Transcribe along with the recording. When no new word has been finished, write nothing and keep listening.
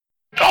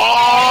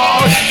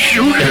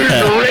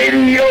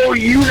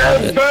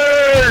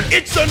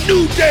It's a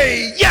new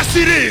day. Yes,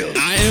 it is.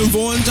 I am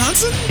Vaughn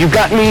Johnson. You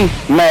got me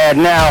mad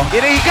now.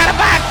 You got a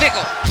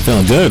bicycle.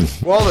 Feeling good.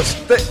 Well, all the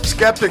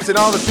skeptics and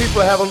all the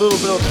people have a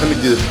little bit of... Let me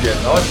do this again.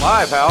 Oh, it's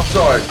my pal.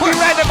 Sorry. We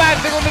ride the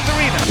bicycle in this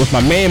arena. With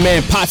my man,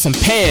 Pots and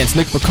Pans,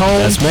 Nick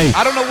Pacone. That's me.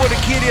 I don't know where the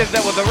kid is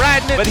that was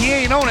riding it, but he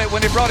ain't on it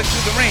when they brought it to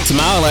the ring.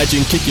 Smile at you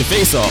and kick your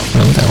face off.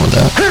 If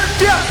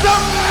you're the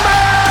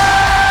man,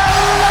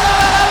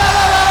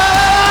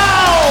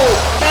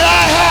 and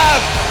I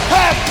have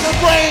half the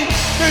brain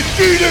that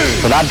you do.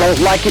 But I don't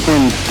like it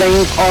when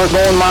things aren't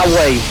going my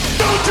way.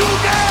 Don't you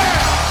dare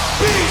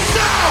be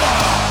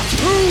sour.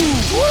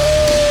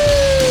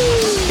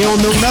 He don't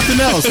know nothing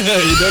else. You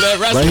know that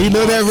wrestling. Like he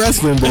know that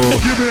wrestling, bro.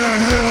 Give me a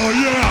hell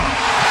yeah.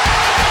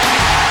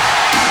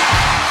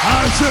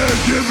 I said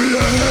give me a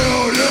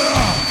hell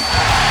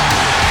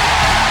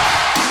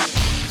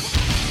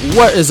yeah.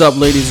 What is up,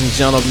 ladies and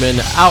gentlemen,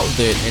 out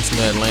there in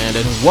internet land,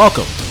 and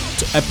welcome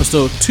to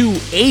episode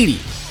 280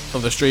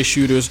 of the Straight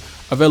Shooters,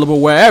 available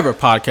wherever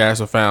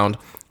podcasts are found.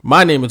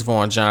 My name is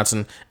Vaughn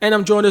Johnson, and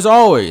I'm joined as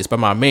always by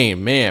my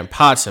main man,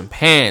 Pots and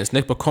Pans,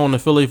 Nick Pacone, the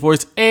Philly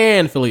voice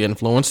and Philly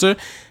influencer.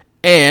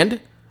 And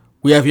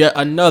we have yet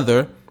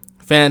another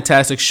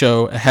fantastic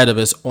show ahead of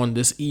us on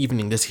this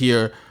evening, this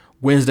here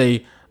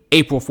Wednesday,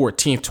 April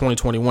 14th,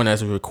 2021,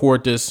 as we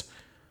record this.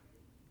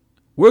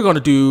 We're going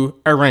to do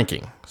a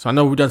ranking. So I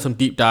know we've done some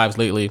deep dives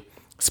lately,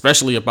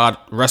 especially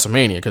about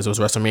WrestleMania, because it was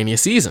WrestleMania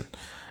season.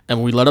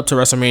 And we led up to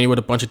WrestleMania with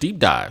a bunch of deep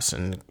dives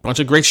and a bunch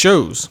of great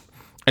shows.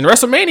 And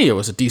WrestleMania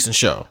was a decent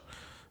show,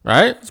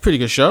 right? It's a pretty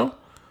good show.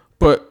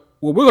 But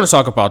what we're going to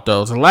talk about,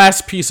 though, is the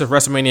last piece of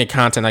WrestleMania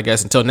content, I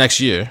guess, until next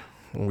year,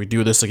 when we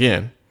do this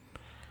again.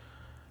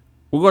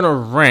 We're going to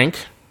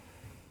rank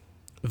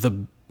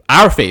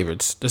our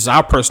favorites. This is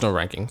our personal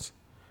rankings.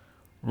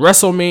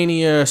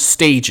 WrestleMania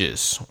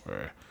stages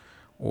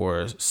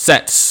or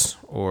sets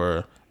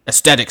or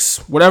aesthetics,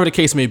 whatever the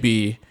case may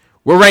be.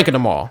 We're ranking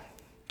them all.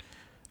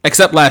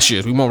 Except last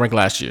year's. We won't rank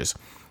last year's.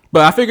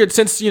 But I figured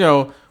since,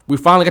 we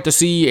finally got to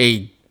see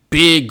a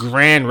big,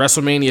 grand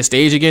WrestleMania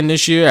stage again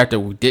this year after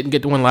we didn't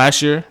get the one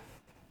last year,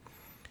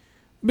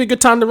 it'd be a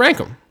good time to rank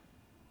them.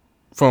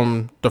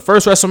 From the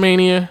first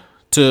WrestleMania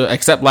to,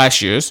 except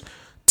last year's,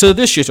 to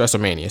this year's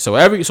WrestleMania.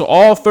 So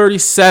all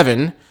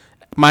 37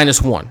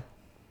 minus 1.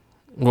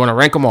 We're going to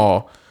rank them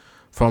all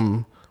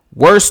from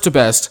worst to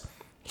best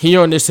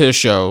here on this here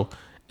show.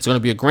 It's going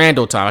to be a grand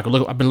old time.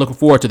 I've been looking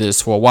forward to this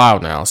for a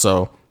while now.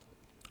 So,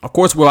 of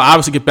course, we'll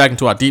obviously get back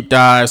into our deep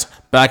dives,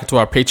 back into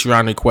our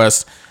Patreon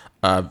requests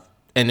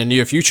in the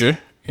near future,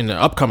 in the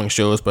upcoming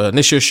shows. But in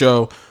this year's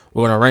show,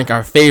 we're going to rank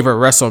our favorite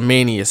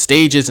WrestleMania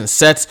stages and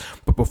sets.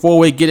 But before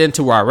we get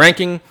into our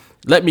ranking,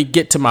 let me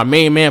get to my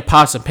main man,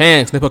 Pots and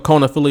Pans, Nick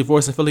Pacone, Philly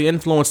voice and Philly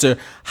influencer.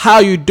 How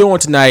you doing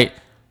tonight,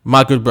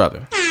 my good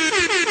brother?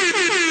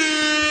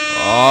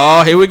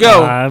 Oh, here we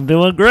go. I'm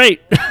doing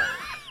great.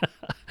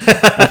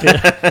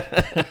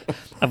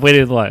 I've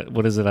waited,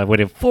 what is it? I've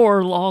waited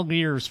 4 long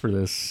years for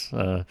this.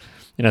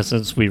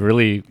 Since we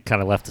really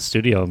kind of left the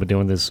studio and been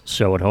doing this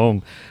show at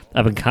home,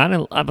 I've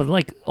been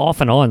like off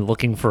and on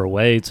looking for a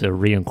way to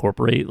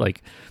reincorporate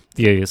like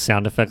the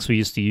sound effects we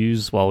used to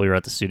use while we were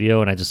at the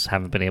studio, and I just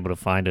haven't been able to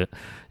find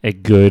a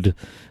good,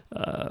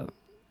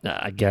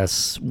 I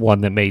guess,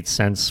 one that made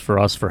sense for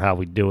us for how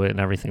we do it and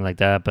everything like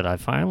that. But I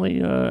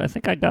finally, I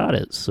think I got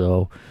it.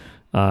 So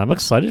I'm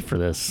excited for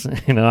this.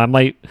 I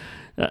might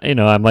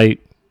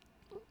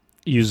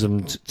use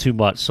them too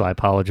much, so I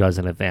apologize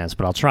in advance,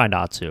 but I'll try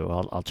not to.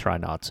 I'll try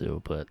not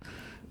to, but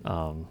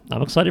I'm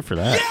excited for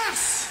that.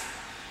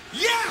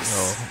 Yes!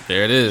 Oh,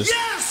 there it is.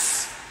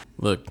 Yes!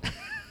 Look,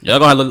 y'all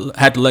gonna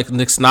have to let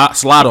Nick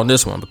slide on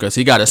this one because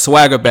he got a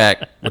swagger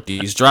back with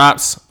these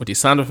drops, with these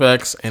sound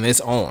effects, and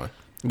it's on.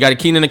 You got a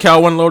Keenan and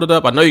Kel one loaded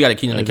up? I know you got a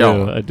Keenan and Kel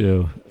one. I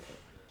do.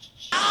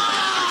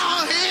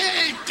 Oh,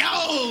 here it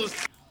goes!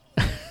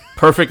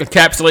 Perfect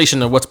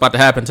encapsulation of what's about to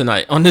happen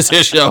tonight on this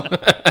here show.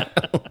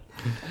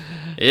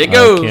 Here it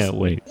goes. I can't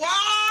wait.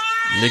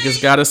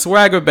 Niggas got a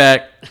swagger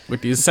back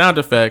with these sound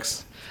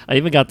effects. I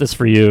even got this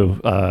for you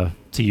to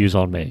use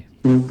on me.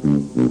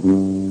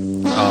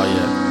 Oh,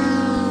 yeah.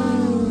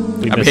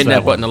 I've been hitting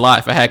that button a lot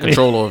if I had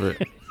control over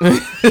it.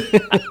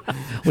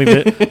 we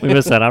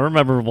missed that. I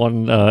remember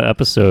one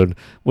episode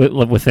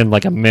within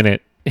like a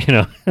minute,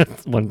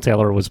 when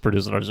Taylor was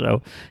producing our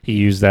show, he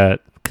used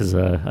that because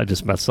I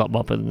just messed something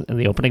up in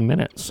the opening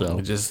minute. So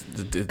it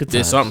just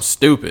did something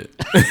stupid.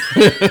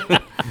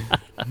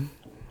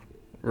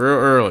 Real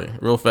early,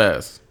 real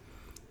fast.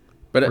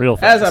 But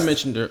as I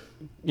mentioned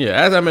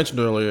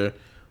earlier,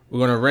 we're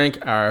going to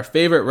rank our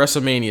favorite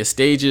WrestleMania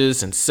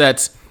stages and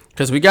sets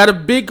because we got a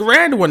big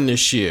grand one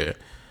this year.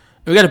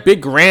 We got a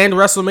big grand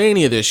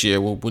WrestleMania this year.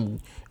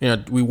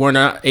 We were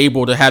not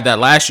able to have that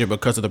last year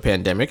because of the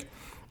pandemic,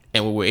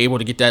 and we were able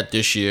to get that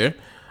this year.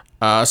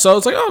 So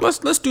it's like,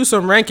 let's do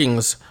some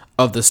rankings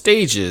of the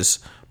stages.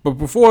 But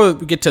before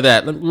we get to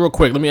that,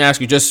 let me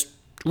ask you just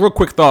real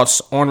quick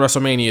thoughts on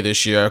WrestleMania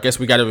this year. I guess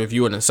we got to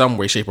review it in some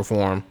way, shape, or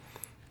form.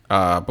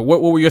 But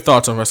what were your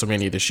thoughts on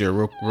WrestleMania this year,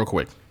 real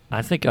quick?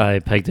 I think I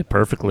pegged it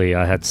perfectly.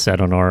 I had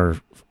said on our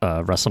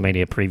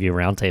WrestleMania preview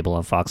roundtable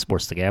on Fox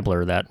Sports The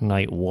Gambler that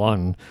night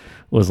one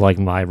was like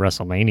my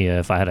WrestleMania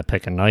if I had to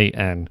pick a night,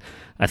 and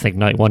I think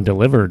night one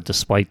delivered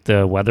despite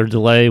the weather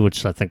delay,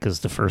 which I think is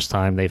the first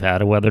time they've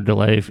had a weather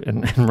delay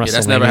in WrestleMania. Yeah,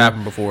 that's never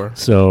happened before.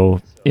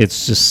 So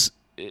it's just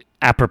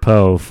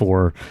apropos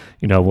for,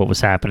 what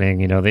was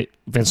happening,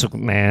 Vince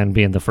McMahon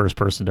being the first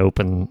person to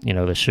open,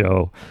 the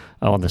show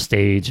on the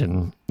stage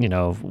and,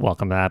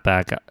 welcome that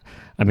back.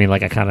 I mean,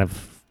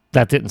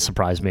 that didn't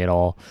surprise me at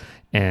all.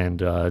 And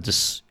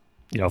just,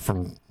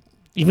 from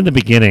even the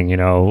beginning,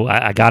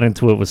 I got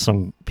into it with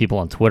some people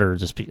on Twitter.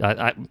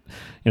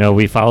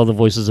 We follow the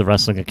Voices of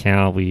Wrestling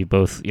account. We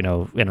both,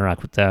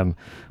 interact with them.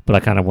 But I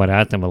kind of went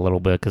at them a little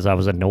bit because I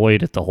was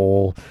annoyed at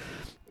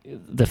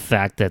the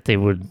fact that they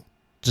would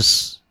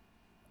just,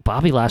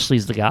 Bobby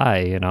Lashley's the guy,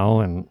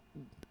 and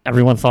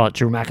everyone thought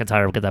Drew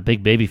McIntyre would get that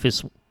big baby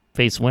face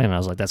win. I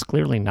was like, that's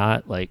clearly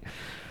not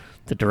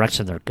the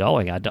direction they're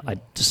going. I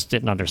just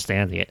didn't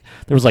understand it.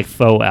 There was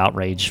faux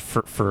outrage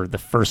for the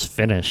first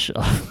finish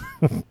of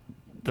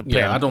the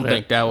band. I don't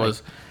think that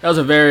was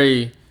a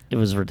very it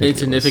was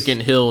ridiculous.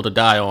 Insignificant hill to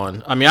die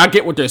on. I mean, I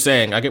get what they're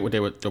saying. I get what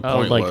their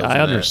point was. I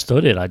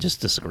understood it. I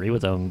just disagree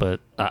with them, but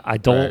I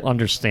don't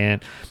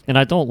understand, and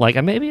I don't like.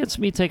 Maybe it's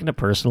me taking it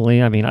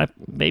personally. I mean,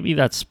 maybe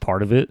that's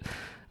part of it.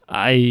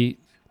 I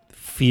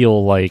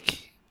feel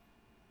like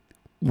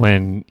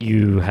when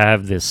you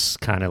have this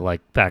kind of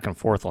back and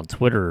forth on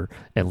Twitter,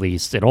 at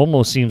least, it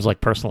almost seems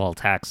like personal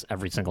attacks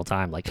every single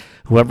time.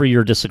 Whoever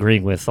you're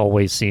disagreeing with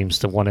always seems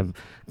to want to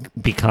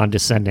be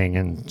condescending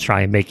and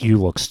try and make you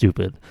look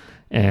stupid.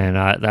 And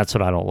that's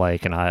what I don't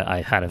like. And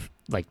I had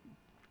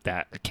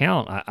that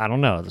account. I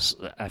don't know.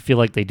 I feel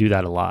like they do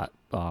that a lot.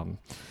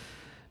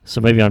 So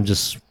maybe I'm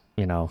just,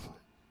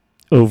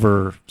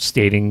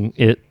 overstating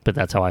it, but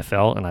that's how I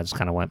felt. And I just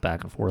kind of went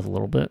back and forth a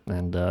little bit.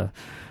 And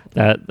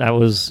that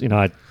was,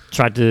 I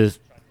tried to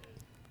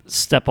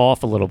step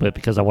off a little bit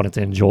because I wanted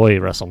to enjoy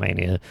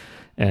WrestleMania.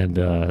 And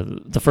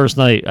the first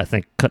night, I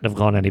think, couldn't have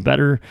gone any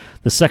better.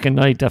 The second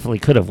night definitely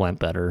could have went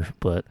better,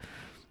 but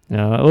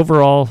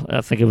overall, I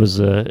think it was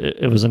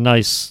a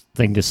nice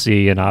thing to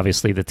see, and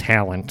obviously the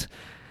talent.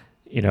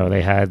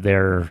 They had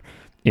their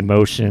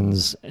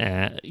emotions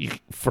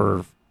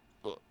for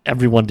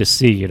everyone to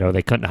see.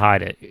 They couldn't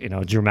hide it.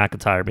 Drew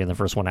McIntyre being the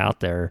first one out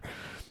there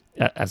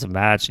as a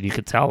match, and you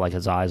could tell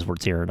his eyes were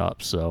tearing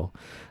up. So,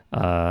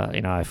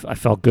 I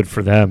felt good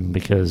for them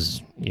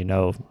because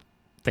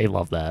they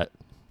love that,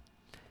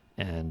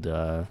 and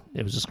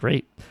it was just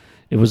great.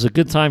 It was a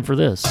good time for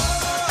this.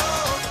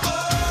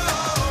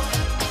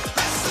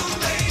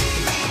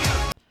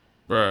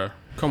 Bruh,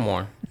 come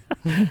on.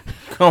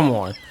 Come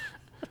on.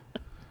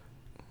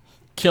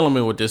 Killing me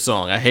with this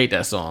song. I hate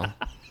that song.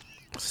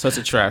 Such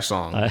a trash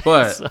song.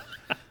 But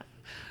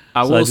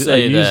I will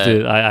say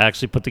that I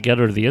actually put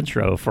together the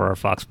intro for our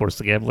Fox Sports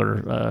The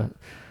Gambler.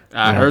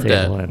 I heard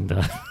that.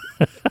 And,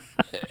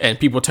 and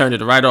people turned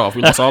it right off.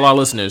 We lost all our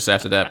listeners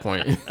after that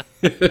point.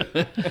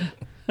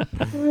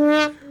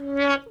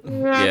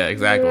 Yeah,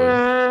 exactly.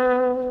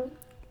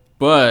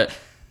 But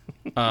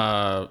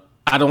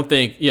I don't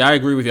think, I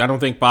agree with you. I don't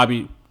think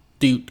Bobby,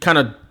 kind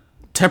of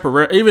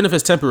temporary, even if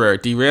it's temporary,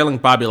 derailing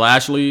Bobby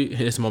Lashley,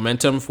 his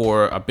momentum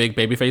for a big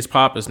babyface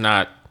pop is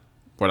not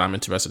what I'm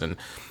interested in.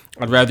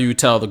 I'd rather you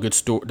tell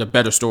the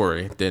better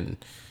story than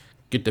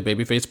get the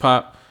babyface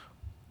pop.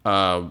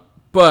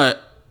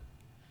 But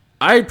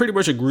I pretty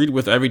much agreed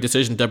with every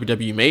decision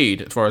WWE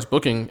made as far as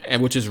booking,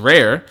 and which is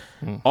rare.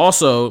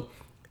 Also,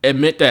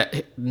 admit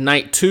that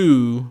night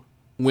 2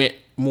 went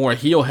more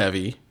heel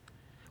heavy,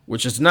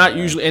 which is not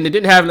usually, and it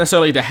didn't have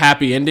necessarily the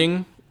happy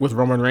ending with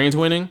Roman Reigns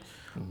winning,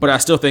 but I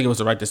still think it was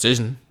the right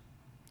decision.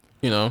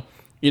 I'm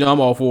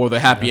all for the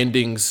happy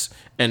endings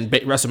and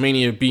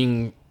WrestleMania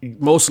being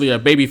mostly a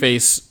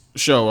babyface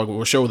show,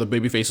 or a show where the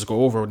babyfaces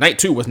go over. Night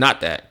 2 was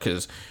not that,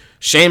 because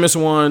Sheamus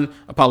won,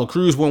 Apollo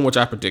Crews won, which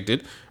I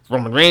predicted.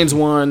 Roman Reigns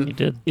won. He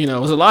did. It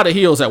was a lot of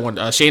heels that won.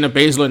 Shayna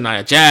Baszler,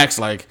 Nia Jax.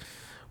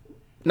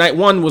 Night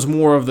 1 was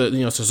more of the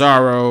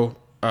Cesaro,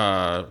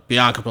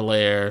 Bianca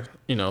Belair,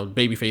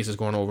 baby faces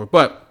going over.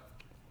 But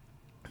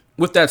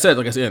with that said,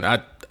 like I said,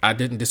 I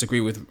didn't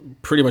disagree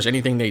with pretty much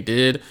anything they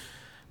did.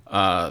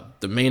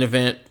 The main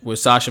event with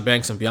Sasha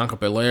Banks and Bianca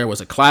Belair was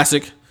a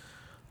classic,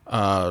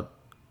 and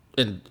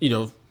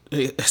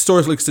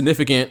historically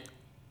significant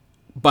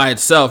by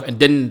itself. And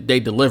then they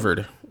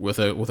delivered with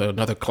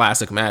another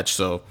classic match.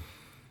 So,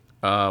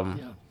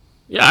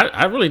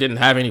 I really didn't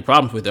have any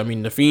problems with it. I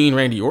mean, the Fiend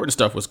Randy Orton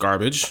stuff was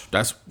garbage.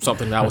 That's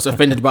something that I was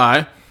offended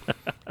by,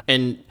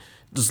 and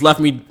just left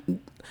me.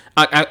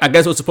 I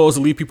guess it was supposed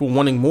to leave people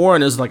wanting more,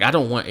 and it's like, I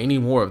don't want any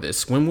more of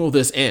this. When will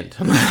this end?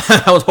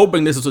 I was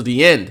hoping this was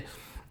the end,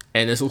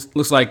 and it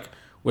looks like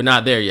we're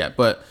not there yet.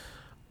 But,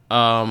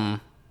 it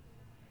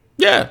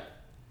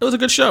was a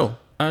good show.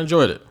 I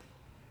enjoyed it.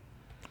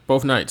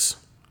 Both nights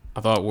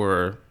I thought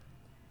were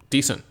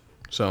decent.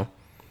 So,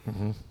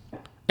 and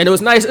it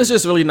was nice. It's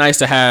just really nice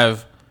to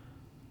have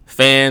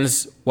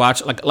fans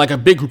watch, like a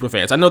big group of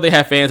fans. I know they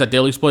have fans at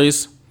Daily's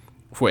Place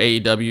for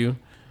AEW.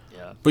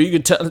 But you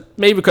could tell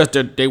maybe because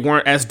they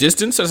weren't as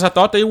distant as I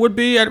thought they would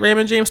be at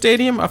Raymond James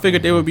Stadium. I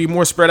figured they would be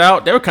more spread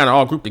out. They were kind of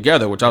all grouped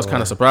together, which I was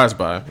kind of surprised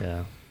by.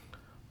 Yeah.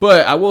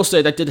 But I will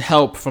say that did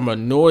help from a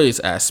noise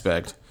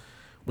aspect,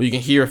 where you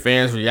can hear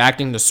fans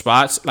reacting to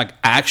spots, like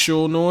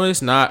actual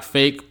noise, not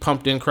fake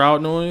pumped-in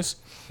crowd noise.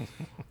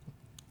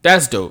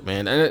 That's dope,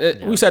 man.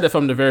 And we said it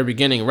from the very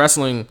beginning.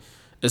 Wrestling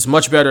is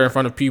much better in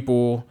front of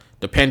people.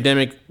 The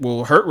pandemic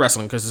will hurt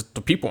wrestling because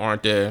the people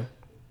aren't there.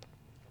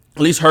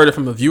 At least heard it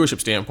from a viewership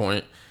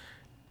standpoint.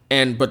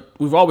 But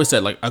we've always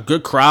said, like, a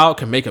good crowd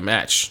can make a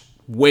match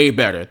way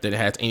better than it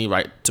has any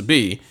right to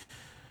be.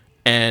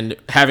 And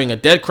having a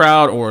dead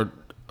crowd, or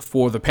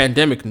for the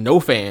pandemic, no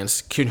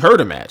fans, can hurt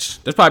a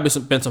match. There's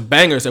probably been some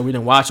bangers that we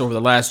didn't watch over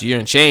the last year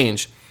and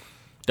change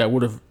that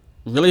would have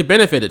really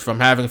benefited from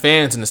having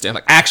fans in the stand,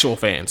 like actual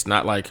fans,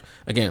 not like,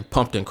 again,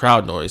 pumped in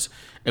crowd noise.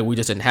 And we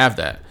just didn't have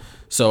that.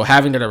 So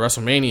having that at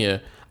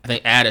WrestleMania, I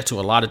think, added to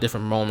a lot of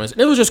different moments.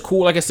 And it was just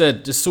cool. Like I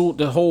said,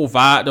 the whole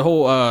vibe, the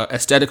whole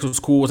aesthetic was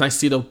cool. It was nice to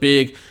see the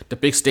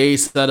big stage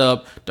set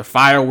up, the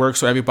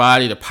fireworks for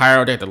everybody, the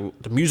pyro,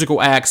 the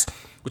musical acts,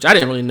 which I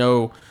didn't really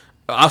know.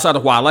 Outside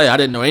of Wale, I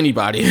didn't know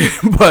anybody.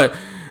 But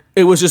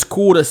it was just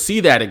cool to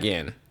see that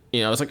again.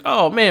 You know, it's like,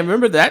 oh, man,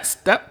 remember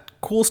that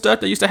cool stuff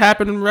that used to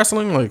happen in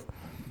wrestling? Like,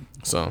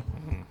 so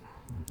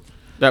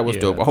that was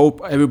dope. I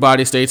hope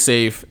everybody stayed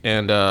safe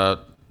and,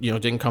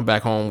 didn't come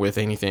back home with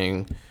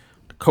anything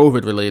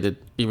COVID related,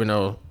 even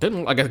though they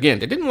didn't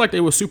like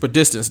they were super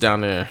distanced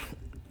down there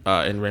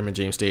in Raymond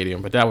James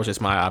Stadium, but that was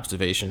just my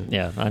observation.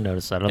 Yeah, I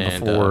noticed that on the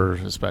floor,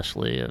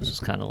 especially. It was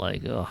just kind of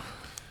like, oh.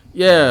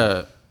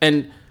 Yeah,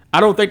 and I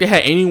don't think they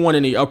had anyone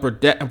in the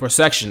upper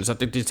sections. I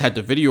think they just had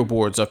the video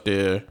boards up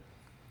there,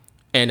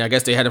 and I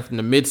guess they had them from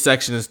the mid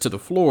sections to the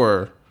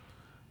floor.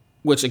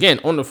 Which, again,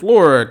 on the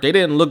floor, they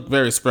didn't look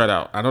very spread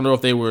out. I don't know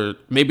if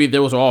maybe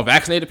there was all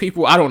vaccinated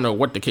people. I don't know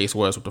what the case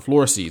was with the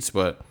floor seats,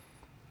 but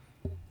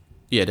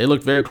yeah, they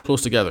looked very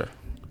close together.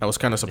 I was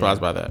kind of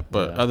surprised by that.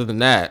 But other than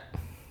that,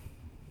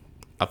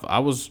 I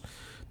was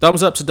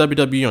thumbs up to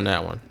WWE on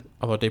that one.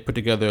 I thought they put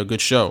together a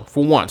good show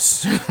for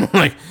once.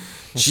 Like,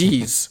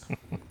 jeez.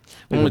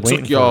 It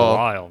took y'all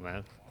for a while,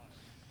 man.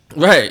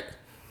 Right.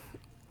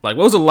 Like,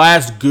 what was the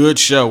last good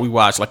show we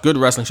watched? Like, good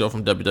wrestling show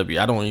from WWE?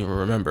 I don't even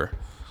remember.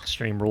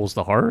 Extreme Rules,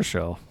 the horror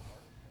show.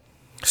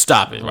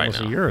 Stop it right now.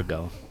 Almost a year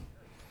ago.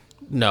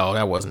 No,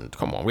 that wasn't.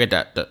 Come on, we had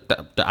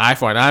the eye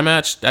for an eye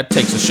match. That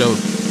takes a show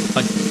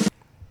like.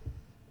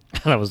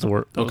 That was the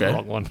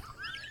wrong one.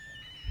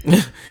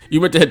 You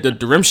went to hit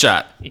the rim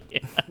shot. Yeah.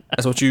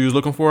 That's what you was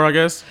looking for, I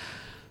guess.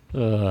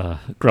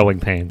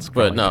 Growing pains.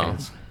 But no.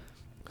 Pains.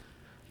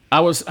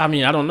 I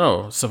don't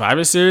know.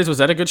 Survivor Series, was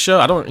that a good show?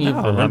 I don't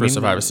even remember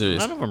Survivor Series.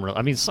 None of them really.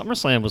 I mean,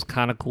 SummerSlam was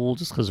kind of cool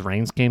just because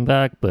Reigns came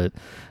back, but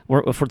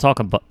if we're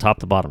talking top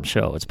to bottom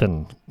show, it's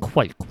been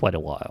quite a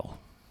while.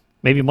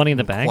 Maybe Money in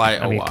the Bank.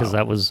 Because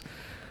that was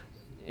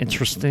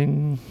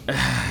interesting.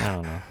 I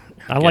don't know.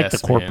 I like the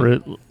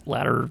corporate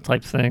ladder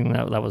type thing.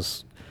 That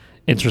was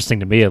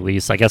interesting to me, at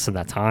least. I guess in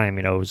that time,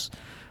 it was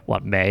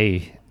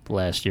May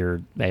last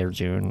year, May or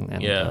June,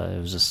 and it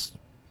was just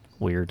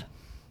weird.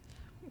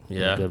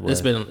 Yeah,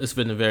 it's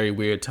been a very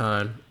weird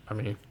time. I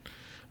mean,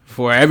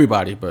 for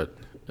everybody, but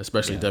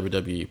especially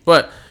WWE.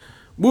 But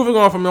moving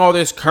on from all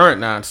this current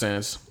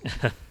nonsense,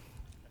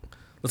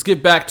 let's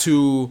get back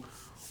to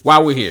why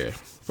we're here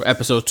for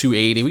episode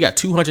 280. We got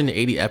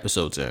 280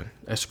 episodes in.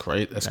 That's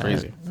crazy. That's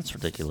crazy. That's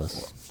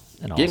ridiculous.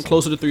 And getting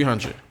closer to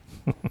 300.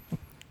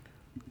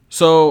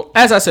 So,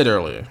 as I said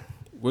earlier,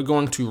 we're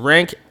going to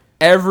rank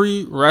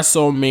every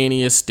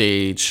WrestleMania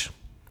stage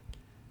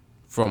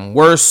from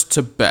worst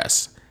to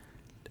best,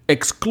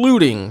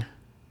 excluding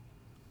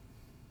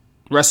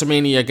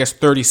WrestleMania, I guess,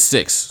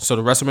 36. So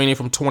the WrestleMania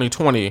from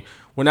 2020,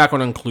 we're not going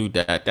to include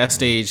that. That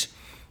stage,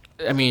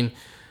 I mean,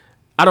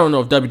 I don't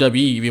know if WWE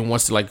even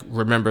wants to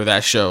remember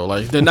that show.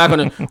 Like, they're not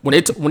going to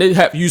when they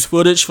have used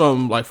footage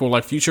from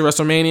for future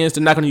WrestleManias,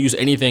 they're not going to use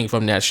anything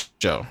from that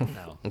show.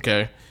 No.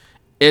 Okay,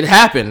 it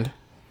happened,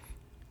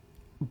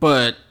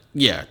 but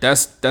yeah,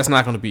 that's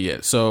not going to be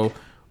it. So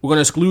we're going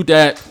to exclude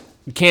that.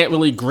 You can't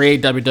really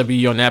grade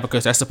WWE on that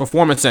because that's the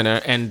Performance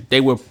Center, and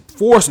they were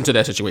forced into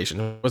that situation.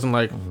 It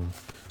wasn't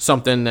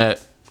something that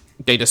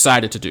they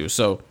decided to do.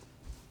 So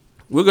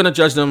we're going to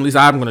judge them, at least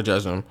I'm going to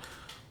judge them,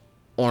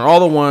 on all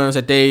the ones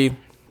that they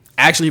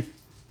actually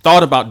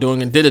thought about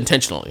doing and did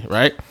intentionally,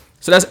 right?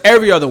 So that's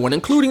every other one,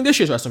 including this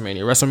year's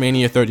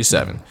WrestleMania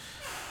 37.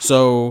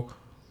 So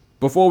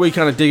before we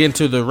kind of dig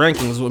into the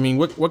rankings, I mean,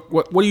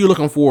 what are you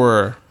looking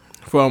for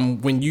from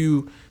when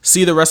you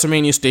see the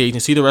WrestleMania stage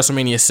and see the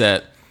WrestleMania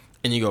set,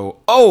 and you go,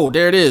 oh,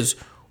 there it is.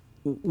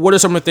 What are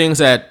some of the things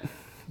that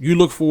you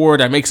look for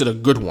that makes it a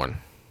good one?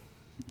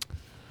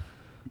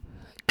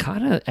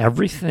 Kind of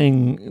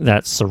everything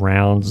that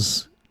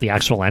surrounds the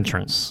actual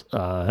entrance,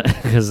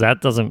 because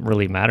that doesn't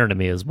really matter to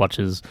me as much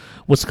as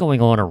what's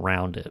going on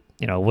around it.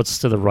 What's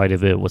to the right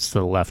of it, what's to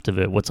the left of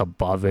it, what's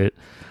above it.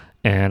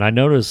 And I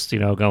noticed,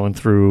 going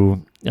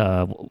through,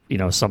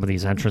 some of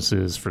these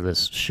entrances for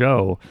this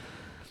show,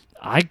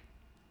 I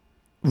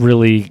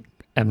really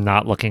am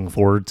not looking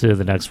forward to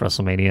the next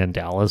WrestleMania in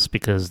Dallas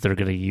because they're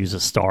going to use a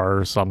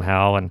star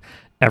somehow. And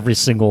every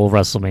single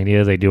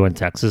WrestleMania they do in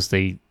Texas,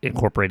 they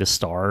incorporate a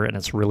star, and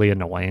it's really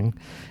annoying.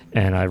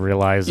 And I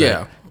realize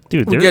that,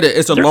 dude, we get it.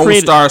 It's a Lone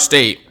Star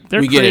State.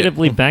 They're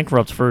creatively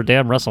bankrupt for a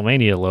damn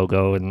WrestleMania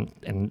logo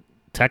in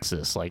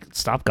Texas. Like,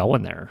 stop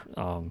going there.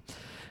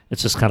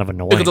 It's just kind of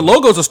annoying. Because the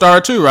logo's a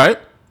star too, right?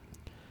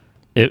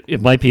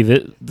 It might be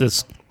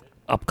this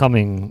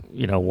upcoming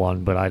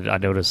one, but I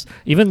noticed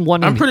even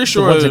one. I'm pretty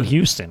sure the ones in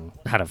Houston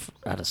had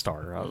a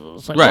star. I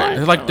was like, right.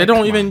 What? Like they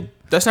don't even.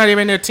 That's not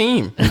even their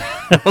team.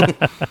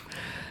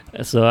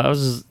 So I was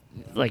just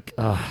like,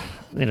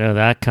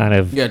 that kind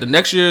of the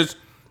next year's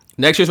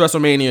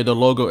WrestleMania, the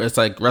logo is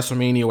like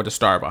WrestleMania with a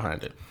star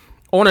behind it.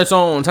 On its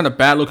own, it's not a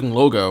bad looking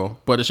logo,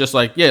 but it's just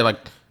like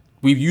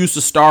we've used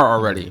the star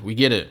already. We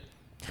get it.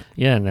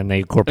 Yeah, and then they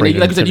incorporate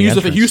like they use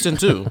it for Houston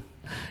too.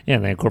 Yeah,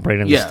 and they incorporate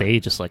it in the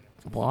stage. It's like,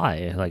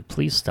 why? Like,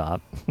 please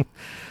stop.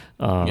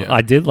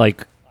 I did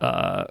like,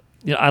 I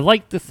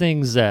like the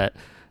things that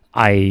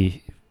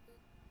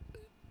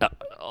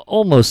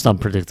almost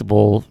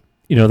unpredictable.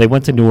 They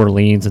went to New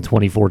Orleans in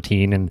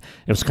 2014, and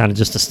it was kind of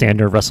just a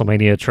standard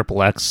WrestleMania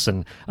XXX,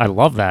 and I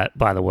love that,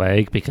 by the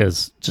way,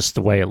 because just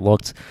the way it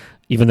looked,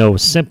 even though it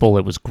was simple,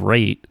 it was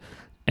great.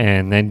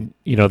 And then,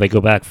 they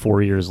go back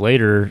 4 years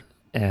later,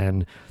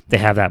 and they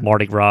have that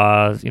Mardi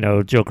Gras,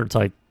 Joker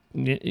type,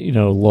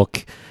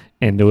 look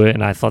into it,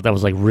 and I thought that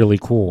was like really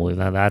cool.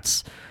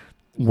 That's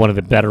one of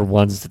the better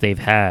ones that they've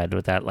had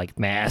with that like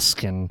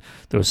mask and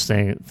those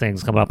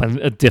things come up, and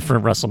a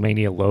different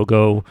WrestleMania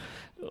logo.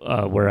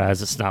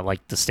 Whereas it's not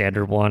like the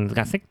standard one.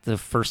 I think the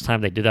first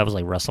time they did that was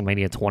like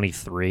WrestleMania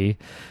 23,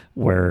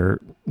 where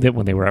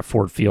when they were at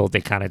Ford Field,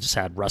 they kind of just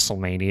had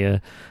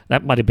WrestleMania.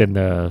 That might have been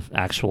the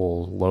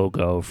actual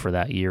logo for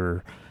that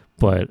year,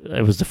 but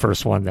it was the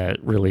first one that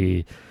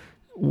really.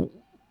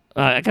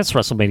 I guess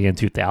WrestleMania in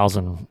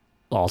 2000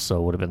 also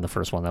would have been the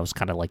first one that was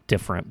kind of like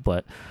different,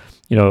 but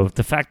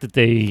the fact that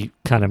they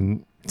kind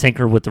of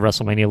tinker with the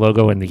WrestleMania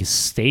logo in these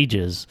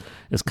stages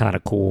is kind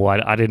of cool.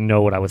 I didn't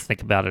know what I would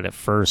think about it at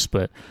first,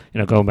 but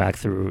going back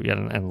through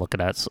and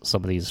looking at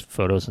some of these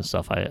photos and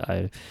stuff,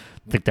 I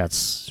think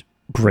that's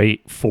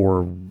great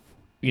for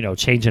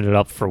changing it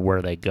up for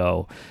where they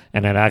go,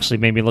 and it actually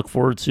made me look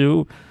forward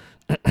to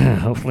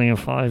hopefully in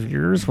 5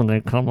 years when they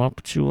come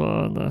up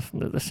to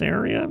this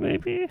area,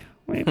 maybe.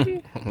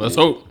 Let's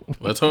hope.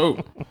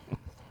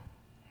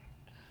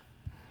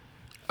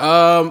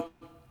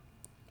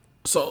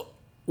 So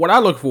what I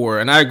look for,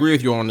 and I agree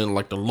with you on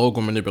the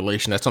logo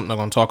manipulation. That's something I'm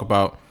going to talk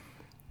about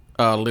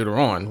later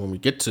on when we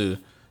get to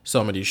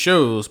some of these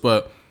shows.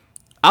 But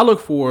I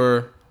look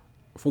for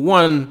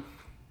one,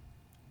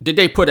 did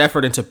they put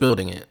effort into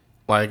building it?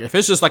 Like if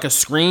it's just like a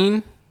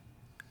screen,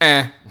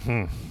 I'm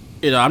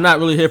not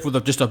really here for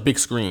just a big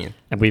screen.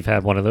 And we've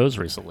had one of those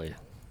recently.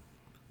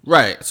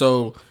 Right.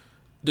 So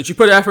did you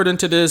put effort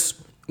into this?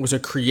 Was there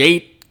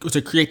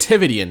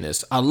creativity in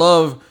this? I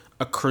love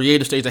a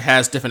creative stage that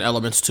has different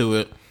elements to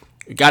it.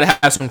 You got to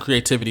have some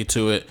creativity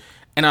to it.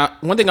 And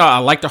one thing I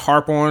like to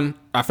harp on,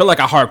 I feel like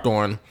I harped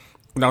on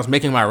when I was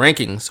making my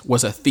rankings,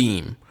 was a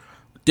theme.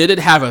 Did it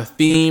have a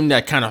theme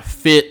that kind of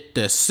fit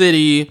the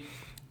city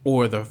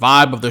or the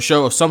vibe of the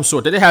show of some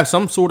sort? Did it have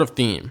some sort of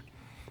theme?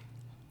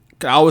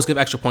 I always give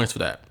extra points for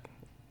that.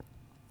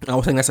 I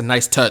always think that's a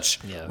nice touch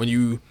when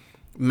you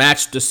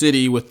match the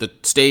city with the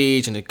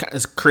stage and it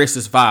creates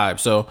this vibe.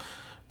 So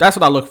that's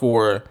what I look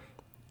for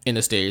in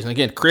the stage. And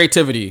again,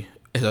 creativity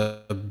is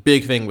a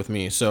big thing with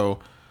me. So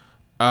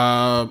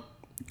I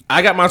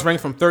got mine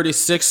ranked from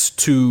 36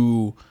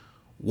 to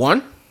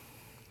 1.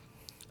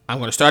 I'm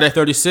going to start at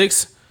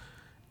 36,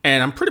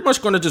 and I'm pretty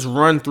much going to just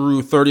run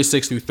through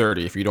 36 through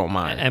 30, if you don't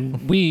mind.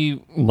 And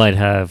we might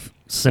have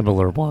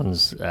similar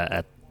ones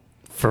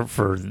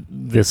for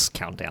this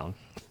countdown.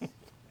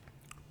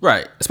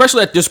 Right,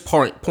 especially at this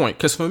point,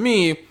 because for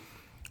me,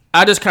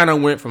 I just kind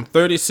of went from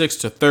 36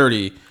 to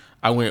 30.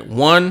 I went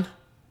 1,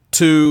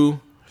 2,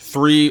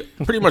 3,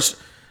 pretty much,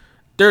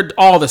 they're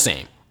all the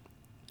same.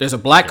 There's a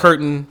black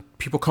curtain,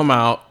 people come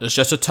out, there's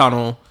just a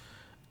tunnel.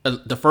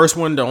 The first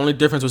one, the only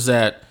difference was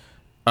that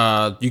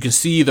you can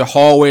see the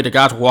hallway the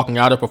guys were walking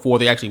out of before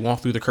they actually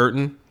walk through the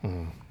curtain.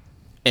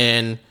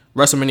 And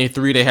WrestleMania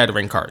 3, they had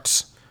ring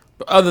carts.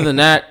 But other than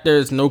that,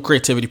 there's no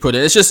creativity put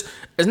in. It's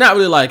not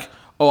really like,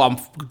 oh, I'm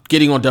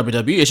getting on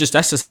WWE.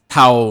 That's just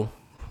how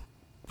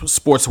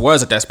sports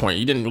was at that point.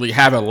 You didn't really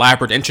have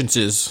elaborate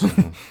entrances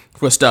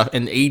for stuff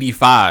in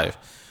 85.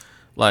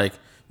 Like,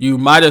 you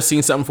might have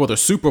seen something for the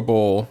Super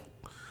Bowl,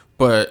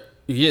 but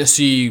you didn't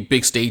see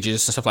big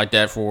stages and stuff like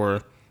that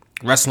for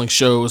wrestling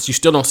shows. You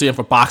still don't see them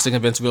for boxing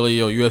events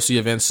really, or UFC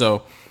events.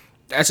 So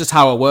that's just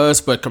how it was.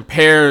 But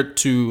compared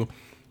to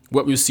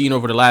what we've seen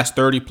over the last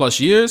 30 plus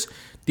years,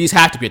 these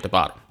have to be at the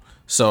bottom.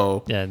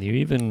 So yeah, and you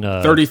even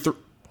 33.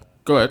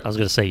 Go ahead. I was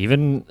gonna say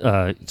even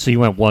so you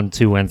went 1,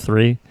 2, and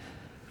 3.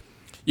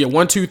 Yeah,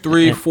 1, 2,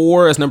 3,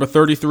 4 is number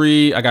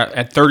 33. I got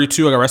at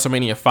 32. I got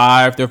WrestleMania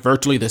 5. They're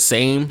virtually the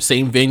same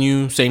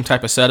venue, same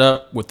type of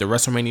setup with the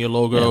WrestleMania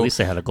logo. Yeah, at least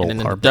they had a gold and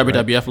then carpet,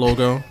 the WWF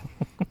logo.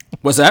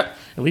 What's that?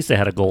 At least they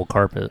had a gold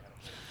carpet.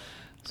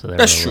 So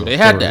That's true. They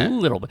had that. A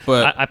little bit.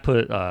 But I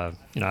put, I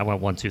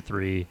went 1, 2,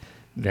 3,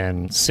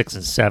 then 6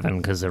 and 7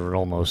 because they were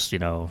almost,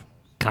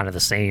 kind of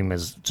the same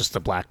as just the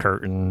black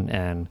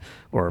curtain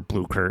or a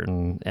blue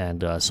curtain,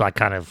 and so I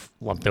kind of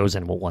lumped those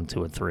in with 1,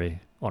 2, and 3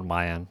 on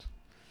my end.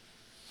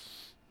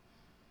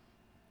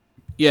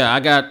 yeah,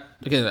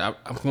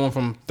 I'm going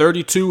from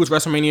 32 is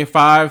WrestleMania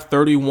 5,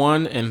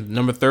 31 and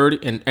number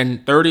 30,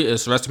 and 30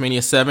 is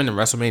WrestleMania 7 and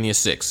WrestleMania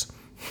 6.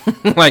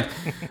 Like,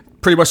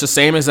 pretty much the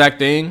same exact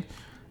thing.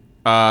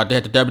 They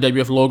had the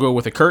WWF logo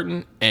with a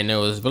curtain, and there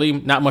was really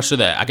not much to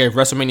that. I gave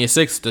WrestleMania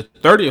 6 the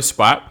 30th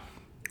spot,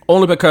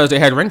 only because they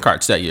had ring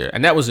carts that year,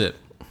 and that was it.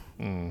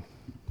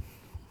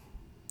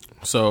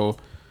 So,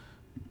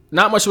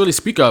 not much to really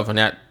speak of in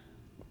that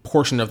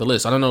portion of the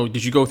list. I don't know,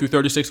 did you go through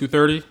 36 through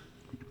 30?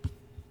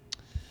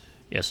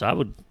 Yes, I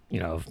would,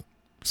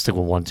 stick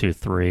with 1, 2,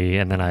 3,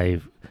 and then I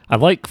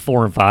like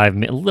 4 and 5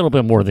 a little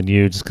bit more than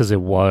you, just because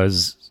it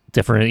was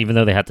different. Even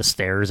though they had the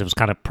stairs, it was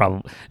kind of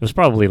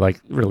probably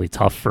like really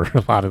tough for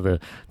a lot of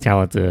the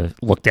talent to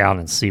look down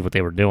and see what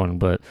they were doing.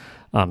 But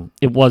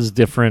it was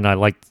different. I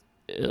liked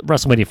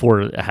WrestleMania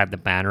 4 had the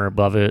banner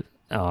above it,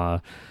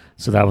 so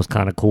that was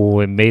kind of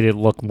cool. It made it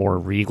look more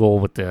regal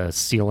with the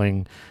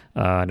ceiling.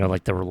 I know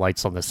like there were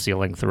lights on the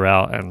ceiling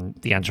throughout, and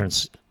the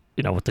entrance,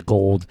 with the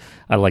gold.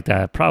 I like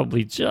that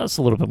probably just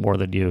a little bit more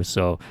than you.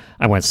 So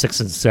I went 6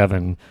 and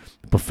 7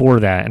 before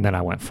that, and then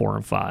I went 4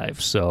 and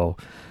 5. So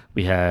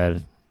we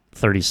had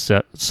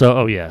 37.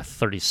 So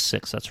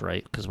 36. That's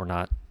right, because we're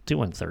not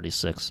doing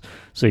 36.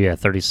 So yeah,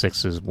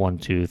 36 is 1,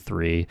 2,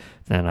 3.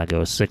 Then I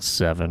go 6,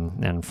 7,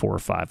 and 4,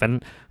 5.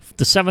 And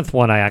the 7th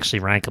one I actually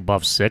rank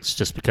above 6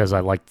 just because I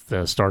liked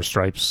the Stars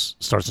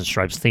and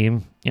Stripes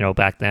theme.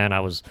 Back then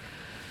I was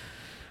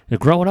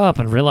growing up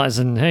and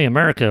realizing, hey,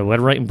 America, red,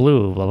 white, and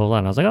blue, blah, blah, blah.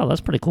 And I was like, oh,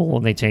 that's pretty cool.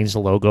 And they changed the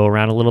logo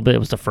around a little bit. It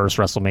was the first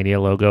WrestleMania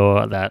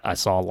logo that I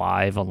saw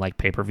live on like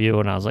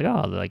pay-per-view. And I was like,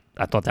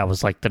 I thought that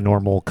was like the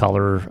normal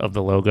color of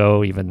the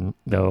logo, even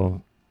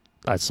though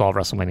I saw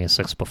WrestleMania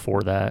 6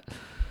 before that.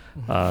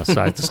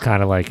 So I just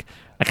kind of like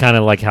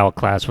how it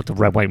clashed with the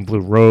red, white, and blue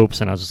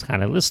ropes. And I was just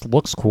kind of, this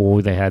looks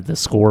cool. They had the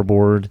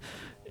scoreboard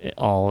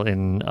all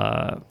in,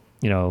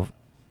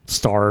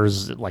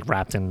 stars, like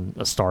wrapped in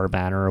a star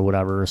banner or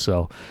whatever.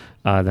 So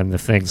then the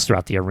things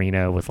throughout the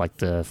arena with like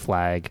the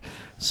flag.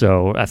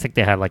 So I think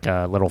they had like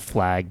a little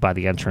flag by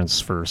the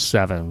entrance for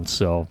 7.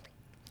 So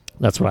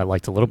that's what I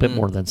liked a little bit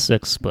more than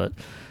 6. But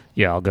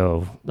yeah, I'll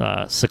go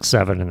 6,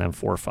 7, and then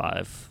 4,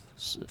 5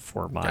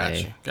 for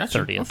my Gotcha.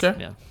 30th.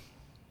 Okay.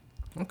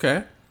 Yeah.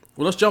 Okay.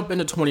 Well, let's jump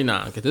into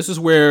 29, because this is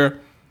where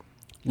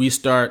we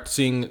start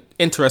seeing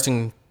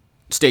interesting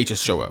stages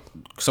show up.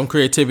 Some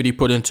creativity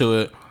put into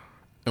it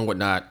and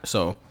whatnot.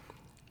 So,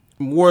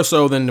 more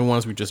so than the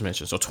ones we just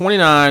mentioned. So,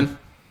 29,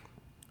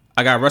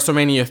 I got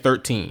WrestleMania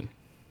 13.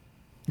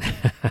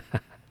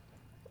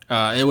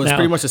 It was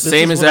pretty much the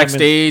same exact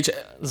stage.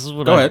 This is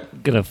what I'm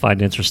going to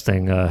find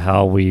interesting,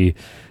 how we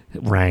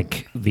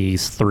rank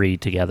these 3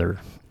 together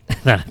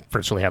that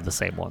virtually have the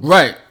same one.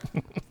 Right.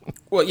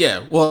 Well,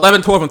 yeah. Well,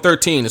 11, 12, and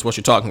 13 is what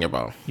you're talking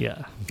about.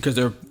 Yeah. Because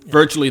they're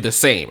virtually the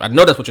same. I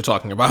know that's what you're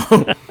talking about.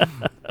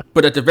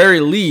 But at the very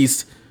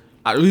least,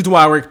 the reason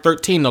why I ranked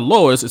 13 the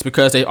lowest is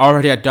because they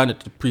already had done it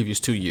the previous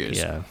 2 years.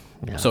 Yeah.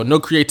 So no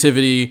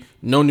creativity,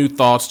 no new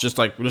thoughts, just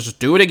like, let's just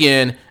do it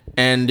again.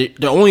 And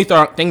the only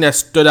thing that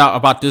stood out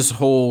about this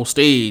whole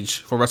stage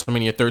for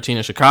WrestleMania 13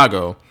 in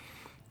Chicago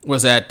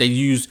was that they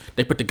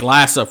put the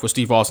glass up for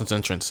Steve Austin's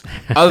entrance.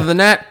 Other than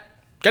that,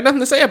 got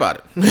nothing to say about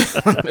it.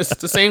 It's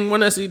the same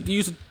one as he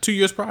used 2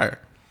 years prior.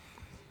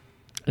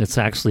 It's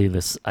actually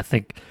this, I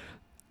think,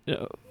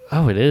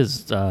 oh, it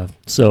is.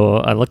 So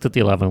I looked at the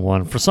 11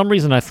 one. For some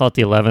reason, I thought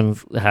the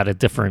 11th had a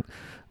different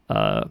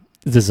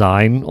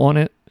design on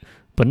it.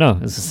 But no,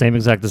 it's the same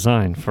exact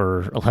design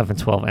for 11,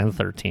 12, and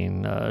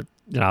 13.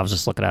 I was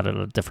just looking at it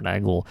at a different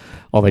angle.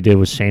 All they did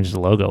was change the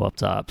logo up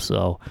top.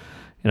 So,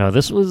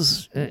 this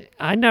was...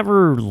 I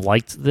never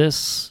liked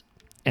this,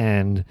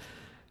 and...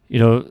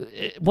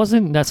 it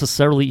wasn't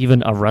necessarily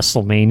even a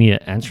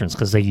WrestleMania entrance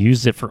because they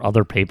used it for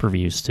other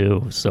pay-per-views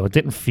too. So it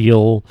didn't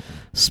feel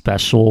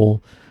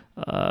special.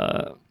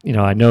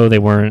 I know they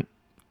weren't,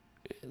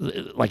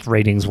 like,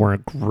 ratings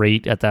weren't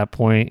great at that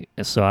point.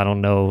 So I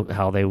don't know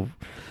how they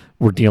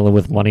were dealing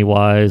with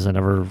money-wise. I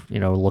never,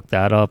 looked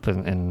that up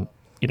in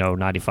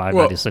 95,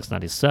 96,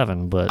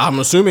 97. But I'm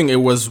assuming it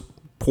was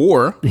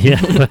poor. Yeah.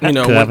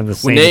 Having the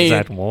same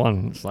exact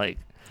one. It's like...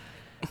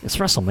 It's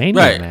WrestleMania,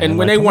 right? Man. And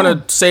when they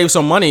want to save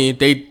some money,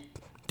 they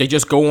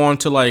just go on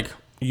to like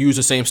use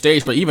the same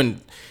stage. But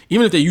even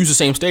if they use the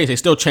same stage, they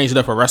still change it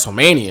up for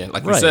WrestleMania,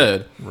 like we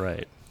said.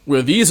 Right.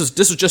 Where this is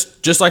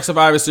just like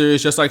Survivor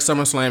Series, just like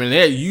SummerSlam, and they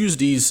had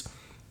used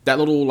that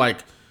little,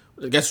 like,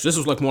 I guess this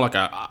was like more like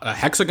a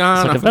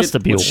hexagon. It's like I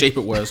forget what shape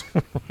it was.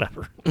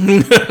 Whatever.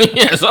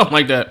 Yeah, something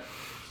like that.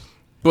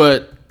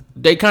 But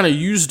they kind of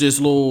used this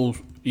little.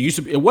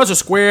 It was a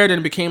square, then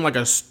it became like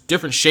a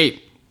different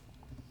shape,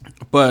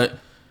 but.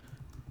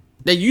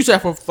 They used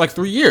that for like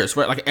 3 years,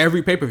 right? Like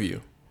every pay-per-view.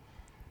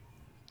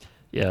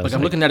 Yeah, it was Like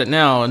I'm looking at it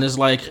now, and it's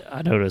like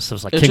I noticed it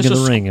was like it's King of just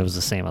the a- Ring. It was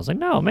the same. I was like,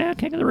 no, man,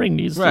 King of the Ring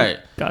needs Right.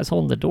 guys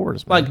holding the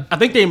doors. Man. like I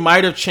think they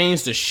might have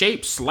changed the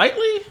shape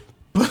slightly,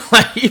 but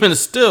like even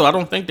still, I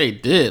don't think they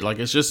did. Like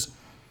it's just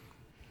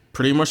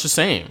pretty much the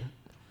same.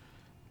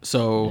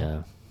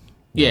 So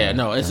yeah,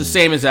 no, it's the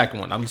same exact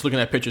one. I'm just looking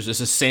at pictures. It's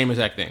the same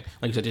exact thing.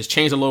 Like you said, just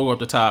change the logo up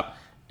the top,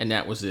 and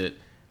that was it.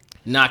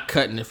 Not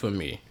cutting it for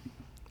me.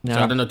 So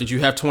I don't know. Did you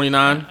have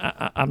 29?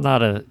 I'm not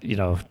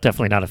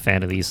definitely not a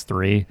fan of these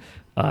three,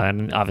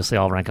 and obviously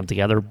I'll rank them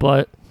together.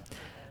 But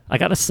I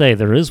gotta say,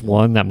 there is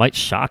one that might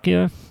shock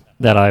you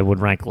that I would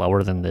rank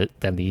lower than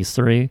these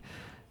three.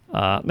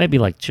 Maybe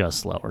like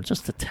just lower,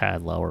 just a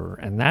tad lower,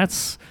 and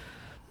that's.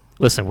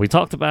 Listen, we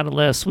talked about it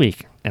last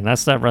week, and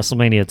that's that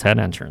WrestleMania 10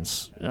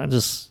 entrance.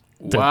 The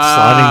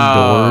sliding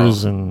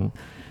doors, and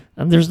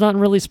there's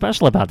nothing really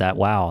special about that.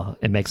 Wow,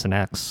 it makes an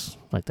X.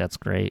 Like, that's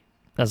great.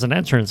 As an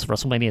entrance,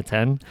 WrestleMania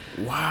 10,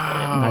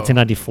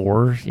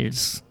 1994,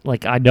 it's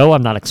like, I know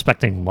I'm not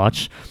expecting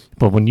much,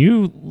 but when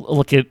you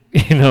look at,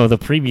 the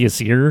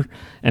previous year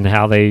and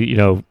how they,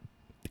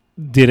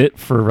 did it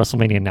for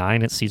WrestleMania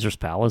 9 at Caesar's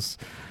Palace,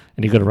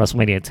 and you go to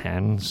WrestleMania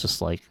 10, it's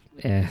just like,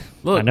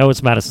 Look, I know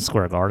it's Madison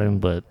Square Garden,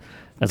 but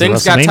as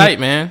things got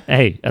tight, man.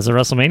 Hey, as a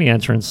WrestleMania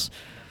entrance,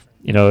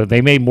 they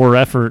made more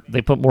effort.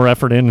 They put more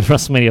effort in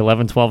WrestleMania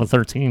 11, 12, and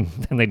 13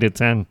 than they did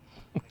 10.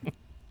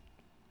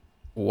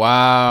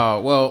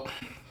 Wow. Well,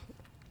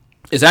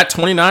 is that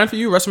 29 for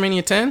you,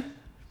 WrestleMania 10?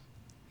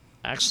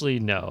 Actually,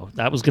 no.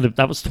 That was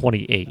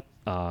 28.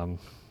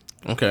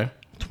 Okay.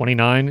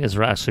 29 is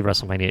actually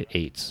WrestleMania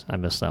 8. I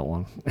missed that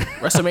one.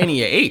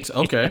 WrestleMania 8.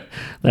 Okay.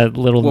 That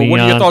little Well, neon what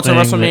are your thoughts on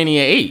thing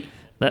WrestleMania 8?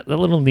 That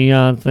little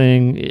neon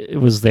thing, it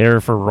was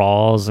there for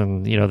Raws,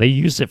 and they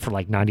used it for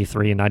like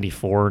 93 and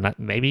 94,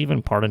 maybe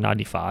even part of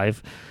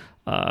 95.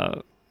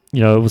 It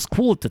was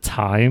cool at the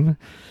time.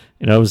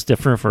 It was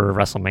different for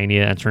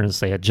WrestleMania entrance.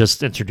 They had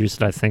just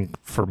introduced it, I think,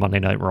 for Monday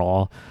Night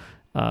Raw.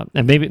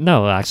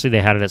 Actually,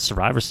 they had it at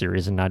Survivor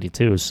Series in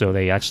 92, so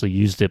they actually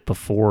used it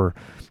before.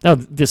 No,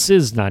 this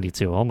is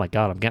 92. Oh my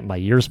God, I'm getting my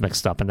years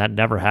mixed up, and that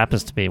never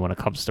happens to me when it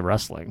comes to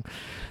wrestling.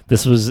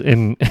 This was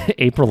in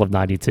April of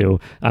 92.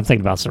 I'm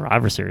thinking about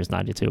Survivor Series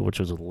 92, which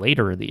was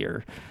later in the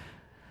year.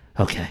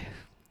 Okay.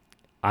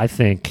 I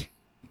think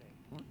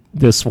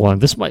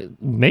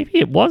maybe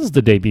it was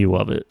the debut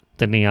of it,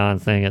 the neon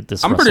thing at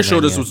this I'm pretty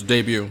sure this WrestleMania. was the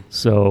debut.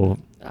 So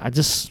I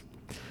just,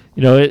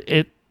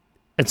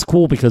 it's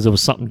cool because it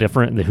was something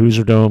different. The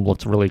Hoosier Dome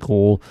looked really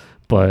cool,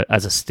 but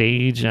as a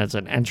stage, as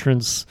an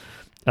entrance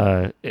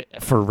for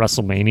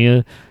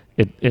WrestleMania,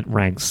 it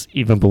ranks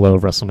even below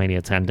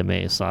WrestleMania 10 to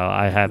me. So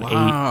I have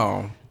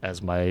 8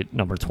 as my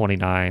number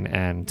 29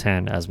 and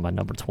 10 as my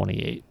number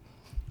 28.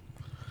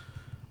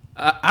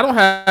 I don't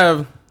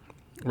have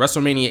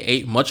WrestleMania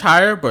 8 much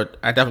higher, but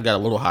I definitely got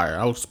a little higher.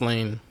 I'll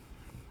explain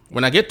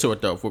when I get to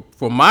it, though.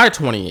 For my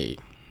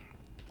 28,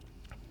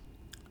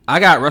 I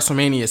got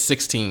WrestleMania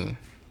 16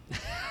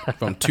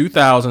 from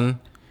 2000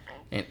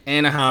 in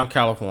Anaheim,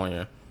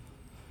 California.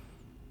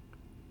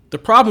 The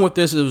problem with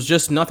this, it was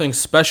just nothing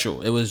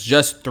special. It was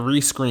just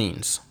 3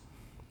 screens.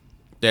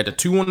 They had the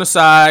 2 on the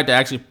side that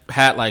actually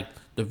had like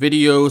the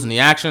videos and the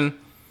action,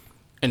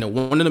 and the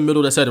one in the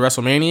middle that said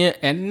WrestleMania,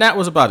 and that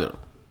was about it.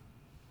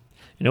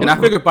 And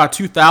I figured by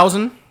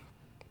 2000,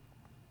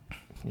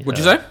 what'd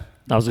you say?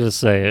 I was going to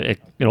say,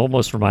 it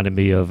almost reminded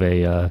me of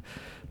a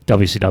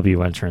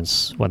WCW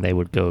entrance when they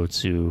would go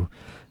to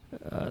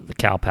the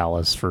Cow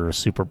Palace for a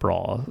Super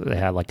Brawl. They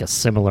had like a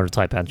similar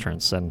type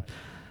entrance, and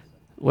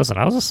listen,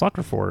 I was a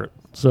sucker for it.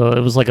 So it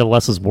was like a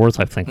less is more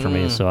type thing for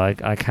me. So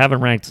I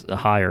haven't ranked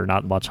higher,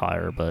 not much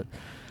higher, but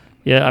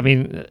yeah, I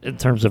mean, in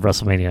terms of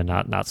WrestleMania,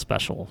 not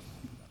special.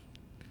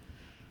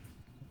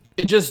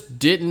 It just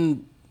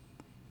didn't.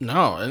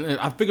 No, and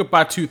I figured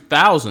by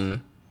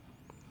 2000,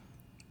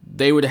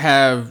 they would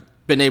have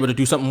been able to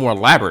do something more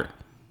elaborate.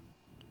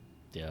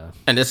 Yeah.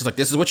 And this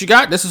is what you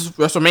got? This is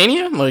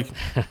WrestleMania? Like,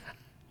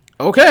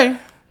 okay.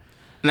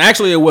 And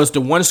actually, it was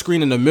the one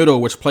screen in the middle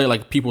which played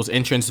like people's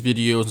entrance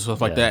videos and stuff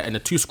like that, and the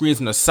 2 screens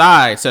on the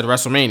side said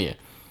WrestleMania.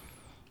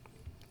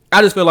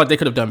 I just feel like they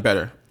could have done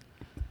better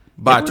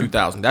by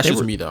 2000. That's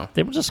just me, though.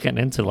 They were just getting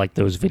into like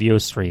those video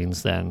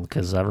screens then,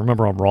 because I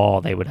remember on Raw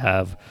they would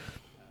have.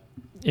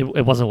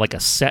 It wasn't like a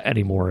set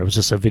anymore. It was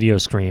just a video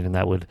screen, and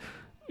that would,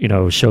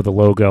 show the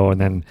logo.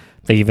 And then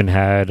they even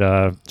had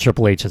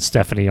Triple H and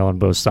Stephanie on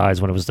both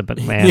sides when it was the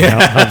McMahon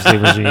Helmsley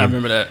regime. I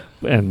remember that.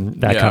 And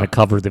that kind of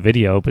covered the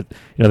video. But,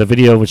 the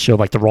video would show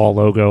like the Raw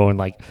logo and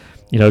like,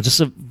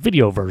 just a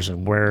video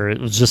version where it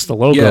was just the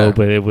logo,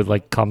 but it would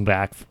like come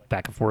back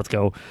and forth,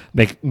 go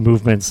make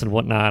movements and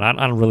whatnot.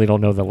 I really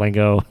don't know the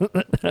lingo.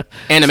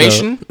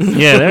 Animation? So,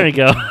 yeah, there you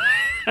go.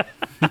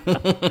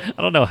 I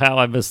don't know how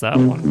I missed that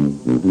one.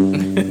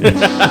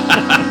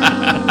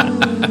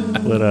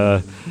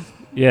 But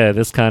yeah,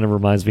 this kind of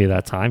reminds me of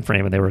that time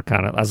frame, and they were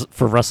kind of, as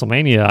for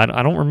WrestleMania,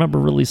 I don't remember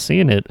really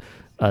seeing it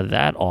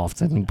that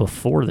often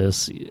before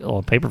this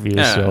on pay-per-view.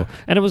 Yeah. So,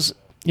 and it was,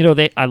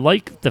 I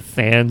like the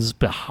fans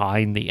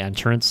behind the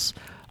entrance.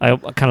 I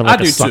kind of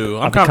like I do too.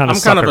 I'm kind of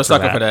a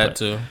sucker for that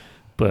too.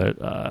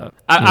 But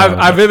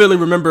I vividly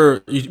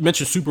remember you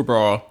mentioned Super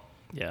Brawl.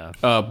 yeah,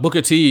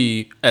 Booker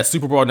T at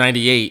Super Bowl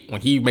 '98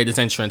 when he made his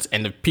entrance,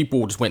 and the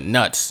people just went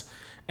nuts,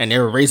 and they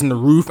were raising the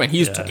roof, and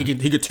he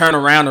could turn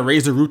around and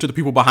raise the roof to the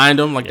people behind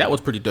him. Like that was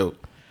pretty dope.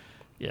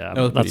 yeah,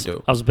 That was pretty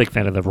dope. I was a big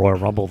fan of the Royal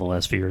Rumble the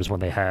last few years when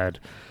they had,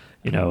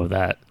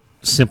 that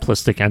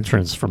simplistic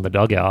entrance from the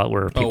dugout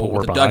where people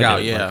were the behind dugout,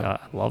 it. yeah. Like,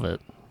 I love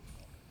it.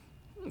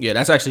 Yeah,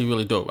 that's actually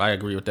really dope. I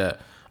agree with that.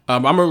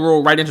 I'm gonna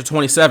roll right into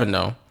 27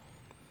 though,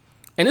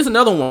 and there's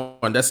another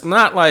one that's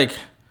not like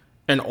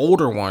an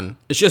older one.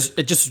 It's just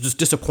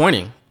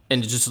disappointing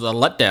and just a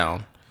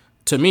letdown.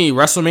 To me,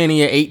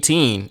 WrestleMania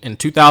 18 in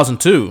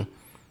 2002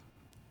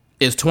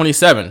 is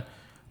 27.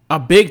 A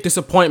big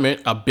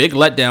disappointment, a big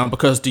letdown,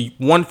 because the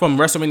one from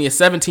WrestleMania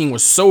 17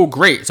 was so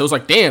great. So it was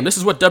like, damn, this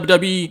is what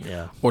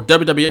WWE or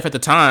WWF at the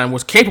time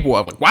was capable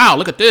of. Like, wow,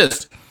 look at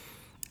this.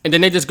 And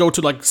then they just go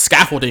to like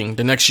scaffolding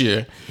the next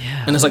year.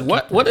 Yeah, and it's like,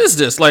 what is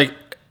this? Like,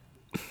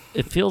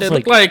 it feels it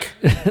like looked like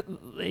the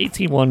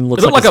 18-1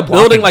 looks it looked like it's a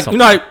building, blocking like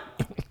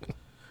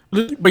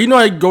something. but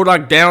I go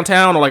like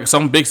downtown or like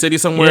some big city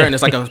somewhere, and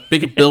it's like a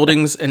big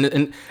buildings, and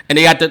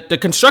they got the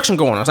construction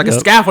going on. It's like a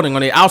scaffolding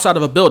on the outside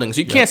of a building,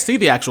 so you can't see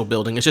the actual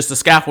building. It's just the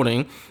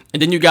scaffolding,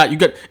 and then you got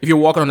if you're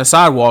walking on the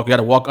sidewalk, you got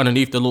to walk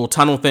underneath the little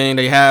tunnel thing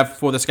they have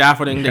for the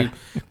scaffolding they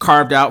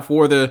carved out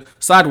for the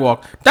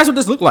sidewalk. That's what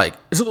this looked like.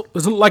 It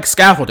looked like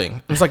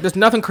scaffolding. It's like there's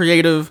nothing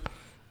creative.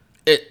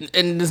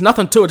 And there's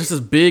nothing to it. It's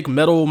this big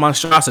metal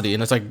monstrosity,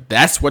 and it's like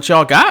that's what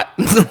y'all got.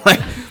 Like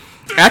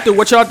after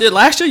what y'all did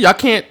last year, y'all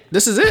can't.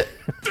 This is it.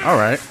 All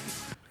right.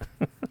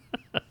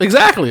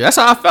 Exactly. That's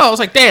how I felt. I was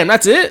like, damn,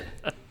 that's it.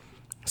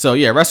 So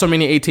yeah,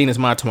 WrestleMania 18 is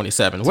my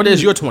 27. What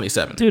is your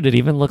 27? Dude, it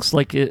even looks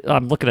like it.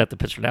 I'm looking at the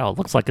picture now. It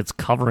looks like it's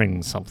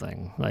covering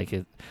something. Like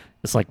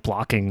it's like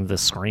blocking the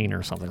screen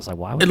or something. It's like,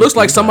 why would It you looks do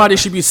like that? somebody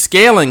should be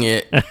scaling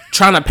it,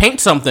 trying to paint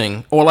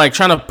something, or like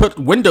trying to put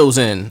windows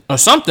in or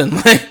something.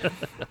 Like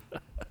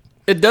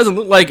it doesn't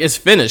look like it's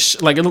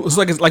finished. Like it looks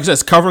like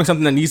it's covering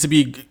something that needs to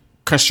be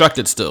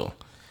constructed still.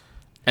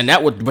 And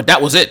that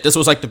was it. This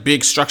was like the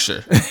big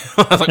structure.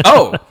 I was like,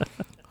 oh,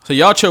 so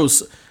y'all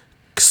chose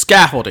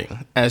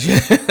scaffolding as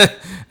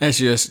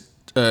your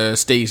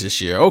stage this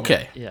year.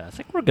 Okay. Yeah, I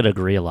think we're gonna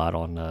agree a lot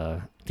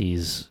on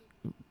these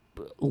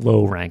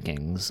low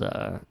rankings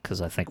because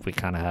I think we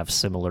kind of have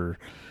similar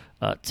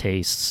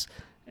tastes,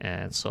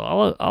 and so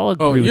I'll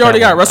agree. Oh, with you already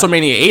that got one.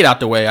 WrestleMania 8 out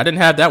the way. I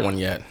didn't have that one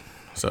yet.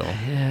 So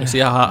let's see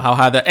how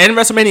high that, and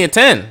WrestleMania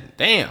 10.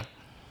 Damn.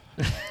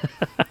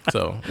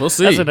 So we'll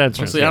see. As an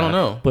entrance, we'll see. I don't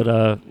know.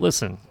 But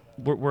listen,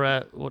 we're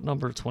at what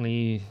number?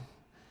 27.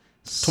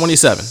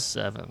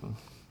 7.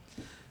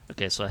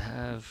 Okay, so I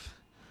have.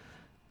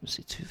 Let's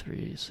see, 2,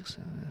 3, 6,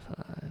 7,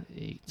 5,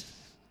 8,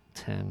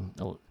 10.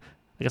 I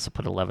guess I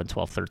put 11,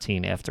 12,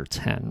 13 after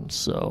 10.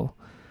 So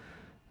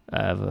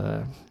I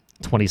have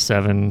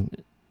 27.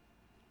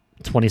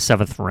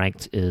 27th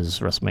ranked is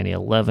WrestleMania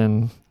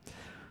 11.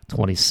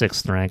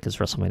 26th ranked is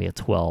WrestleMania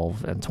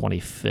 12, and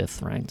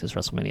 25th ranked is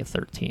WrestleMania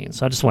 13.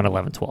 So I just went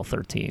 11, 12,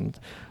 13.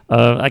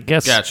 I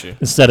guess Gotcha.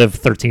 instead of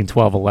 13,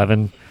 12,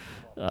 11,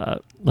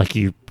 like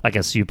I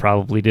guess you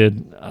probably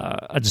did,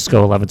 I just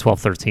go 11, 12,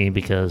 13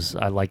 because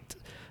I liked,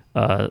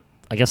 I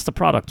guess, the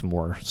product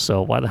more.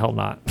 So why the hell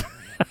not?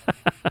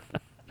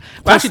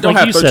 I actually don't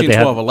like have you said, 13, they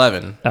have- 12,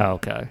 11. Oh,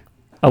 okay.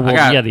 Oh, well,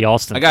 got- the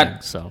Austin I got-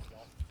 thing, so.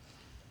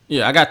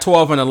 Yeah, I got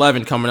 12 and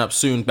 11 coming up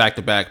soon back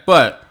to back,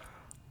 but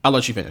I'll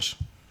let you finish.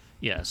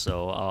 Yeah,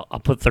 so I'll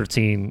put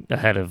 13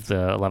 ahead of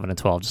the 11 and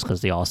 12 just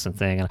because the Austin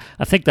thing. And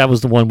I think that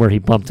was the one where he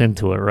bumped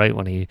into it, right?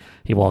 When he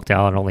walked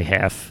out and only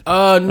half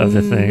of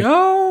the thing.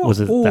 No. Was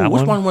it Ooh, that which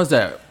one? one was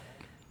that?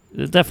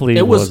 It definitely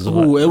It was-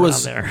 ooh, it around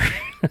was- there.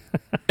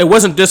 It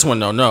wasn't this one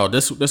though. No,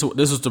 this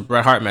was the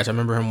Bret Hart match. I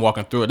remember him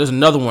walking through it. There's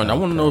another one. I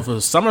want to know if it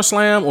was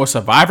SummerSlam or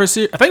Survivor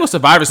Series. I think it was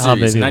Survivor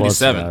Series Maybe it was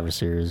 '97. Survivor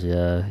Series,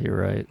 yeah, you're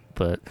right.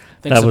 But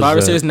I think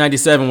Survivor Series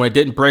 '97 where it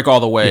didn't break all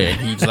the way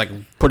and he just like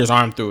put his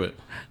arm through it.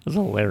 It was a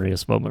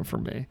hilarious moment for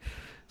me.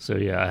 So,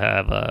 yeah, I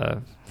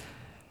have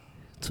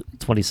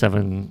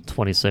 27,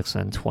 26,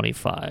 and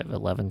 25,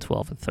 11,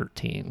 12, and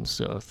 13.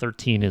 So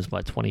 13 is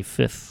my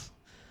 25th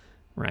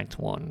ranked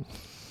one.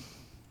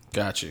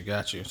 Got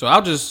you. So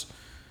I'll just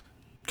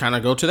kind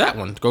of go to that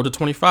one. Go to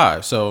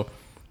 25. So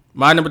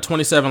my number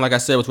 27, like I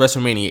said, was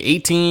WrestleMania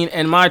 18,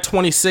 and my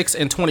 26th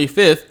and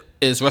 25th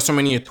is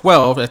WrestleMania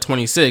 12 at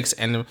 26,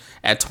 and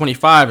at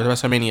 25 is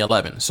WrestleMania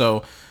 11.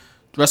 So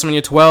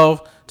WrestleMania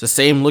 12, it's the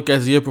same look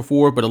as the year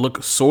before, but it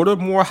looked sort of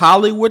more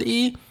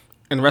Hollywood-y.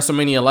 And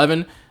WrestleMania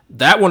 11,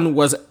 that one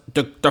was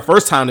the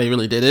first time they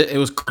really did it. It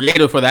was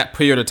creative for that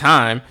period of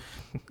time.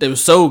 It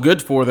was so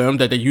good for them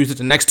that they used it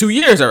the next 2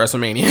 years at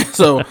WrestleMania.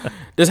 So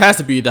this has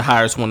to be the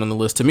highest one on the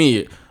list to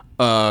me.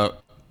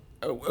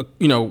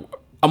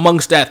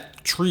 Amongst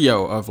that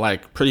trio of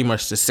like pretty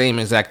much the same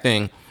exact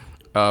thing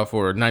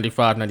for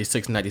 95,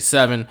 96,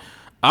 97.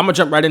 I'm going to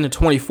jump right into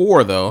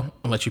 24 though.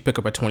 I'll let you pick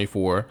up at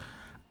 24.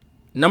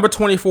 Number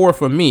 24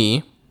 for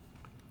me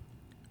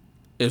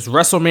is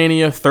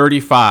WrestleMania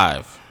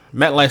 35,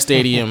 MetLife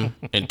Stadium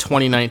in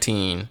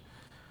 2019.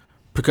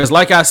 Because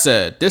like I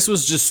said, this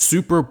was just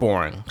super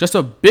boring. Just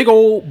a big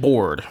old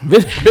board.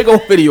 Big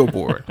old video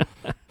board.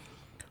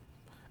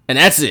 And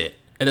that's it.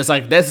 And it's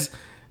like, this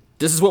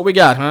is what we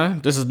got, huh?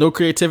 This is no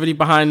creativity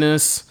behind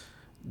this.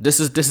 This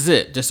is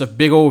it. Just a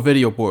big old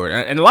video board.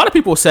 And a lot of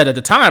people said at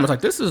the time, it's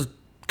like, this is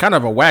kind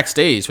of a whack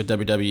stage for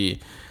WWE.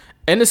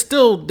 And it's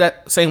still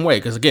that same way.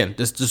 Because again,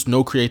 there's just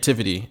no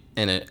creativity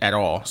in it at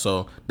all.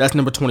 So that's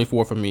number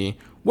 24 for me.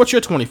 What's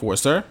your 24,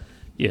 sir?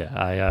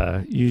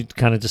 Yeah, you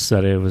kind of just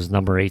said it was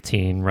number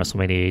 18,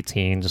 WrestleMania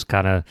 18. Just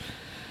kind of,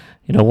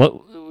 what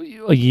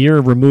a year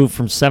removed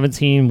from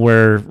 17,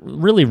 where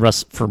really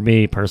for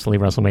me personally,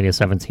 WrestleMania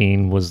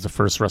 17 was the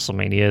first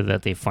WrestleMania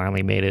that they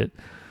finally made it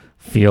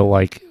feel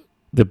like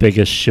the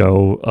biggest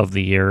show of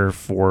the year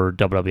for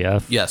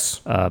WWF.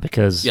 Yes,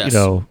 because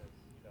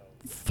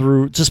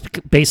through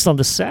just based on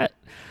the set.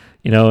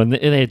 And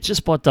they had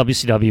just bought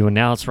WCW, and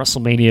now it's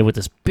WrestleMania with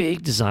this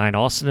big design,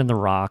 Austin and The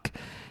Rock.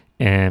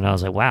 And I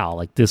was like, wow,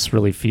 like this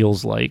really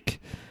feels like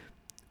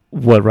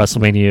what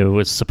WrestleMania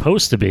was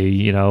supposed to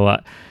be,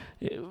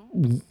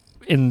 in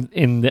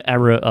the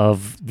era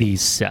of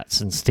these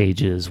sets and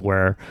stages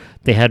where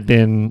they had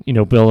been,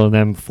 building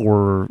them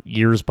for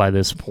years by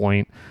this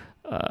point.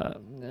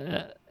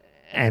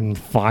 And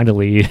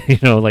finally,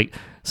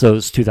 so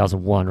it's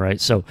 2001, right?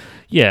 So,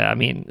 yeah, I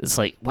mean, it's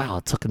like, wow,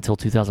 it took until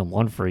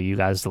 2001 for you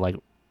guys to, like,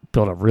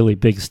 build a really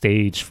big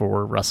stage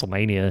for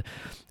WrestleMania,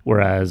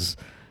 whereas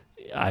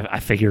I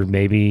figured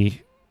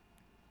maybe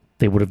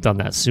they would have done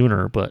that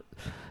sooner. But,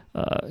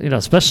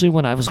 especially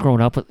when I was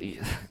growing up with,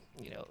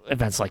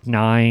 events like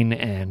 9,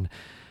 and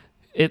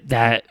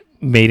that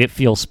made it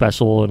feel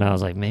special, and I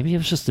was like, maybe it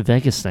was just a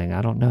Vegas thing.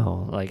 I don't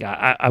know. Like,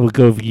 I would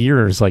go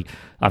years, like,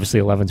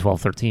 obviously 11,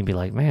 12, 13, be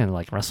like, man,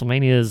 like,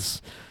 WrestleMania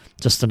is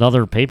just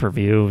another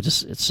pay-per-view.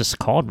 It's just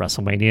called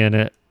WrestleMania, and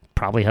it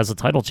probably has a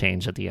title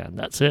change at the end.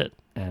 That's it.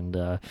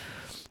 And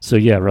so,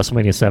 yeah,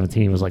 WrestleMania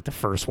 17 was, like, the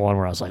first one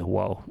where I was like,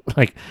 whoa.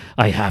 Like,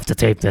 I have to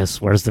tape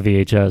this. Where's the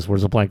VHS?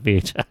 Where's the blank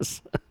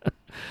VHS?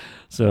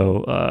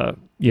 So,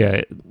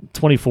 yeah,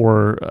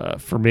 24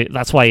 for me.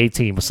 That's why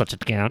 18 was such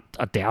a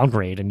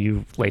downgrade, and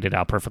you laid it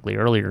out perfectly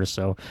earlier.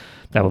 So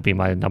that would be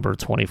my number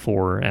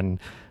 24. And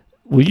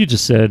well, you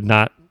just said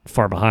not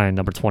far behind.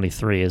 Number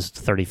 23 is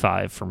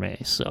 35 for me.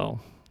 So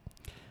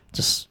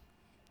just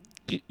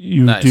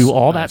you do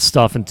all that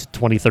stuff in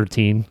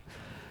 2013,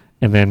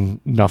 and then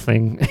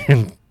nothing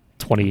in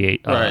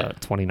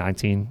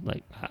 2019.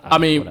 Like, I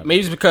mean, maybe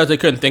it's because they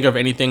couldn't think of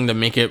anything to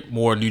make it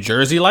more New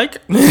Jersey-like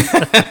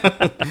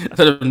instead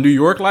of New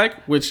York-like,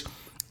 which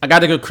I got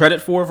to give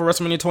credit for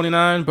WrestleMania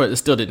 29, but it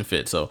still didn't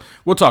fit. So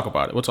we'll talk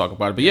about it.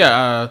 But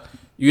yeah,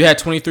 you had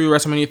 23,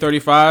 WrestleMania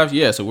 35.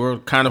 Yeah, so we're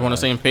kind of on the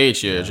same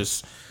page here. Yeah.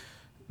 Just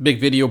big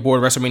video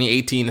board, WrestleMania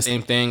 18, the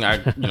same thing. I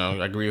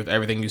agree with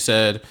everything you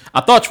said. I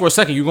thought for a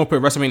second you were going to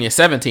put WrestleMania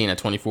 17 at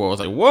 24. I was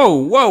like,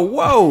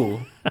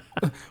 whoa.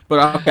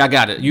 But okay, I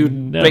got it. You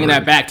bringing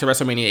that back to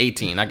WrestleMania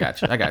 18. I got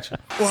you.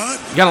 What?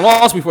 You kind of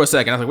lost me for a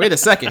second. I was like, wait a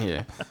second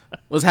here.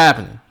 What's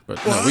happening?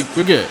 But no,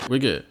 we're good. We're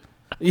good.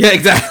 Yeah,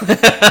 exactly.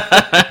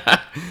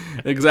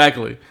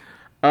 Exactly.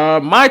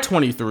 My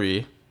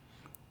 23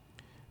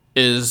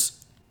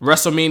 is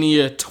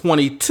WrestleMania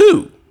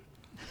 22.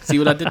 See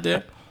what I did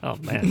there? Oh,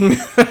 man.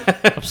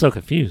 I'm so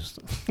confused.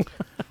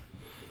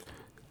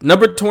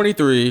 Number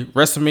 23,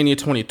 WrestleMania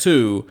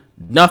 22,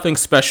 nothing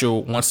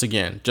special once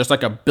again. Just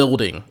like a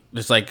building.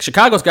 Just like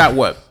Chicago's got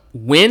what?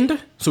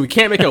 Wind? So we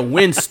can't make a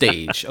wind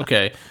stage.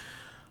 Okay.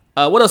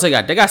 What else they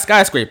got? They got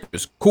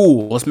skyscrapers.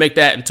 Cool. Let's make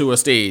that into a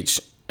stage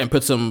and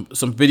put some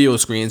video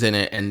screens in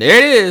it. And there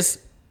it is.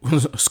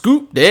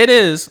 Scoop. There it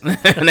is.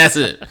 And that's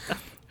it.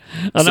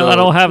 I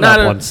don't have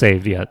that one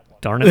saved yet.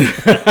 Darn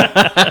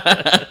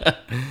it.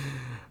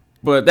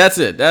 But that's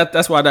it.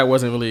 That's why that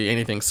wasn't really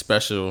anything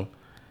special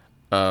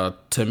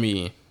to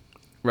me.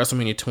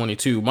 WrestleMania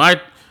 22.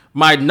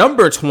 My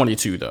number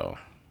 22 though.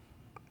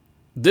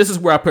 This is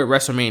where I put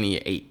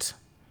WrestleMania 8.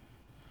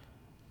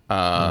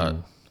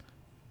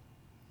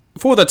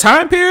 For the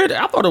time period,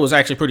 I thought it was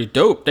actually pretty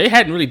dope. They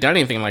hadn't really done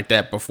anything like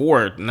that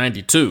before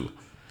 92.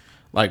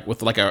 Like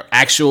with like an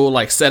actual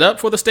like setup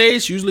for the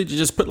stage. Usually you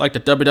just put like the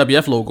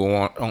WWF logo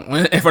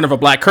on in front of a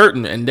black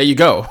curtain, and there you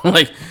go.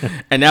 Like,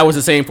 and that was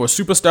the same for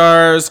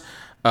Superstars,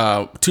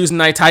 Tuesday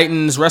Night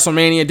Titans,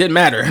 WrestleMania. It didn't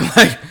matter.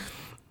 Like,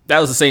 that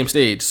was the same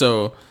stage.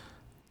 So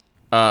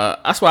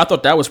that's why I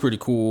thought that was pretty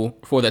cool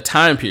for the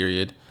time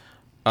period,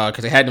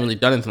 because they hadn't really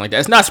done anything like that.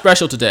 It's not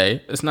special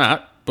today. It's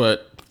not,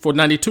 but for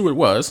 92 it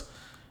was.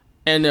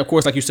 And of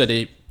course, like you said,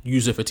 they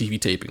use it for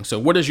TV taping. So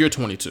what is your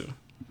 22?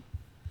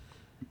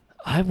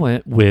 I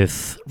went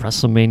with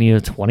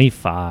WrestleMania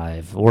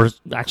 25, or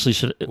actually,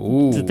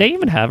 did they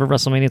even have a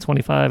WrestleMania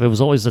 25? It was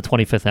always the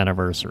 25th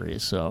anniversary,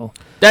 so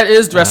that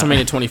is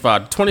WrestleMania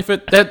 25,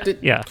 25th.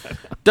 Yeah,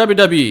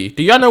 WWE.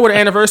 Do y'all know what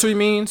anniversary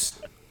means?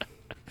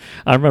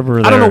 I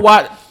remember. I don't know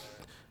why.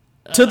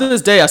 To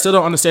this day, I still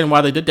don't understand why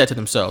they did that to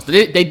themselves.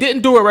 They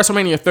didn't do it at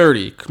WrestleMania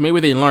 30.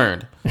 Maybe they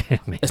learned.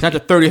 It's not the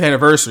 30th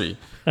anniversary.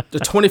 The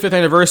 25th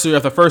anniversary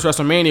of the first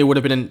WrestleMania would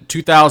have been in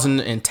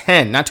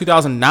 2010, not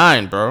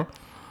 2009, bro.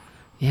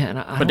 Yeah, and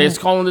I But they're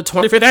calling it the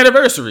 25th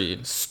anniversary.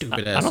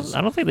 Stupid asses. I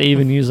don't think they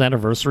even used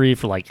anniversary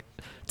for like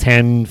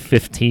 10,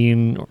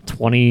 15, or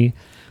 20.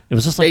 It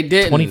was just like They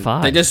didn't.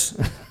 25.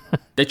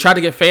 They tried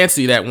to get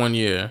fancy that one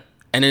year,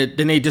 and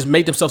then they just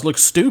made themselves look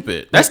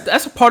stupid.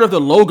 That's a part of the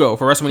logo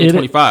for WrestleMania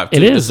 25. It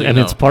too, is, just so you and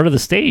know. it's part of the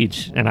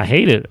stage, and I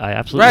hate it. I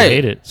absolutely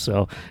hate it.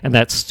 So, and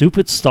that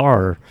stupid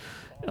star,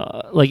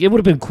 like it would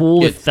have been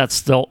cool if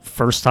that's the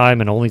first time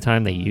and only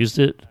time they used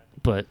it,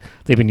 but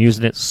they've been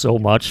using it so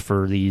much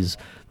for these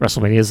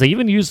WrestleManias. They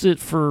even used it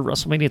for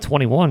WrestleMania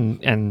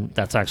 21, and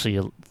that's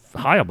actually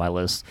high on my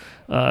list,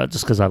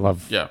 just because I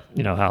love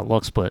how it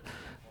looks. But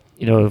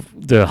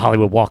the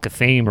Hollywood Walk of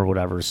Fame or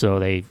whatever, so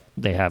they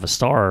have a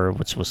star,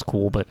 which was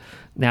cool. But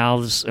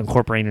now just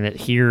incorporating it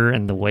here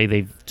and the way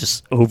they've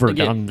just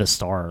overdone the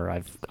star,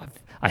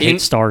 I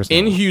hate stars now.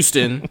 In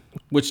Houston,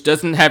 which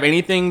doesn't have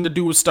anything to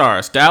do with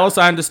stars. Dallas,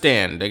 I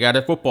understand. They got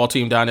a football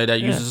team down there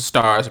that uses a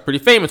star. It's a pretty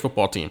famous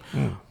football team.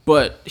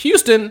 But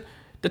Houston,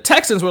 the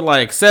Texans were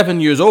like 7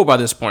 years old by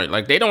this point.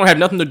 Like, they don't have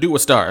nothing to do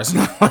with stars.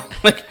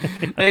 Like,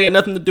 they got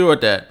nothing to do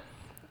with that.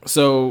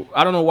 So,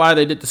 I don't know why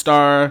they did the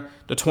star.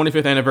 The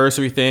 25th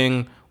anniversary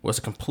thing was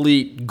a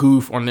complete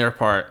goof on their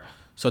part.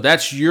 So,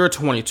 that's your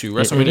 22,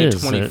 WrestleMania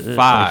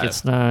 25.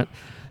 It's not,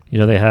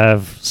 they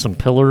have some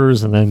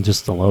pillars and then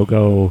just the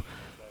logo.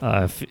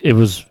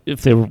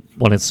 If they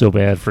wanted so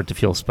bad for it to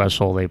feel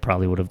special, they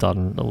probably would have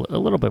done a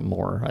little bit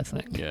more, I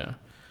think. Yeah.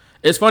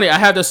 It's funny, I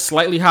had this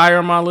slightly higher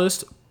on my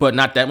list, but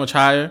not that much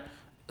higher.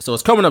 So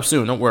it's coming up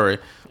soon, don't worry.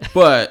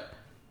 But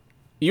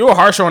you were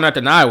harsher on that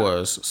than I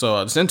was,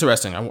 so it's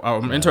interesting.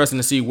 I'm interested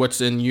to see what's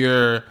in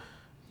your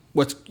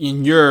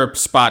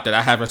spot that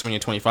I have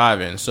WrestleMania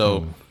 25 in.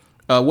 So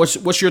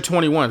what's your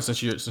 21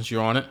 since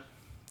you're on it?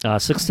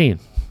 16.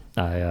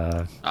 I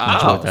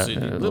enjoyed that.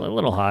 A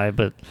little high,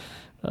 but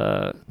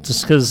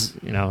just because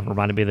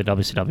reminded me of the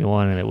WCW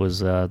one, and it was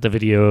the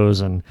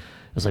videos, and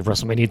it was like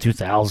WrestleMania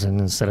 2000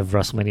 instead of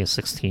WrestleMania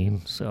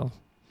 16. So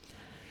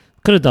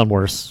could have done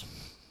worse.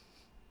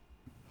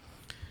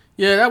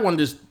 Yeah, that one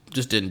just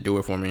didn't do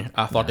it for me.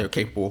 I thought they were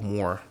capable of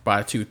more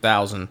by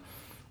 2000.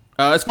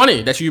 It's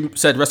funny that you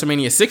said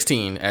WrestleMania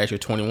 16 as your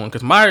 21,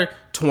 because my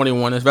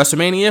 21 is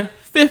WrestleMania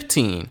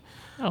 15.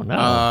 Oh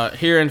no!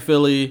 Here in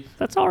Philly,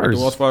 that's ours. At the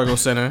Wells Fargo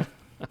Center.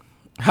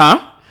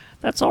 Huh?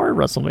 That's our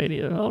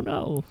WrestleMania. Oh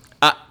no!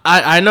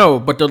 I know,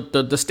 but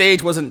the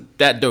stage wasn't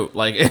that dope.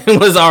 Like, it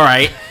was all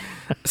right.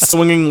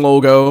 Swinging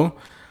logo,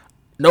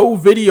 no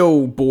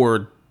video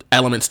board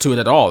elements to it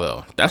at all,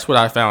 though. That's what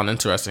I found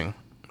interesting.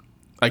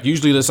 Like,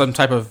 usually there's some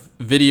type of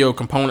video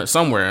component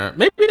somewhere.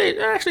 Maybe they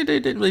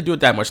didn't really do it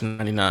that much in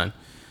 '99.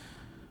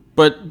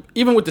 But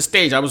even with the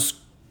stage, I was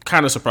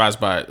kind of surprised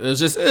by it. It was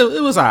just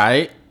it was all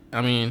right.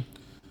 I mean,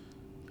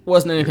 it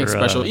wasn't anything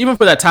special. Even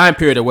for that time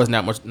period, there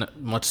wasn't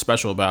that much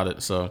special about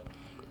it. So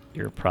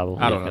you're probably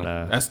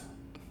gonna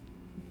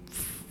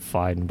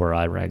find where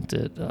I ranked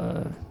it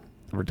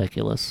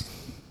ridiculous.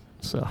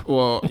 So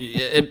well,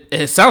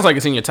 it sounds like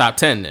it's in your top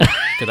 10 then,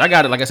 because I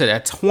got it. Like I said,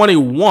 at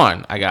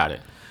 21, I got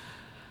it,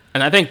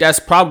 and I think that's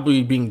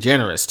probably being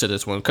generous to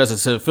this one because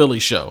it's a Philly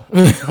show.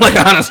 Like,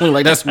 honestly,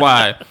 like that's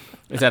why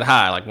it's that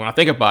high. Like, when I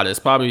think about it, it's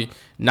probably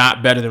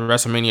not better than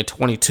WrestleMania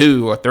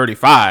 22 or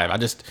 35. I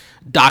just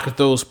docked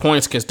those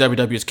points because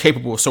WWE is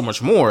capable of so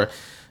much more.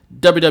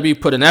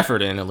 WWE put an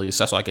effort in, at least.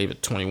 That's why I gave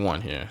it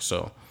 21 here.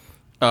 So,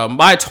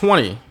 my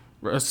 20,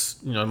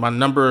 my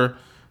number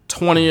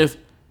 20th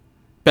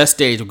best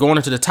stage. We're going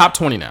into the top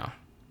 20 now.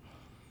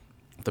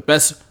 The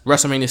best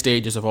WrestleMania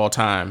stages of all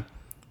time.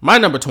 My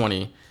number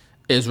 20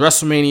 is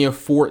WrestleMania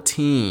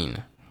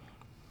 14.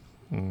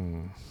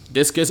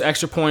 This gets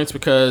extra points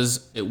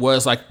because it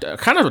was like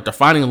kind of a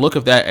defining look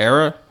of that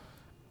era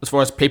as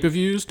far as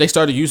pay-per-views. They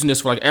started using this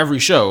for like every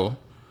show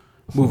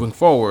moving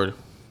forward.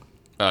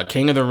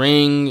 King of the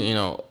Ring,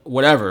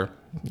 whatever.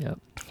 Yep.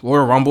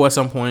 Royal Rumble at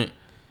some point.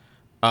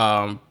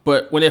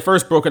 But when they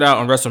first broke it out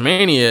on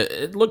WrestleMania,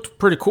 it looked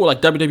pretty cool.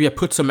 Like, WWE had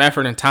put some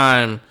effort and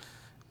time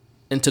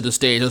into the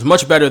stage. It was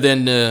much better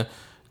than the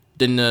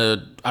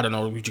I don't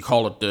know what you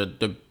call it,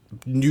 the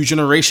new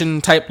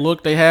generation type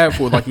look they had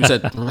for, like you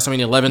said,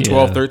 WrestleMania 11,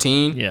 12,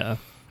 13. Yeah.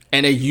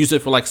 And they used it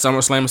for like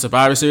SummerSlam and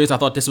Survivor Series. I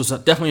thought this was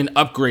definitely an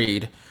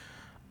upgrade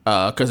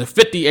because it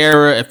fit the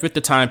era, it fit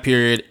the time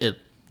period, it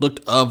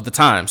looked of the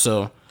time.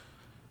 So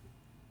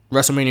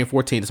WrestleMania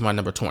 14 is my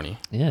number 20.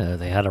 Yeah,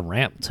 they had a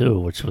ramp too,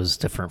 which was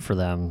different for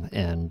them,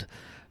 and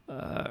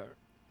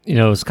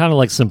it was kind of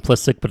like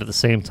simplistic, but at the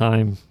same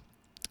time,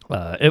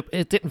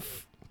 it didn't.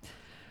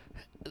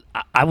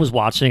 I was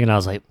watching and I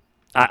was like,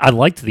 I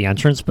liked the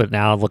entrance, but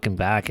now looking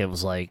back, it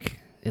was like,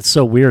 it's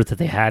so weird that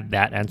they had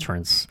that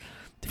entrance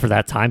for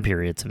that time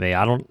period. To me,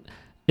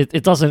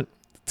 it doesn't.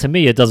 To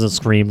me, it doesn't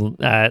scream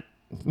at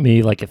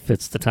me like it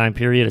fits the time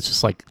period. It's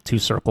just like two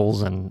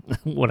circles and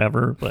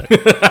whatever. But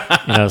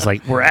it's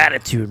like, we're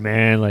Attitude,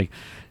 man. Like,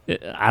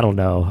 I don't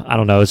know.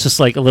 It's just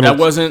like a little.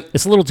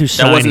 It's a little too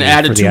shiny. That wasn't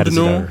Attitude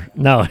era.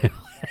 No.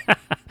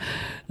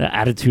 The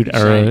Attitude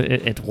era,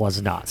 it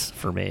was not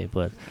for me.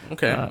 But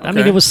okay. I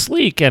mean, it was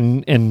sleek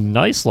and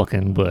nice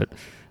looking, but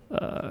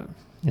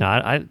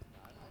I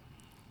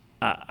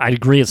I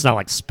agree it's not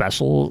like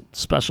special,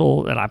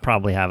 and I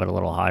probably have it a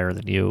little higher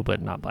than you,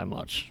 but not by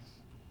much.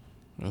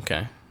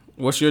 Okay.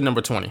 What's your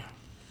number 20?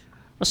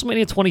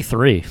 WrestleMania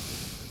 23.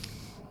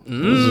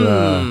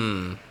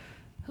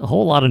 A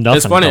whole lot of nothing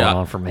It's funny. going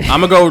on for me.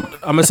 I'm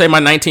gonna say my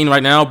 19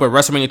 right now, but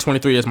WrestleMania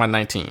 23 is my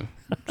 19.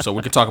 So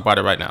we can talk about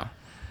it right now.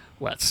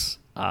 Let's.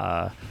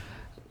 I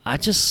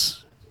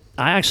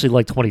actually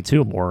like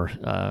 22 more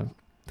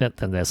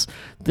than this.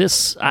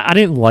 I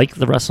didn't like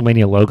the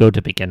WrestleMania logo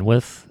to begin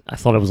with. I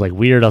thought it was like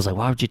weird. I was like,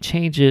 why would you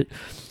change it?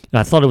 And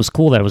I thought it was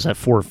cool that it was at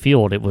Ford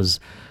Field. It was,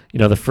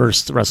 the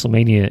first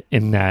WrestleMania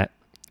in that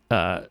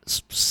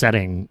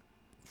setting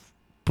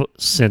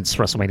since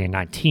WrestleMania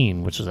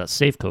 19, which was at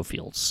Safeco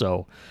Field.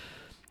 So,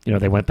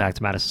 they went back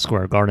to Madison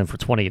Square Garden for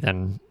 20,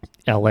 then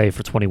LA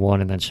for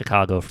 21, and then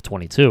Chicago for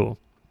 22.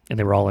 And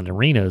they were all in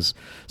arenas.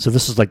 So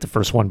this was like the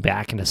first one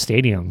back in a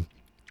stadium.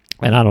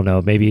 And I don't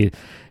know, maybe it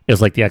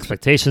was like the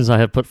expectations I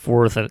had put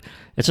forth. And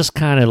it's just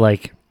kind of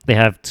like they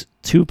have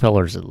two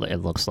pillars, it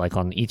looks like,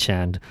 on each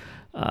end.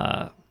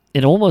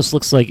 It almost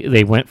looks like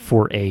they went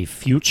for a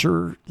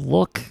future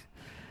look.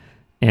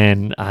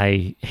 And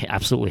I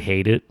absolutely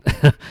hate it.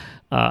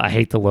 I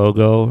hate the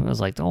logo. I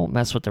was like, don't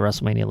mess with the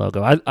WrestleMania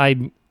logo.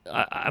 I'm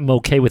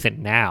okay with it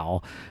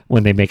now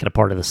when they make it a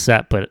part of the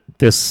set, but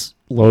this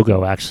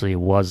logo actually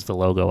was the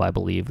logo, I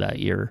believe, that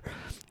year.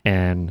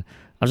 And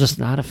I'm just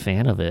not a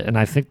fan of it. And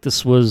I think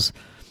this was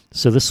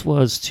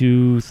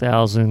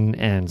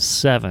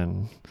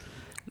 2007.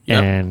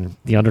 Yep. And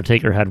The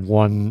Undertaker had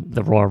won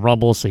the Royal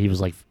Rumble, so he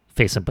was like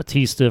facing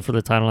Batista for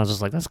the title. I was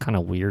just like, that's kind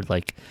of weird.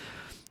 Like,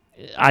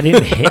 I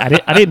didn't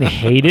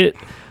hate it,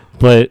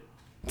 but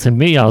to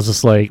me, I was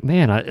just like,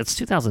 man, it's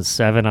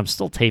 2007. I'm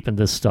still taping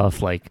this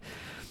stuff. Like,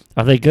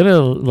 are they gonna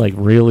like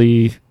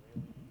really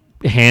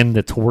hand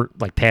the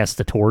pass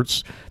the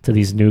torch to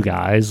these new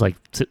guys? Like,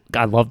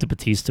 I loved the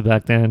Batista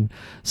back then.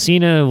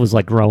 Cena was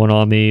like growing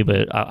on me,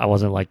 but I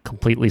wasn't like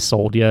completely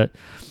sold yet.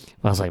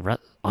 I was like,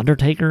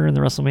 Undertaker in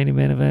the WrestleMania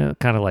main event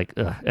kind of like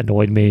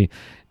annoyed me.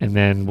 And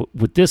then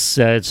with this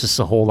set, it's just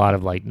a whole lot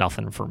of like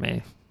nothing for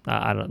me.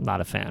 I'm not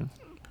a fan.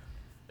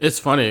 It's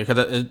funny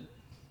because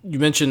you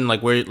mentioned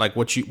like where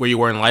you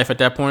were in life at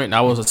that point. And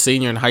I was a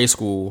senior in high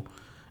school,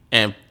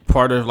 and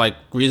part of like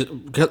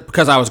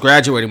because I was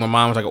graduating, my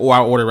mom was like, "Oh, I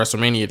ordered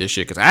WrestleMania this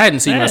year," because I hadn't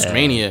seen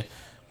WrestleMania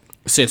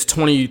since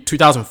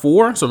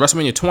 2004. So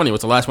WrestleMania 20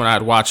 was the last one I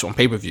had watched on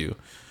pay-per-view.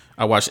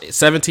 I watched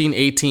 17,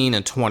 18,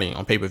 and 20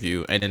 on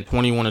pay-per-view, and then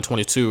 21 and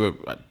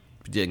 22 I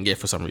didn't get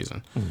for some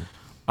reason.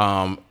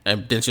 And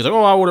then she was like,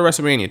 "Oh, I ordered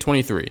WrestleMania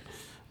 23."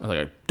 I was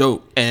like,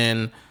 "Dope!"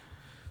 And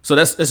so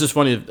that's just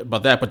funny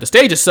about that. But the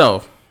stage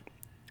itself,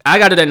 I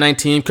got it at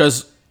 19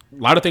 because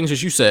a lot of things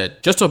as you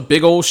said, just a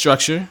big old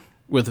structure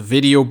with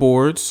video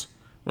boards,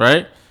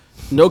 right?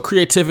 No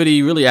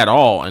creativity really at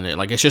all in it.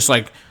 Like, it's just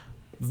like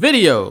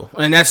video,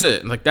 and that's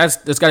it. Like,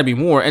 there's got to be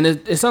more. And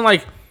it's not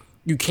like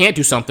you can't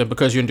do something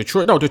because you're in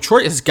Detroit. No,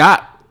 Detroit has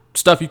got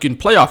stuff you can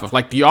play off of,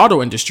 like the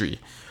auto industry.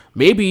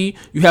 Maybe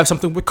you have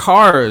something with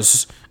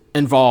cars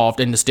involved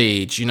in the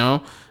stage,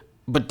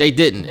 But they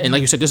didn't. And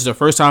like you said, this is the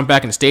first time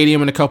back in the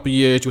stadium in a couple of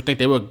years. You would think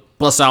they would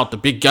bust out the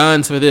big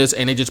guns for this,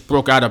 and they just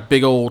broke out a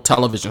big old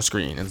television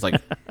screen. It's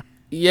like,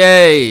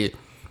 yay.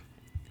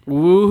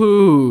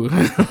 Woohoo.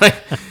 Like,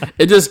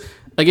 it just,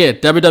 again,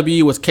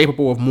 WWE was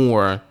capable of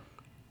more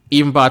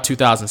even by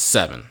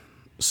 2007.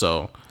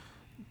 So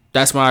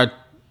that's my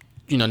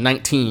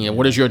 19. And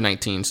what is your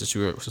 19 since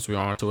we're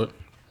on to it?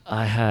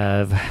 I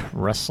have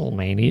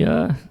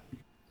WrestleMania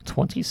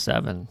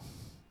 27.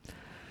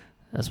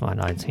 That's my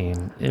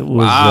 19. It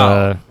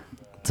was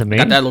to me.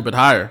 Got that a little bit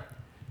higher.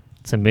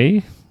 To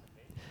me,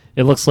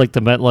 it looks like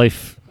the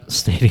MetLife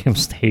Stadium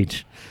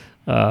stage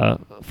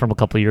from a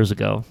couple years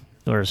ago,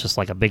 where it's just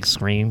like a big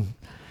screen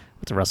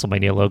with the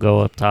WrestleMania logo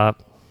up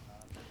top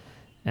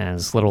and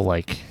this little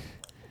like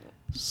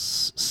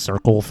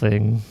circle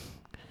thing.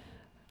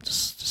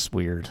 Just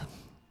weird.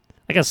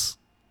 I guess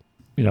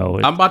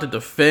I'm about to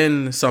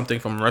defend something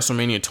from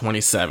WrestleMania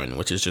 27,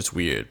 which is just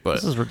weird, but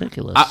this is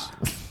ridiculous.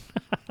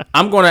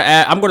 I'm going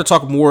to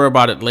talk more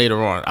about it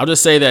later on. I'll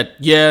just say that,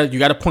 yeah, you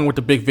got a point with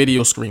the big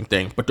video screen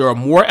thing, but there are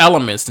more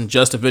elements than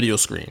just a video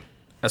screen.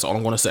 That's all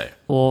I'm going to say.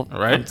 Well, all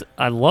right?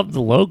 I love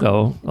the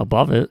logo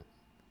above it.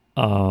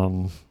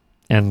 And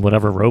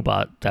whatever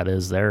robot that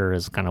is there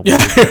is kind of weird.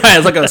 Yeah,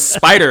 it's like a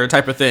spider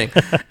type of thing.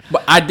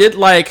 But I did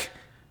like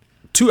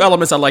two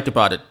elements I liked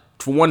about it.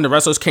 For one, the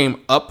wrestlers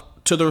came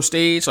up to their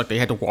stage, like they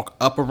had to walk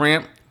up a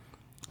ramp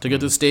to get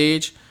to the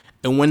stage.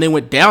 And when they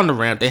went down the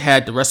ramp, they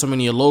had the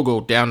WrestleMania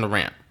logo down the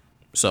ramp.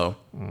 So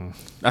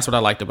that's what I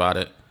liked about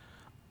it.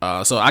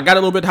 So I got a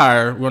little bit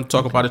higher. We won't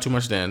talk about it too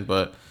much then,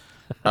 but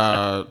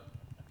yeah,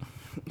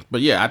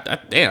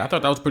 I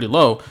thought that was pretty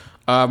low.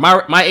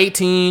 My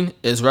 18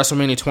 is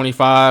WrestleMania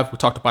 25. We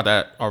talked about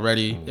that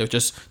already. It was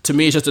just, to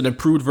me, it's just an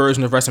improved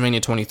version of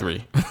WrestleMania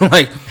 23.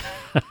 Like,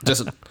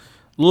 just a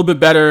little bit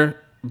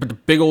better, but the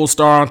big old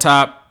star on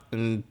top.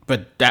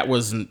 But that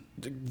wasn't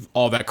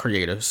all that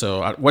creative.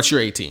 So what's your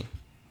 18?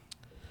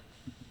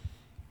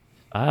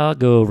 I'll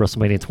go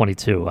WrestleMania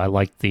 22. I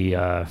like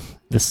the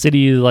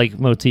city like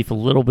motif a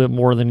little bit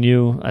more than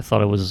you. I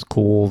thought it was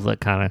cool that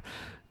kind of,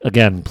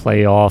 again,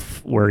 play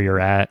off where you're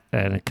at,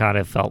 and it kind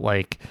of felt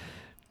like,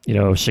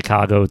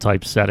 Chicago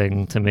type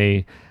setting to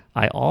me.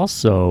 I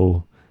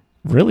also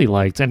really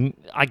liked, and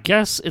I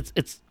guess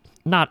it's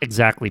not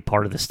exactly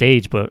part of the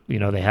stage, but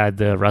they had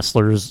the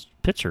wrestlers'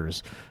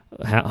 pictures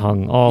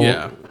hung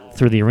all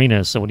through the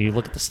arena. So when you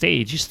look at the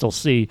stage, you still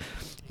see,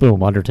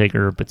 boom,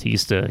 Undertaker,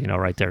 Batista,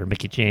 right there,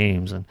 Mickey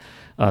James, and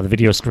the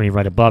video screen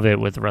right above it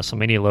with the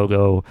WrestleMania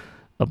logo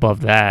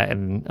above that.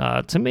 And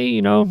to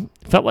me,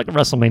 felt like a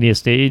WrestleMania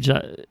stage,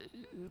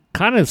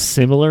 kind of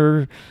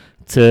similar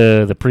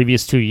to the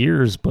previous 2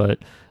 years, but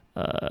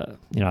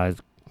I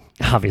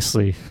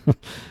obviously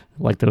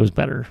like those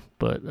better.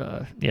 But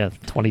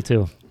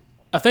 22.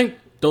 I think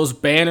those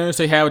banners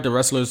they had with the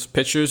wrestlers'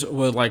 pictures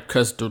were like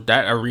because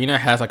that arena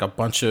has like a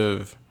bunch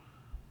of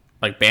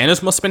like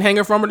banners must have been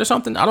hanging from it or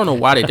something. I don't know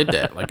why they did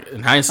that. Like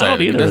in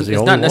hindsight, it's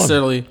not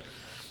necessarily.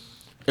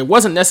 It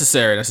wasn't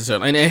necessary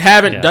necessarily, and they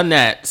haven't done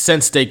that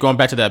since they gone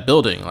back to that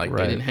building. Like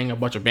they didn't hang a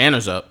bunch of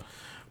banners up,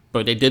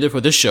 but they did it for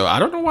this show. I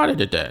don't know why they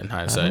did that in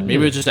hindsight.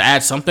 Maybe it's just to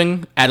add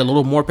something, add a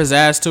little more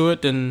pizzazz to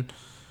it than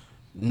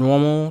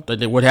normal that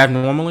they would have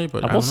normally.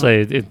 But I will say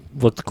it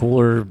looked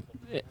cooler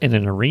in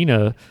an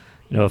arena.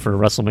 For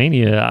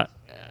WrestleMania,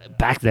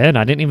 back then,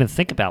 I didn't even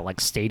think about like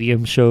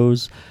stadium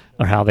shows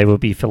or how they would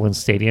be filling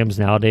stadiums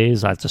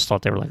nowadays. I just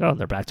thought they were like, oh,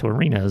 they're back to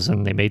arenas,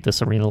 and they made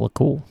this arena look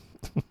cool.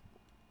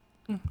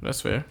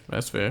 That's fair.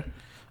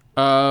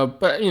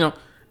 But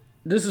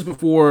this is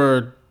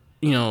before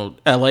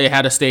LA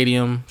had a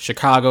stadium.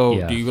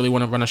 Chicago, do you really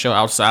want to run a show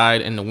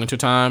outside in the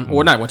wintertime?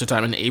 Or not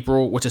wintertime, in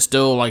April, which is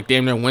still like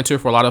damn near winter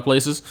for a lot of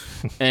places.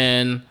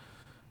 And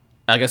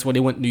I guess when they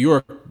went to New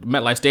York,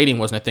 MetLife Stadium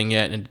wasn't a thing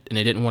yet, and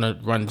they didn't want to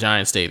run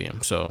Giant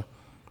Stadium. So,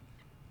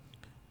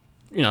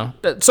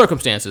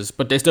 circumstances,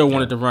 but they still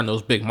wanted to run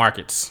those big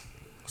markets.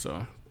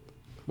 So,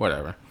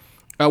 whatever.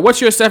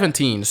 What's your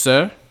 17,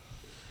 sir?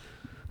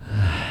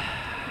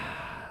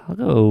 I'll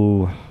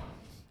go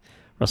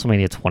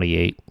WrestleMania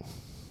 28.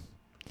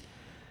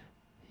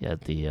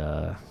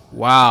 Yeah,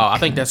 Wow, I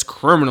think that's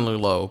criminally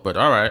low, but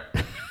all right.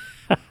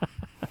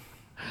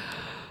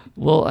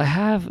 Well, I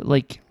have,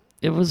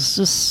 it was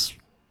just...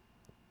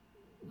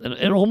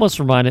 It almost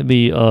reminded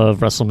me of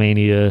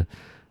WrestleMania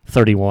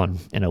 31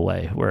 in a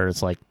way, where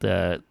it's like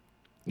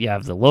you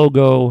have the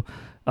logo.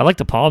 I like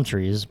the palm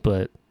trees,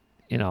 but,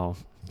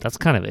 that's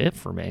kind of it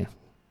for me.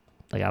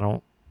 Like, I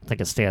don't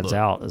think it stands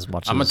out as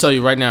much. I'm going to tell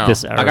you right now,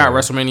 this I got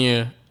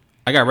WrestleMania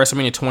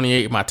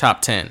 28 in my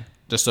top 10,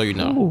 just so you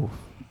know. Ooh.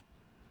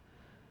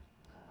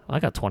 I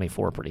got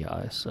 24 pretty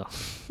high, so.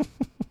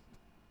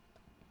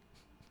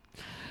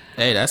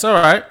 Hey, that's all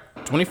right.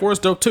 24 is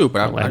dope too,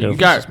 but you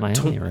got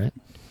Miami, right?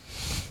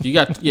 You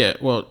got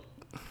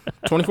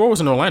 24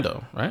 was in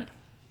Orlando, right?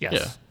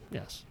 Yes.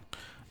 Yes.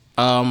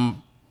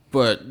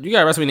 But you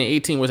got WrestleMania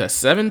 18 was at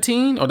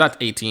 17, or not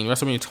 18?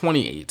 WrestleMania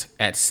 28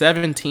 at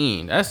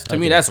 17. To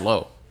me that's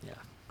low.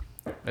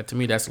 Yeah. To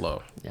me that's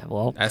low. Yeah.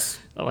 Well, that's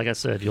like I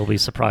said, you'll be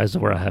surprised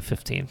at where I have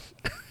 15.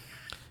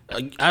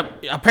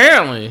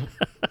 Apparently,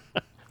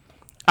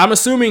 I'm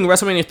assuming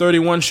WrestleMania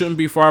 31 shouldn't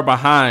be far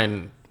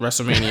behind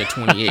WrestleMania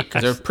 28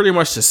 because they're pretty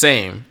much the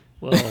same.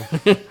 Well,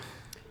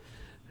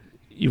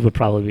 you would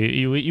probably be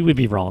you would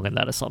be wrong in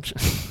that assumption.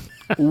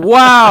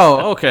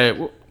 Wow. Okay.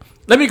 Well,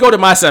 let me go to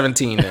my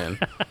 17 then,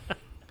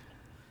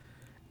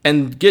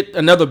 and get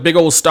another big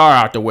old star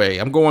out the way.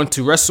 I'm going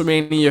to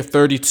WrestleMania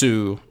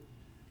 32,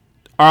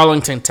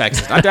 Arlington,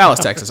 Texas, not Dallas,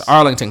 Texas,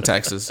 Arlington,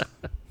 Texas.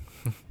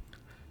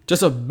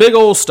 Just a big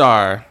old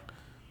star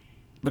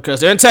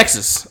because they're in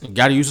Texas. You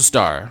got to use a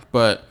star,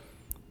 but.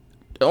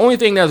 The only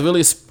thing that's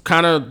really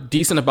kind of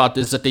decent about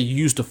this is that they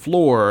used the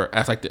floor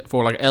as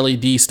for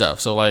LED stuff.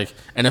 So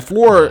and the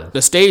floor,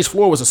 the stage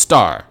floor was a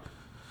star,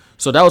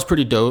 so that was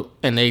pretty dope.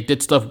 And they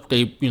did stuff.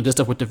 They did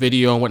stuff with the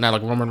video and whatnot.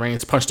 Like Roman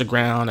Reigns punched the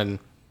ground and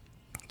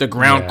the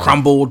ground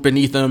crumbled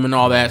beneath him and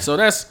all that. So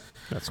that's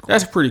cool.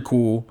 That's pretty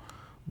cool.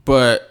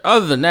 But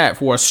other than that,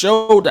 for a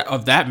show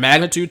of that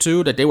magnitude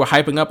too, that they were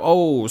hyping up,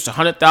 it's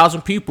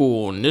 100,000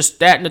 people and this,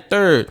 that, and the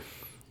third,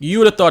 you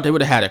would have thought they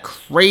would have had a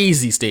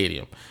crazy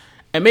stadium.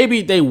 And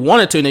maybe they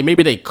wanted to, and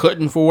maybe they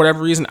couldn't for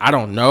whatever reason. I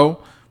don't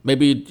know.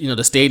 Maybe,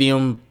 the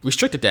stadium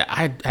restricted that.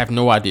 I have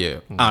no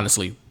idea,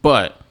 honestly.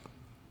 But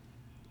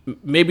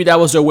maybe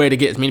that was their way to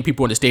get as many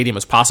people in the stadium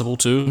as possible,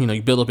 too.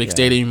 You build a big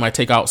stadium, you might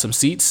take out some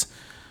seats.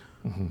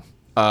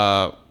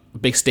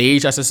 Big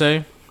stage, I should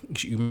say.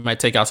 You might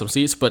take out some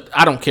seats, but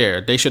I don't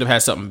care. They should have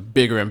had something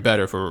bigger and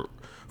better for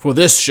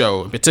this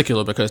show in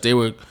particular because they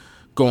were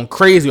going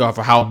crazy off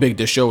of how big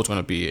this show was going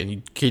to be, and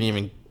you can't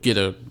even get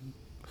a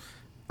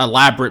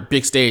elaborate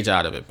big stage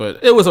out of it,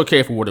 but it was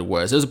okay for what it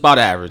was. It was about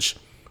average,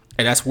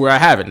 and that's where I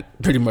have it,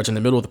 pretty much in the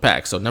middle of the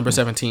pack. So number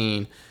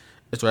 17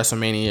 is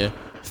WrestleMania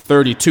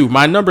 32.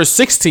 My number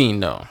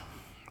 16, though,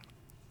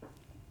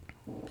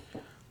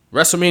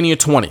 WrestleMania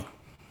 20.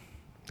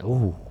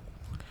 Ooh,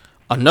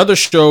 another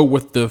show where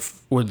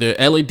the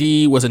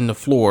LED was in the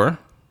floor,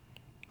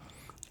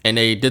 and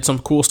they did some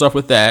cool stuff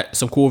with that,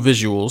 some cool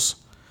visuals.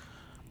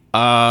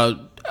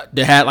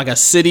 They had like a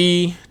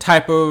city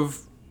type of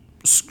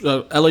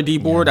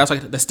LED board. That's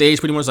like the stage,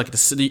 pretty much like the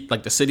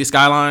city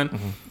skyline. I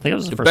think it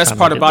was the best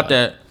part about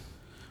that,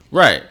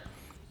 right?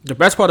 The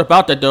best part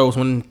about that though was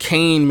when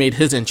Kane made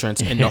his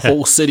entrance and the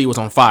whole city was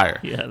on fire.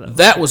 Yeah,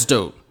 that was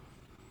dope.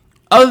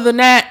 Other than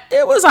that,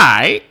 it was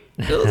alright.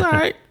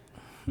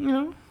 You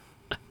know,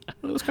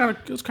 it was kind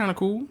of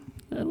cool.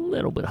 A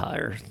little bit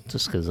higher,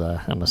 just because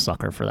I'm a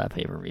sucker for that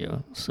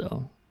pay-per-view.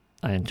 So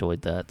I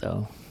enjoyed that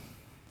though.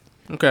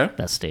 Okay.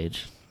 That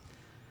stage.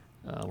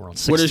 We're on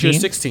 16. What is your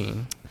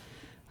 16?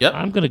 Yep.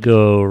 I'm gonna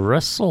go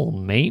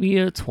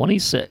WrestleMania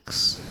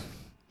 26.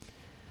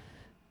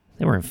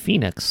 They were in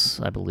Phoenix,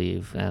 I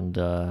believe, and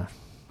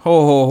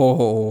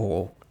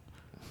Ho.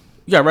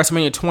 You got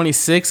WrestleMania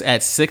 26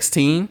 at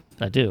 16?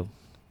 I do.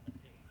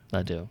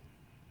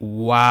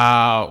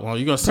 Wow. Well,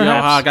 you're gonna see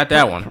how I got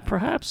that one.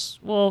 Perhaps.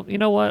 Well, you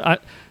know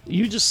what?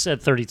 You just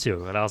said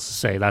 32, and I'll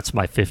say that's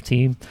my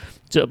 15.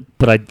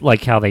 But I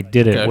like how they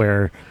did it,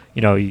 where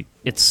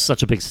it's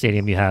such a big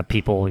stadium. You have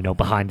people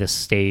behind this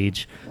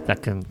stage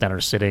that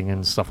are sitting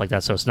and stuff like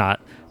that. So it's not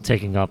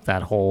taking up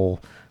that whole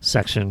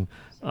section.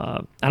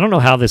 I don't know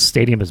how this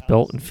stadium is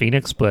built in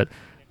Phoenix, but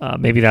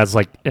maybe that's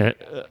like they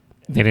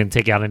didn't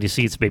take out any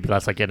seats. Maybe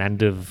that's like an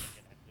end of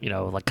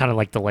like kind of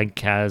like the Link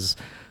has.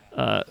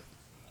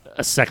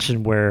 A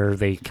section where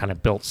they kind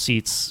of built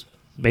seats.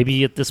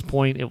 Maybe at this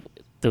point,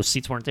 those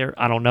seats weren't there.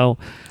 I don't know.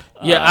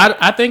 Yeah,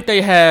 I think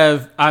they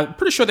have. I'm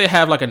pretty sure they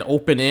have like an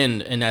open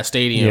end in that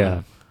stadium.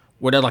 Yeah.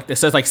 Where they're like it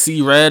says like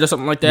 "See Red" or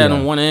something like that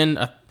on one end.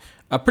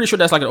 I'm pretty sure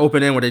that's like an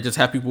open end where they just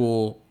have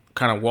people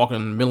kind of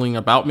walking, milling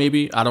about.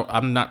 Maybe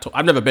I've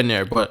never been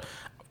there, but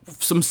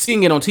from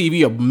seeing it on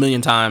TV a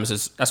million times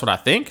that's what I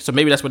think. So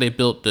maybe that's where they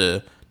built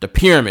the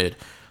pyramid,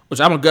 which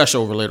I'm gonna gush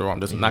over later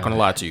on. I'm not gonna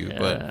lie to you,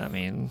 but I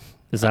mean.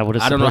 Is that what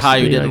it's I don't know how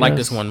you didn't like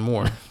this one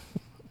more.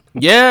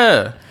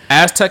 Yeah.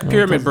 Aztec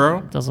pyramid, bro.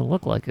 It doesn't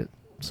look like it,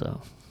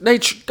 so. They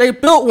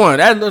built one.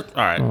 That looked,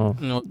 all right.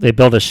 Well, they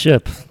built a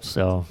ship,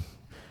 so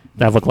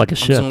that looked like a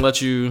ship. I'm gonna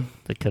let you.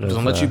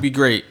 Let you be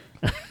great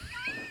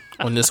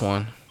on this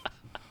one.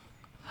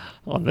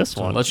 On this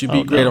one, let you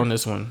be great on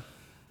this one.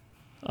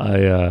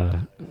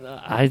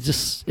 I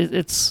just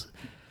it's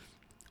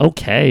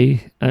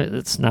okay.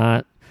 It's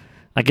not.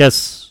 I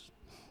guess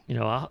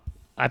I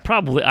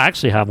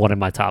actually have one in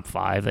my top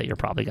 5 that you're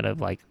probably gonna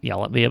like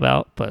yell at me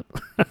about, but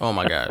oh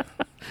my god.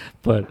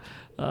 But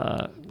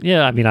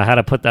yeah, I mean, I had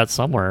to put that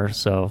somewhere,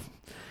 so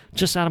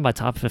just out of my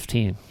top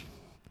 15.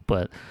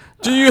 But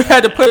you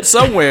had to put it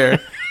somewhere?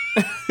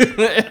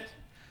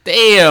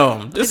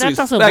 Damn, that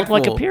doesn't look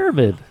like a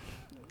pyramid.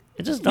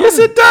 It just doesn't. Yes,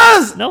 it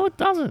does. No, it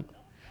doesn't.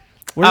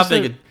 I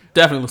think it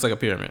definitely looks like a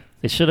pyramid.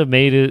 They should have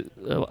made it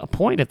a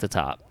point at the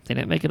top. They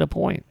didn't make it a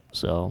point,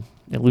 so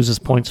it loses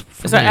points.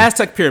 It's an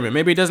Aztec pyramid.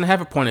 Maybe it doesn't have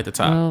a point at the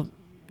top. Well,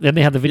 then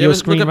they have the video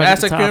screen look up right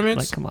Aztec at the top.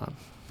 pyramids? Like, come on.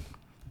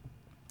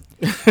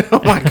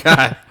 Oh my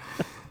god.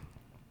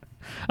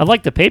 I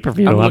like the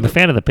pay-per-view. I'm a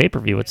fan of the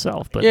pay-per-view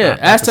itself, but yeah, not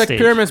Aztec the stage.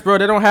 pyramids, bro.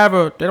 They don't have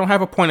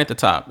a point at the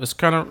top. It's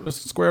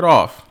squared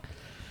off.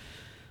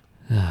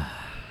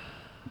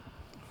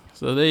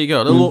 So there you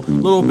go. A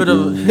little bit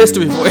of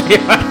history for you.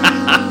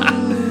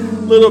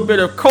 Little bit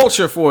of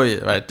culture for you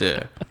right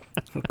there.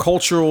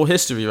 Cultural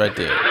history right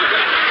there.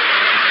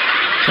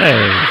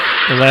 Hey,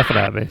 they're laughing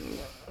at me.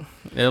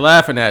 They're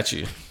laughing at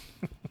you.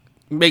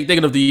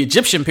 Thinking of the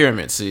Egyptian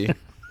pyramids, see?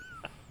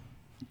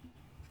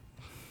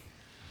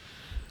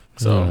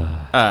 So,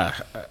 I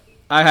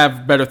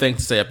have better things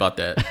to say about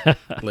that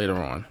later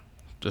on.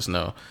 Just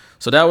know.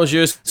 So that was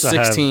your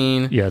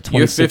 16. Your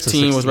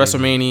 15 was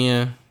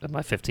WrestleMania. And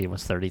my 15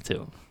 was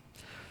 32.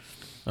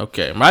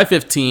 Okay, my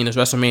 15 is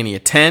WrestleMania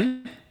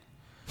 10.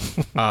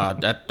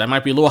 That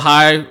might be a little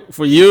high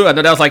for you. I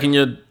know that was like in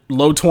your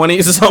low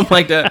 20s or something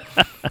like that.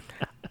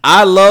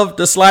 I love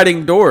the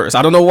sliding doors.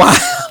 I don't know why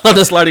I love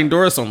the sliding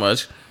doors so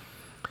much.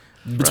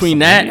 Between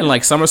that and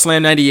like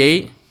SummerSlam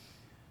 98.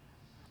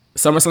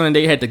 SummerSlam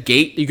 98 had the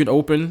gate you could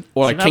open,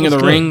 or like King of the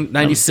Ring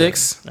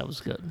 96. That was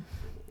good.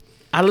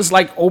 I just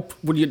like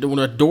when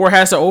a door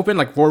has to open,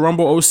 like Royal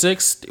Rumble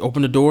 06, they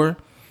open the door.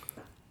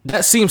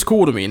 That seems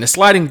cool to me. And the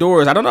sliding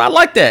doors, I don't know, I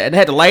like that. And it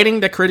had the lighting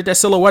that created that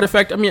silhouette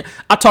effect. I mean,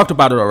 I talked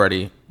about it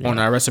already on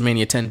our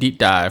WrestleMania 10 deep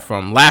dive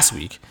from last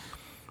week.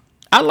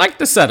 I like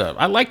the setup.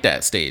 I like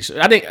that stage.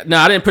 I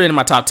didn't put it in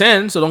my top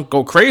 10, so don't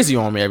go crazy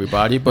on me,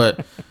 everybody.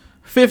 But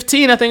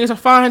 15, I think, is a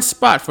fine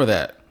spot for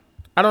that.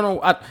 I don't know.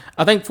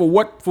 I think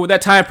for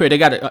that time period, they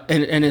got it,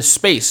 and in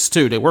space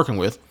too, they're working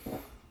with.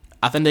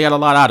 I think they got a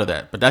lot out of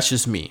that. But that's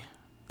just me.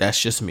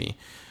 Let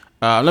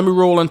me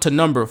roll into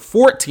number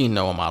 14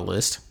 though on my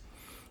list.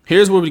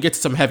 Here's where we get to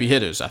some heavy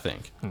hitters, I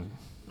think.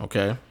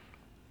 Okay?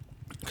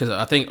 Because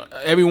I think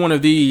every one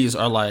of these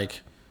are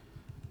like,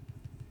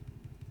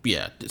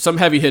 yeah, some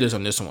heavy hitters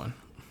on this one.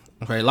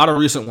 Okay, a lot of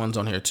recent ones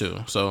on here too.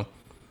 So,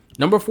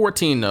 number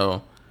 14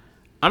 though,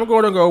 I'm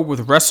going to go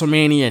with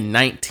WrestleMania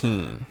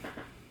 19.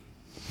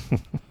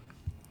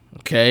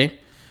 Okay?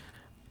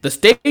 the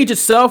stage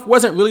itself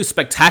wasn't really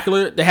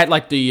spectacular. They had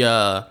like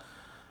the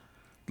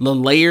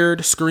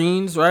layered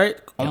screens, right?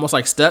 Almost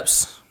like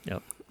steps,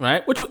 Yep.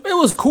 right? Which it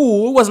was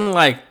cool. It wasn't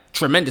like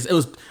tremendous. It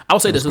was. I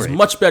would say this was great.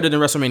 much better than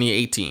WrestleMania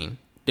 18.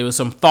 There was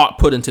some thought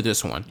put into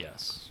this one.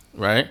 Yes.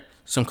 Right?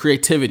 Some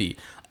creativity.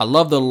 I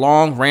love the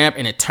long ramp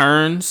and it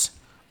turns.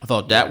 I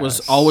thought that was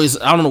always,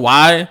 I don't know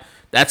why,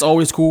 that's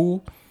always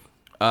cool.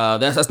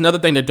 That's another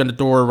thing they've done to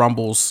Dora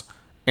Rumbles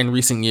in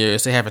recent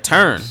years. They have a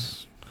turn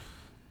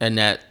in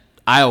that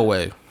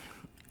aisleway.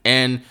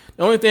 And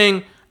the only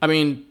thing, I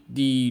mean,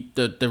 the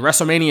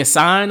WrestleMania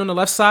sign on the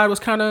left side was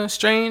kind of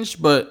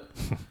strange, but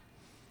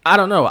I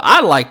don't know.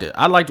 I liked it.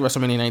 I liked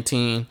WrestleMania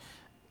 19.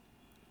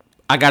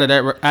 I got it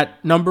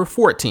at number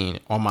 14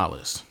 on my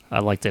list. I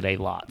liked it a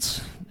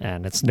lot,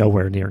 and it's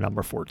nowhere near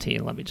number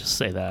 14. Let me just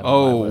say that.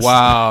 Oh,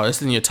 wow.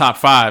 It's in your top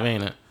 5,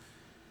 ain't it?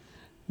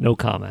 No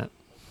comment.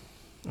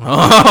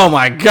 Oh,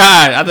 my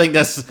God. I think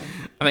that's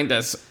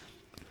a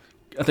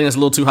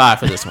little too high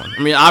for this one.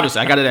 I mean,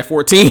 obviously, I got it at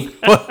 14.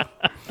 But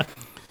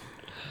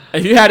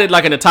if you had it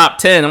like in the top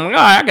 10, I'm like,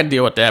 all right, I can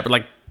deal with that. But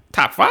like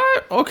top 5?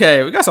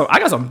 Okay, I got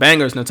some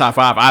bangers in the top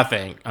 5, I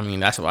think. I mean,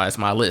 that's why it's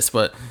my list.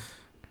 But,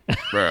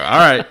 bro, all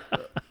right.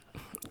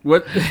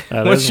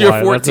 What's your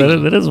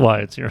 14? That is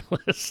why it's your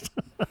list.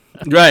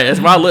 Right, it's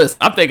my list.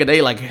 I'm thinking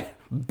they like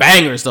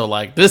bangers though.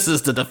 Like this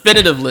is the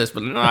definitive list,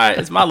 but all right,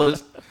 it's my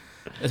list.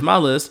 It's my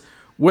list.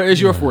 Where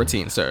is your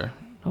 14, sir?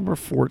 Number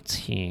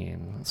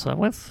 14. So I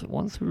went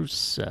 1 through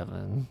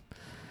 7,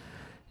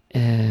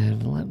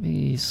 and let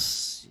me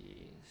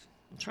see.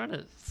 I'm trying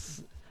to.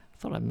 I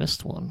thought I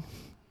missed one,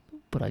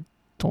 but I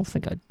don't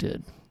think I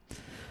did.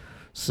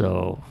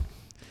 So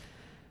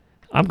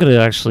I'm gonna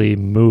actually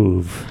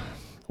move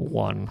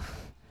one.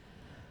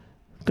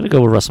 I'm going to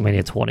go with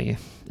WrestleMania 20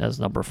 as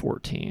number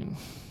 14.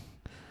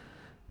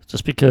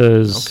 Just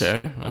because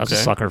I was a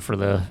sucker for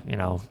the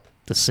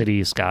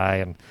city sky,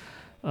 and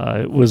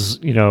it was,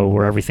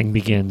 where everything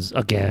begins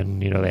again.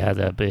 They had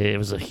that big, it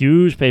was a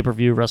huge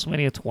pay-per-view,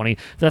 WrestleMania 20.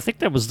 I think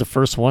that was the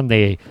first one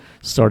they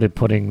started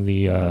putting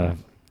the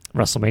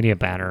WrestleMania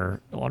banner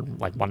on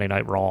like Monday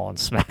Night Raw and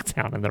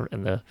SmackDown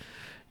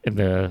in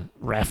the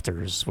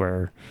rafters,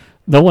 where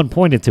no one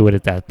pointed to it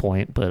at that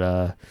point,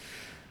 but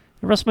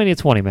WrestleMania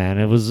 20, man,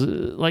 it was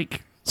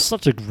like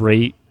such a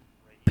great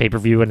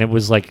pay-per-view, and it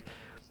was like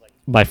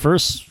my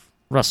first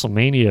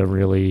WrestleMania,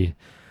 really.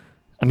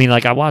 I mean,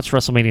 like I watched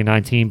WrestleMania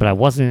 19, but I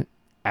wasn't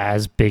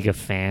as big a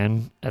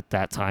fan at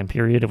that time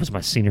period. It was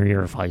my senior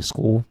year of high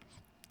school,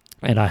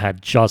 and I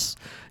had just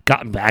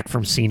gotten back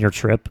from senior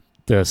trip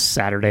the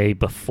Saturday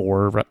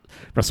before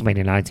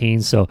WrestleMania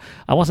 19, so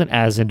I wasn't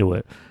as into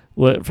it.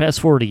 Well, fast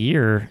forward a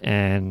year,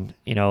 and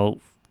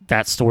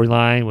that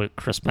storyline with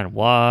Chris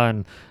Benoit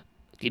and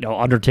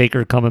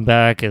Undertaker coming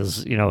back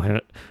as,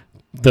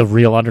 the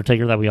real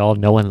Undertaker that we all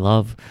know and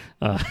love.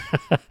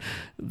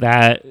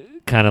 That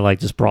kind of like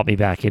just brought me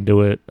back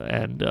into it.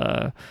 And,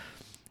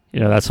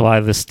 that's why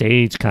the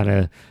stage kind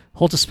of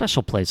holds a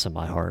special place in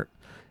my heart.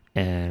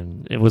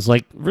 And it was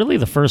like really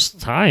the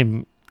first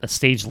time a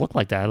stage looked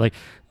like that. Like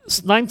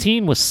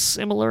 19 was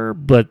similar,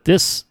 but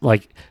this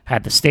like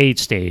had the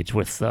stage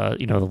with, the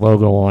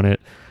logo on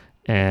it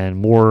and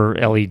more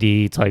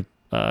LED type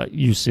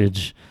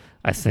usage,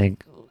 I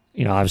think.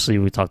 Obviously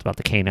we talked about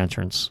the Kane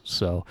entrance,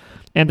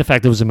 and the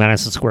fact it was in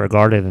Madison Square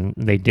Garden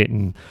and they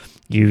didn't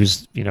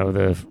use,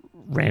 the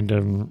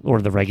random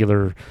or the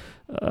regular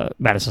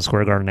Madison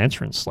Square Garden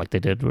entrance like they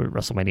did with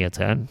WrestleMania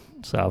 10.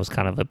 So I was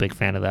kind of a big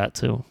fan of that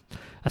too.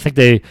 I think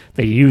they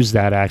used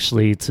that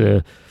actually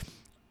to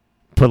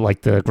put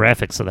like the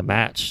graphics of the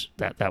match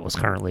that was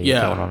currently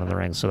going on in the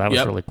ring. So that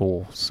was really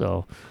cool.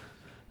 So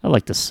I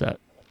like this set.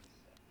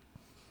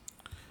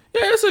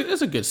 Yeah,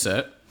 it's a good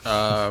set.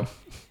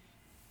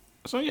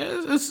 So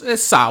yeah,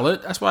 it's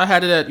solid. That's why I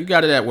had it at. You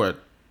got it at what?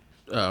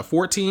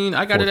 14.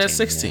 I got 14, it at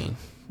 16.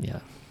 Yeah.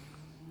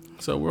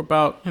 So we're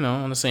about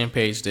on the same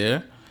page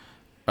there.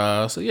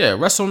 So yeah,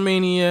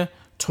 WrestleMania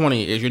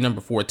 20 is your number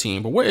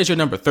 14. But what is your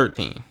number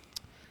 13?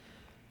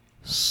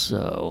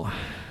 So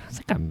I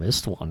think I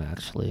missed one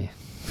actually.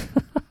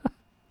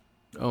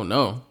 Oh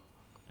no.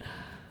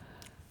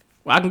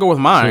 Well, I can go with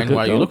mine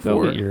while you look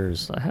for it.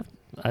 Yours.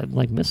 I'm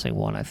like missing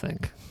one, I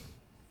think.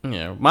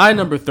 Yeah, my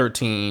number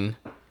 13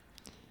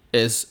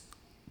 is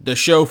the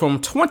show from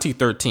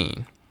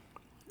 2013,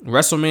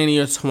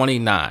 WrestleMania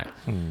 29.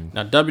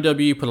 Now,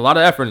 WWE put a lot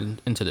of effort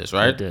into this,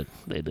 right?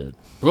 They did.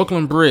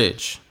 Brooklyn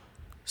Bridge,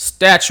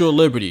 Statue of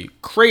Liberty,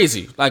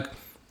 crazy. Like,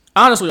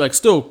 honestly, like,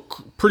 still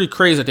pretty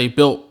crazy that they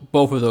built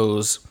both of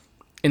those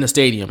in the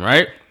stadium,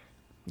 right?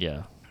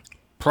 Yeah.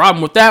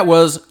 Problem with that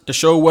was the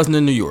show wasn't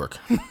in New York.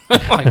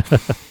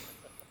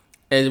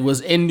 It was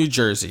in New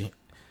Jersey.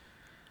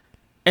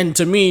 And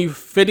to me,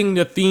 fitting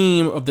the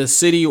theme of the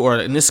city, or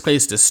in this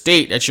case, the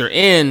state that you're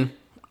in,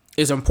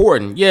 is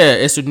important. Yeah,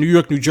 it's the New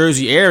York, New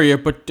Jersey area,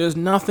 but there's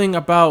nothing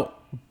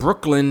about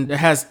Brooklyn that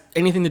has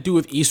anything to do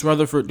with East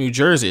Rutherford, New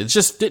Jersey. It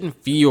just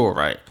didn't feel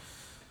right.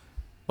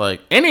 Like,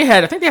 and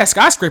I think they had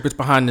skyscrapers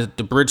behind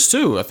the bridge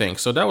too, I think.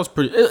 So that was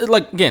pretty,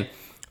 again,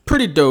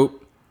 pretty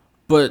dope,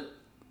 but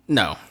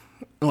no,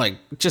 like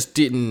just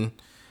didn't.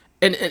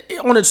 And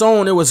on its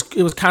own, it was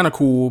kind of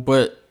cool,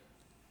 but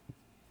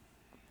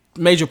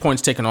major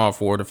points taken off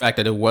for the fact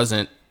that it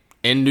wasn't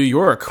in New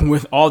York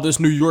with all this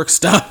New York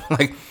stuff.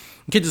 Like,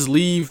 you could just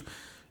leave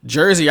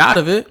Jersey out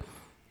of it.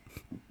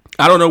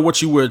 I don't know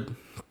what you would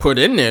put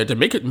in there to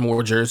make it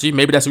more Jersey.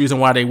 Maybe that's the reason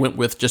why they went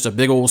with just a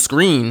big old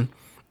screen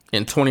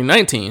in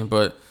 2019.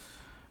 But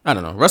I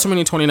don't know.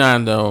 WrestleMania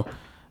 29 though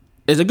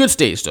is a good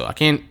stage though.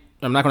 I'm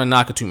not going to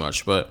knock it too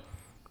much, but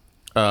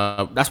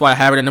that's why I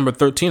have it at number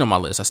 13 on my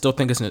list. I still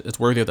think it's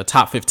worthy of the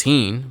top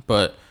 15,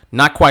 but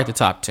not quite the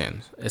top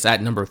 10. It's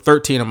at number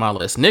 13 on my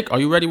list. Nick, are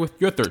you ready with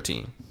your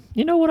 13?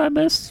 You know what I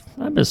missed?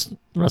 I missed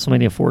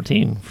WrestleMania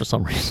 14 for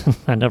some reason.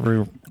 I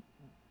never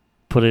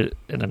put it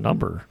in a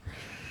number.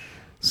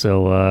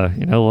 So,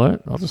 you know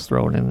what? I'll just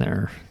throw it in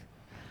there.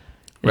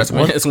 It's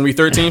going to be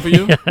 13 for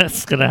you? Yeah,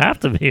 it's going to have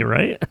to be,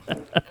 right?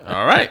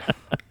 All right.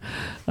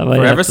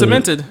 Forever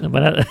cemented.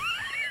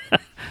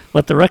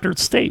 Let the record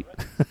state.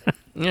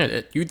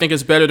 Yeah, you think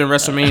it's better than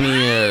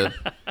WrestleMania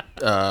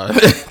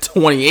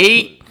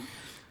 28?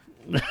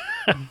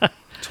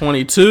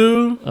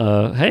 22?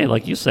 Hey,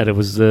 like you said, it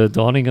was the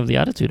dawning of the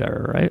Attitude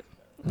Era, right?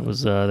 It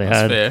was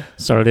they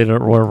started at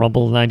Royal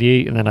Rumble in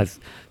 '98, and then I'm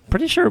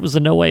pretty sure it was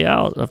the No Way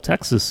Out of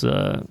Texas.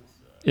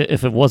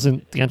 If it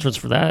wasn't the entrance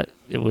for that,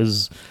 it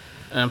was.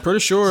 I'm pretty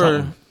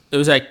sure it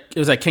was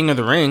at King of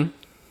the Ring.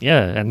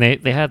 Yeah, and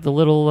they had the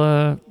little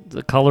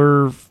the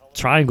color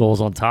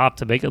triangles on top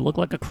to make it look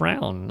like a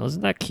crown.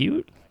 Wasn't that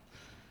cute?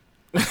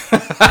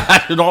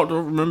 I don't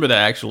remember that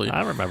actually.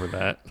 I remember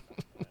that.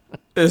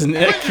 Isn't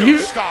that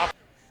cute? Stop.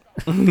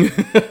 Do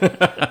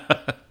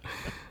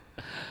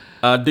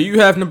you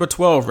have number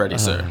 12 ready,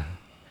 sir?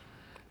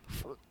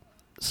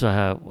 So I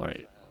have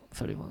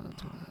 31.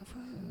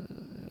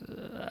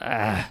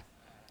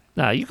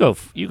 Nah, you go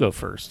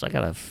first. I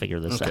gotta figure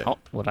this out.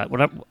 What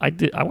I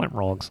did, I went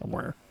wrong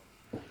somewhere.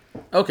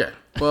 Okay,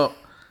 well,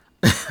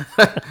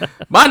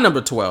 my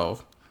number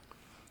 12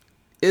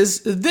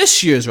 is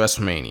this year's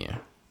WrestleMania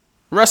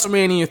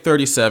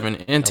 37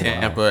 in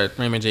Tampa at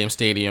Raymond James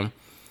Stadium.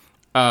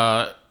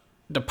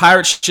 The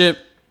pirate ship,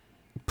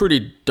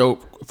 pretty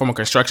dope from a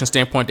construction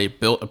standpoint. They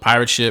built a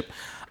pirate ship.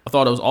 I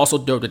thought it was also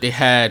dope that they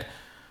had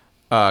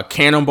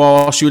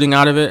cannonball shooting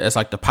out of it as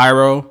like the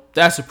pyro.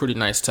 That's a pretty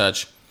nice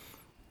touch.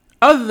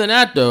 Other than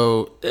that,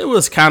 though, it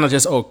was kind of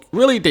just,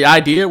 really the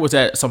idea was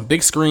that some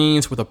big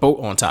screens with a boat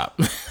on top.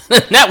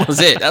 That was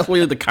it. That's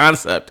really the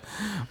concept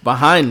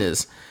behind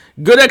this.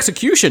 Good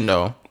execution,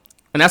 though,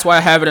 and that's why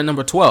I have it at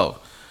number 12.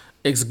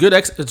 It's good.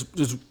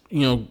 It's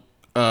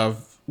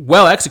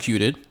well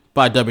executed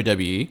by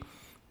WWE.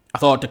 I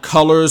thought the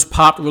colors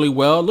popped really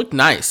well. It looked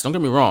nice. Don't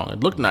get me wrong.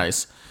 It looked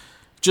nice.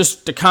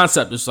 Just the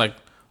concept is like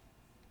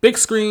big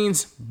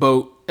screens,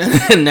 boat,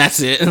 and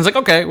that's it. And it's like,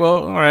 okay,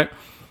 well, all right.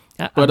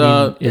 But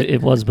I mean,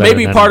 it was better.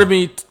 Maybe part of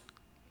me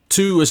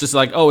too is just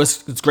like,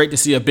 it's great to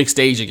see a big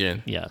stage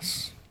again.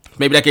 Yes.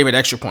 Maybe that gave it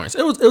extra points.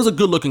 It was a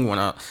good looking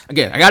one.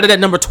 Again, I got it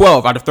at number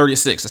 12 out of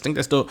 36. I think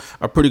that's still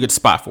a pretty good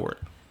spot for it.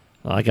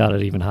 Well, I got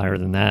it even higher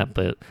than that,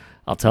 but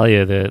I'll tell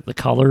you the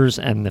colors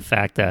and the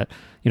fact that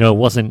it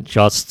wasn't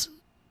just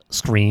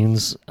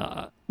screens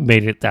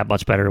made it that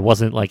much better. It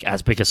wasn't like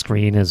as big a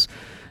screen as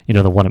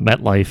the one at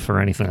MetLife or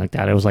anything like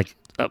that. It was like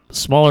a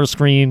smaller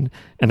screen,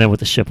 and then with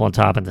the ship on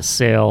top and the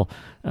sail,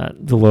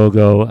 the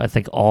logo. I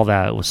think all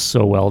that was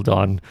so well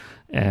done,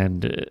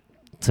 and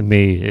to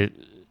me,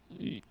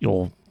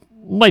 you'll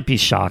might be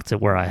shocked at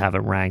where I have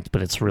it ranked,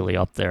 but it's really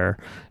up there.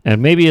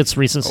 And maybe it's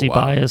recency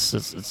bias.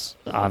 It's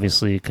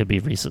obviously it could be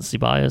recency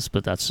bias,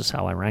 but that's just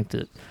how I ranked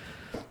it,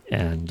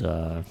 and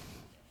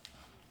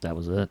that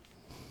was it.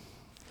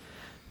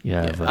 You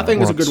have, I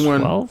think it's a good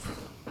one.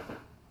 12?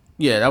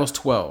 Yeah, that was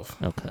 12.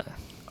 Okay.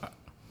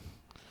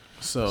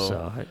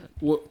 So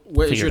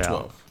what is your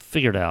 12?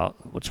 Figured out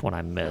which one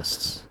I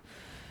missed,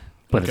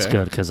 but it's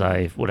good because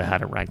I would have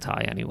had it ranked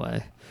high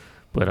anyway.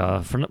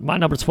 But for my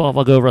number 12,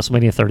 I'll go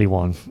WrestleMania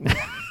 31.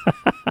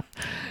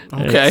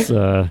 Okay. It's,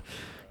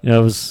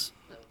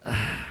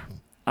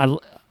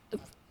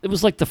 it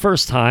was like the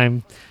first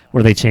time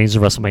where they changed the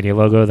WrestleMania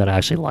logo that I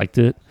actually liked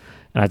it,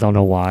 and I don't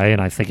know why.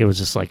 And I think it was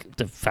just like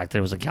the fact that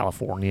it was in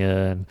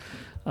California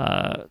and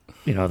the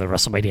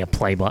WrestleMania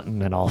play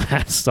button and all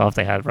that stuff.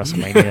 They had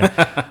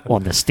WrestleMania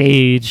on the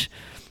stage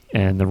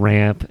and the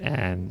ramp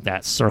and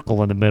that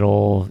circle in the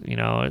middle.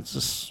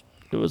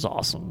 It was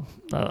awesome.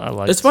 I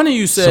liked it's funny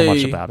you say so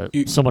much about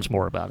it, so much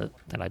more about it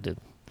than I did.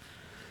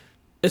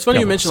 It's funny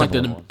you mentioned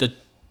like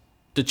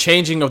the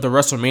changing of the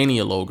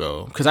WrestleMania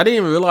logo, because I didn't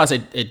even realize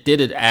it did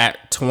it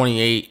at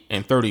 28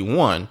 and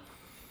 31,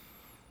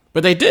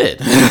 but they did.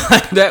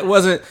 That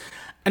wasn't.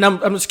 And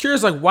I'm just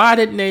curious, like, why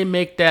didn't they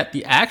make that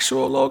the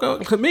actual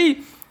logo? For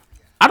me,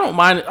 I don't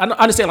mind. I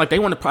understand, like, they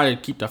want to probably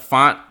keep the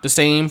font the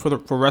same for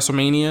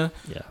WrestleMania,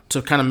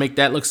 to kind of make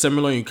that look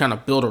similar. And you kind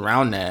of build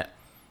around that,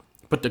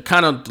 but the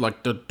kind of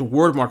like the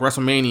word mark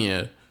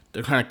WrestleMania,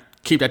 to kind of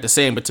keep that the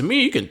same. But to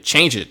me, you can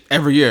change it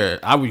every year.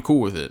 I'd be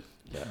cool with it.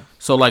 Yeah.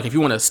 So like, if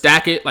you want to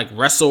stack it, like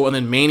Wrestle and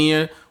then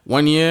Mania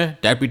one year,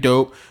 that'd be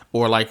dope.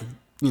 Or like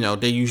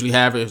they usually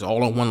have it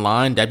all on one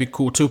line. That'd be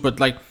cool too. But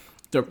like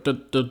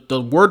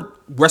the word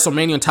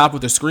WrestleMania on top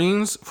of the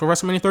screens for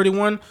WrestleMania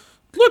 31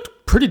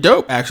 looked pretty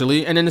dope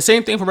actually. And then the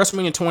same thing for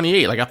WrestleMania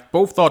 28. Like I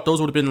both thought those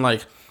would have been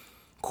like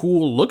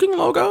cool looking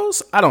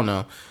logos. I don't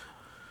know.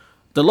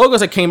 The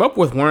logos I came up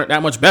with weren't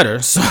that much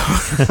better. So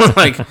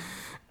like,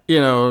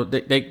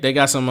 they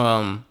got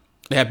some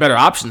they had better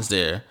options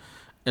there.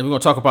 And we're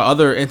gonna talk about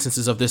other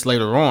instances of this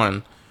later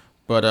on.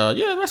 But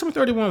WrestleMania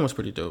 31 was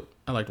pretty dope.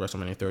 I liked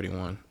WrestleMania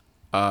 31.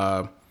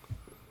 I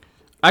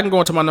can go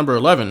into my number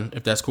 11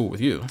 if that's cool with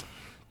you.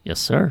 Yes,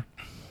 sir.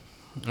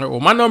 All right,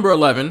 well, my number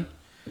 11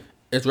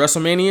 is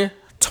WrestleMania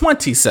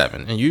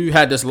 27. And you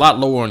had this a lot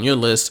lower on your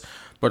list,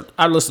 but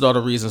I listed all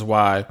the reasons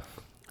why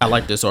I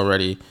like this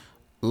already.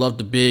 Love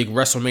the big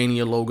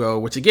WrestleMania logo,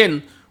 which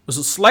again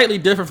was slightly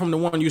different from the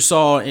one you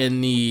saw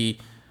in the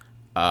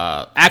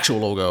actual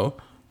logo,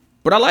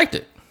 but I liked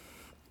it.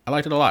 I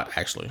liked it a lot,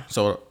 actually.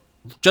 So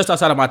just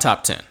outside of my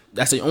top 10.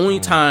 That's the only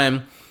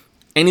time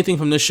anything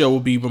from this show will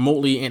be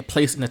remotely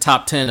placed in the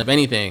top 10 of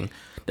anything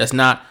that's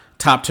not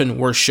top 10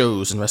 worst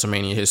shows in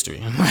WrestleMania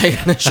history.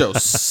 Like, the show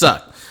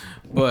sucked.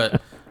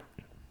 But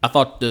I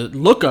thought the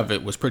look of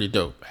it was pretty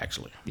dope,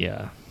 actually.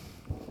 Yeah.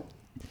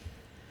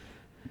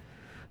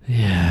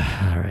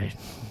 Yeah, all right.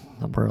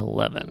 Number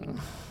 11.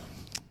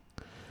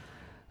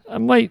 I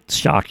might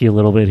shock you a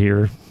little bit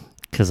here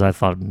because I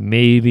thought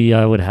maybe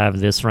I would have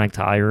this ranked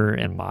higher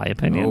in my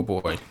opinion. Oh,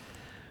 boy.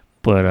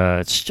 But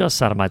it's just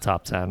out of my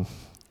top 10,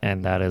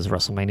 and that is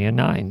WrestleMania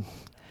 9.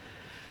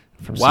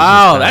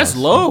 Wow, that's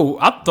low.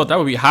 I thought that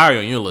would be higher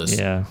on your list.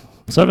 Yeah.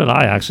 So did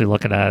I, actually,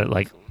 looking at it,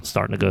 like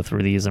starting to go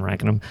through these and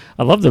ranking them.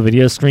 I love the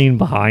video screen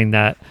behind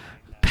that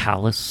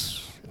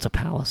palace. It's a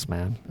palace,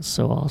 man. It's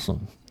so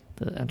awesome.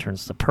 The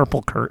entrance, the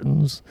purple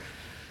curtains.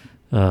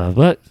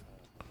 But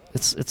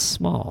it's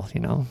small,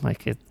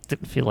 like it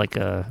didn't feel like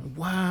a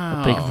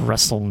big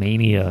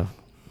WrestleMania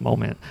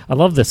moment. I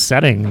love the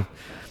setting.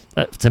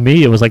 To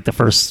me, it was like the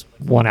first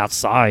one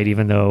outside,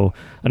 even though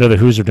I know the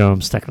Hoosier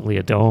Dome's technically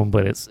a dome,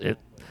 but it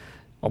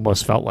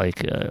almost felt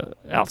like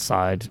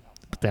outside.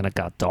 But then it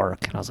got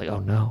dark, and I was like, oh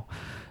no.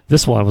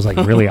 This one was like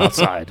really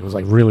outside. It was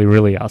like really,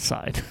 really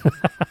outside. So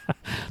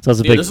I was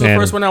a big fan. This is the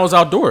first one that was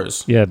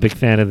outdoors. Yeah, big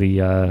fan of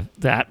the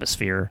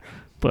atmosphere,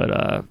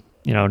 but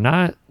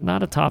not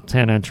a top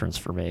 10 entrance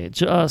for me.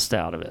 Just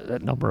out of it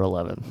at number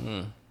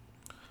 11.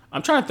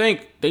 I'm trying to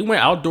think. They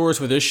went outdoors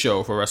for this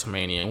show for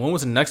WrestleMania. And when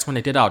was the next one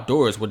they did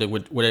outdoors? Would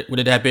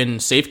it have been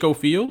Safeco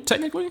Field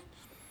technically?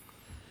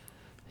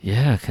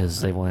 Yeah,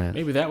 because they went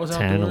maybe that was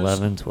 10, outdoors.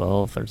 11,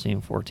 12,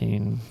 13,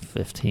 14,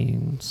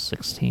 15,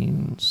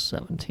 16,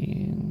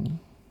 17,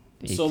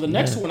 18. So the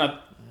next one,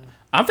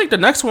 I think the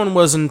next one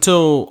was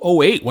until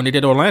 2008 when they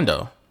did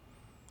Orlando.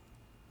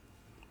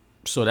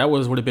 So that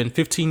would have been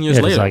 15 years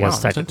later. I guess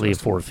technically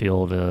Ford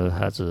Field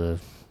has a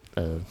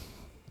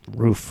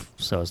roof,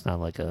 so it's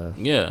not like a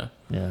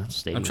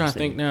stadium. I'm trying to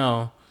think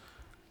now.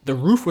 The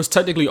roof was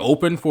technically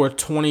open for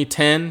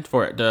 2010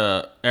 for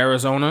the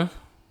Arizona.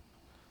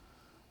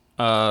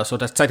 So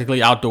that's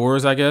technically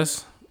outdoors, I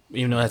guess,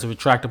 even though it has a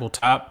retractable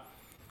top.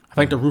 I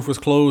think the roof was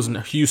closed in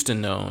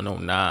Houston, though, in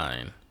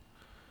 2009.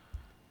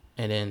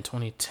 And then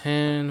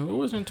 2010, what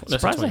was it?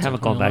 Surprised they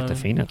haven't gone back to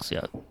Phoenix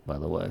yet, by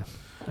the way.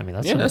 I mean,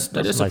 that's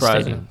that is nice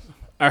surprising.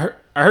 Stadium.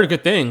 I heard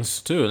good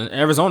things, too. And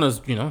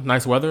Arizona's,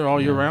 nice weather all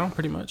year round,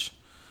 pretty much.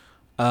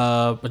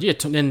 But yeah,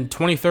 then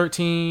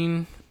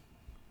 2013,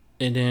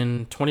 and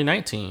then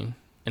 2019,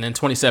 and then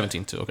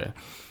 2017, too, okay.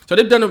 So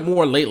they've done it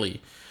more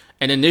lately.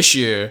 And then this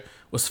year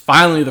was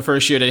finally the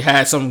first year they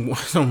had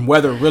some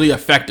weather really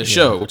affect the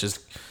show, which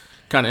is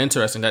kind of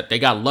interesting that they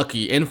got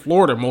lucky in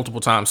Florida multiple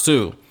times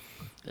too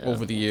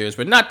over the years,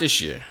 but not this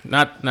year,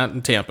 not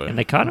in Tampa. And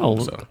they kind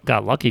of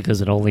got lucky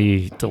because it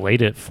only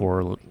delayed it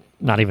for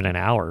not even an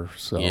hour.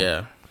 So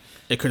yeah,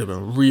 it could have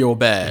been real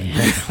bad.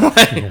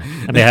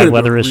 And they had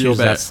weather issues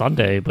that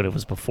Sunday, but it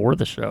was before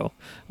the show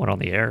went on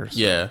the air. So.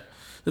 Yeah.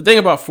 The thing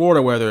about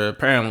Florida weather,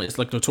 apparently, it's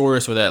like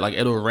notorious for that. Like,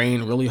 it'll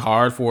rain really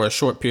hard for a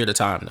short period of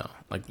time, though.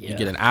 Like, you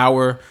get an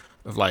hour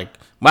of like,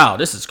 wow,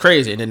 this is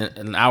crazy, and then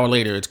an hour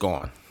later, it's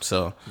gone.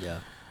 So,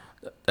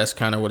 that's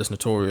kind of what it's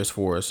notorious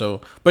for. So,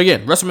 but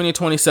again, WrestleMania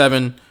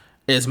 27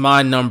 is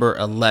my number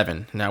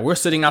 11. Now, we're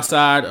sitting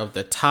outside of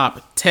the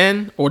top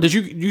 10. Or did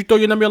you throw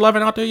your number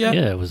 11 out there yet?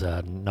 Yeah, it was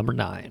number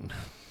 9.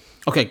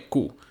 Okay,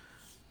 cool.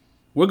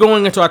 We're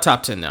going into our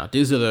top 10 now.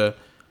 These are the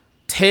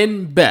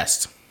 10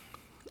 best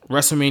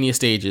WrestleMania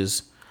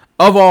stages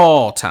of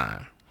all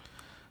time.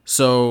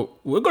 So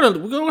we're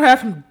gonna have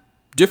some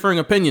differing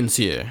opinions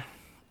here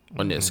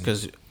on this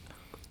because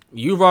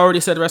you've already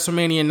said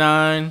WrestleMania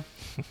 9.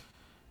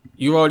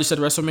 You already said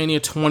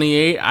WrestleMania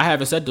 28. I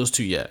haven't said those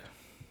two yet.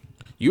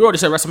 You already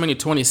said WrestleMania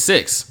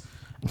 26.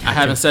 I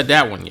haven't said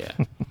that one yet.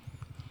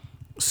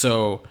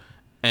 So,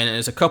 and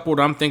there's a couple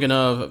that I'm thinking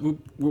of.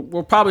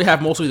 We'll probably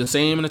have mostly the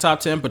same in the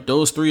top 10, but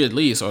those three at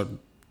least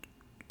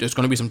there's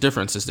going to be some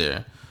differences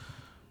there.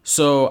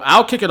 So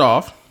I'll kick it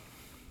off.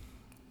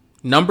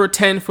 Number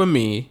 10 for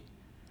me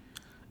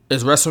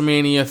is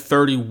WrestleMania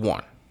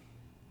 31.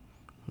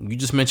 You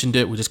just mentioned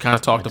it. We just kind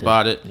of talked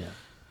about it. Yeah.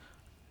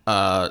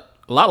 A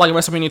lot like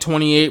WrestleMania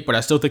 28, but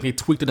I still think they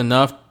tweaked it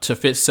enough to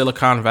fit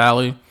Silicon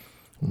Valley.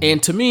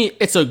 And to me,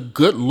 it's a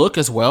good look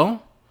as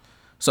well.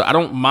 So I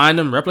don't mind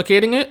them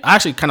replicating it. I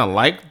actually kind of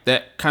like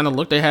that kind of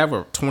look they have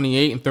with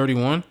 28 and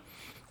 31.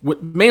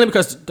 Mainly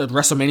because the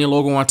WrestleMania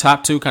logo on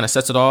top, too, kind of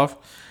sets it off.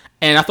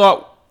 And I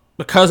thought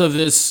because of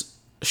this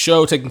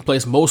show taking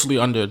place mostly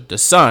under the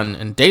sun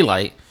and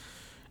daylight,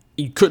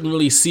 you couldn't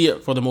really see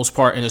it for the most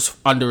part, and it's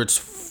under its,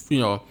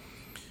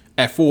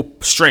 at full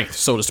strength,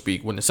 so to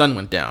speak, when the sun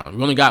went down.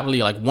 We only got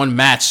really like one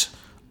match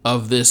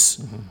of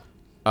this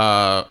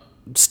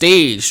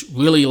stage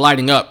really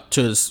lighting up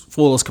to its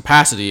fullest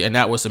capacity, and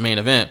that was the main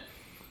event.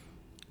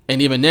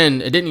 And even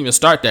then, it didn't even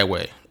start that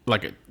way.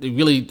 Like it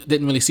really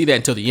didn't really see that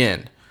until the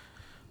end.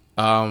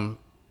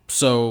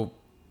 So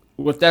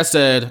with that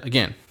said,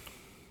 again,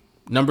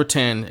 number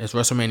 10 is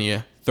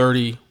WrestleMania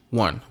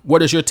 31.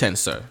 What is your 10,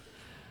 sir?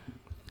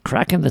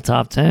 Cracking the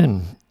top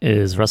 10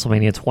 is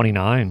WrestleMania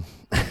 29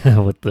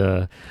 with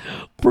the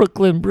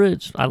Brooklyn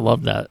Bridge. I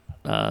love that.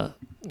 I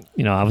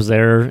was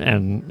there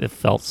and it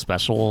felt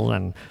special,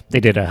 and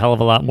they did a hell of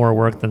a lot more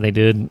work than they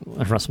did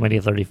at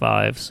WrestleMania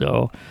 35.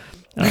 So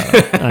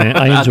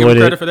I enjoyed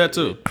it. Credit for that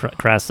too.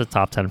 Crashed the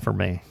top 10 for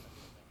me.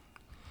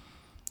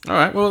 All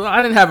right. Well,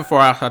 I didn't have it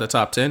far outside the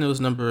top 10. It was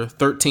number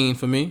 13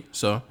 for me.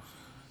 So,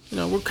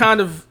 we're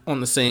kind of on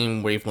the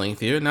same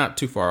wavelength here, not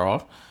too far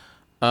off.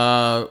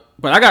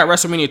 But I got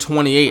WrestleMania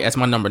 28 as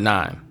my number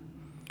 9.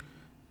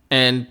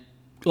 And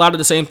a lot of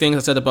the same things I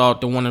said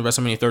about the one in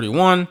WrestleMania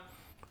 31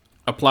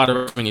 apply to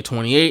WrestleMania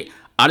 28.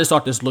 I just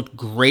thought this looked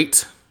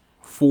great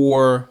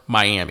for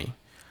Miami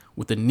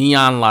with the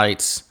neon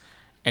lights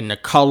and the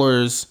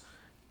colors.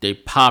 They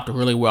popped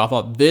really well. I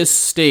thought this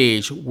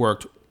stage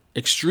worked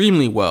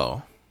extremely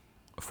well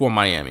for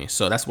Miami.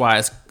 So that's why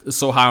it's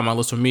so high on my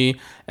list for me.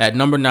 At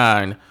number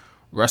 9,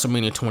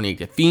 WrestleMania 28.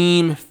 The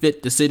theme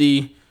fit the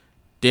city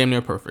damn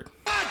near perfect.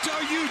 What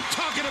are you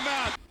talking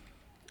about?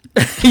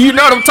 You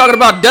know what I'm talking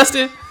about,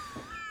 Dustin?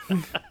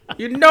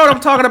 You know what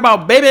I'm talking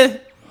about, baby?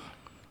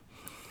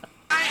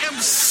 I am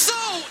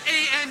so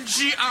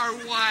angry.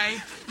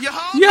 You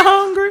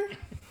hungry?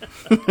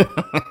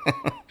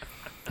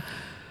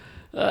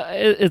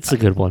 It's a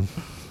good one.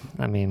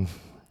 I mean,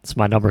 it's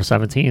my number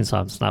 17,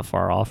 so it's not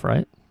far off,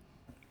 right?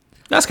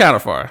 That's kind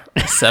of far.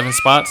 7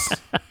 spots.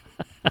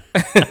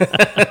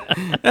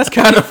 That's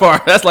kind of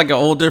far. That's like a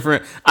whole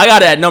different. I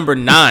got it at number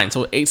 9,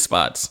 so 8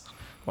 spots.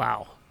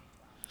 Wow.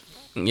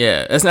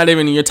 Yeah, that's not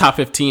even in your top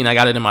 15. I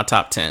got it in my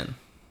top 10.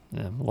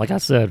 Yeah, like I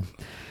said,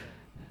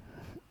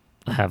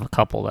 I have a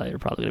couple that you're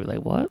probably gonna be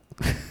like, "What?"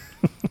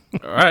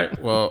 All right.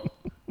 Well,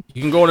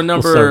 you can go to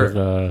We'll start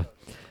with,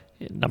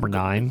 number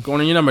 9. Going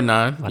to your number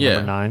 9.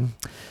 Number 9.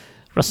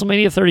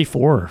 WrestleMania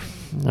 34.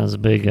 I was a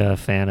big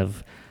fan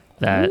of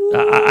that.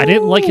 I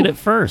didn't like it at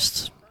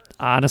first.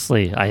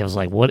 Honestly, I was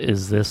like, "What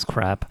is this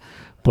crap?"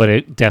 But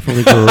it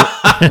definitely grew.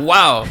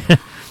 Wow.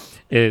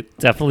 It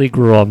definitely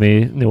grew on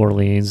me. New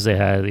Orleans, they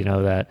had,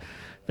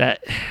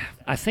 that.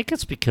 I think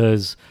it's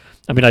because,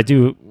 I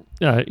do,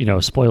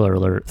 spoiler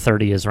alert,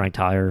 30 is ranked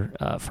higher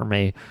for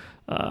me,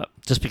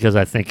 just because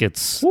I think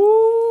it's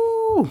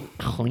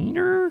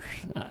cleaner.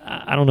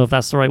 I don't know if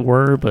that's the right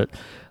word, but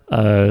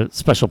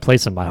special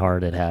place in my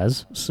heart it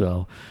has.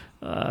 So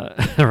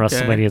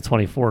WrestleMania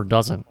 24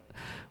 doesn't.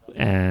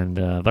 And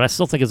but I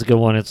still think it's a good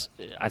one.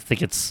 I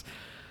think it's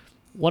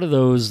one of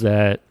those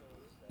that,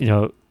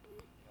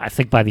 I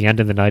think by the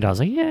end of the night I was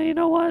like, yeah, you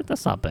know what?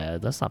 That's not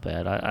bad.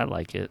 I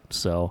like it.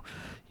 So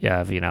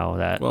yeah,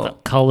 the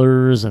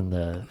colors and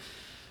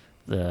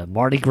the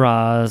Mardi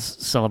Gras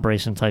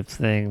celebration type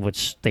thing,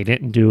 which they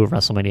didn't do at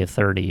WrestleMania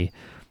 30.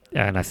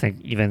 And I think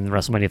even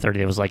WrestleMania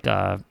 30, it was like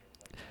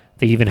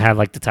they even had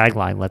like the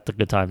tagline, "Let the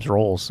good times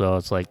roll." So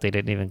it's like they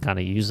didn't even kind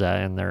of use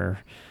that in their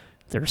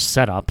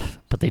setup,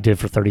 but they did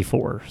for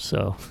 34.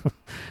 So a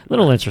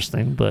little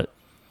interesting, but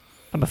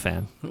I'm a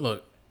fan.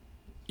 Look,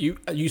 you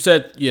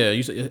said,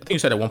 I think you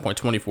said at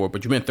 1.24,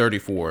 but you meant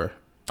 34.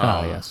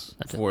 Yes.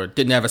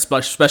 Didn't have a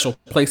special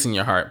place in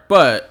your heart.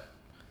 But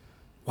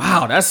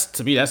wow,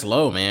 to me that's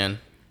low, man.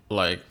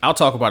 Like, I'll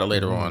talk about it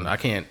later on. I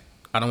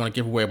don't want to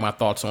give away my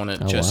thoughts on it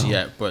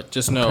yet, but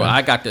just know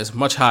I got this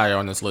much higher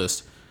on this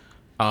list.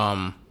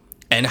 And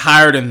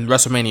higher than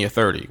WrestleMania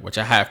 30, which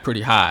I have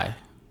pretty high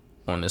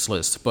on this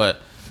list.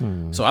 But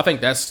so I think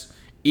that's,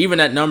 even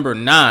at number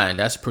 9,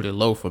 that's pretty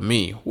low for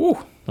me.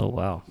 Woo. Oh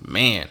wow,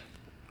 man.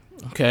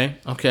 Okay.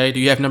 Do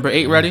you have number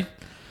 8 ready?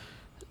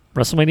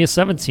 WrestleMania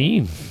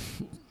 17.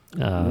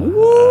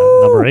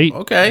 Number 8.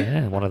 Okay.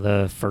 Yeah, one of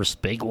the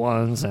first big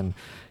ones. And,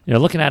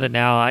 looking at it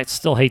now, I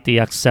still hate the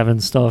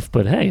X7 stuff,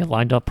 but hey, it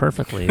lined up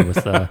perfectly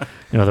with, the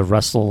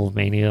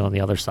WrestleMania on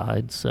the other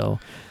side. So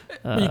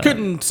you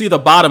couldn't see the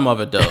bottom of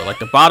it, though. Like,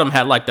 the bottom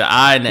had, like, the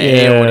I and the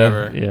A or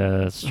whatever. Yeah,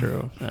 that's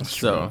true.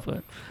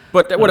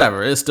 But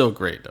whatever, it's still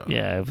great, though.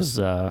 Yeah, it was,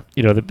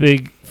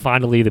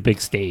 finally the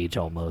big stage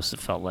almost, it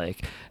felt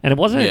like. And it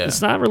wasn't,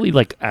 it's not really,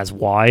 like, as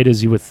wide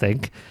as you would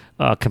think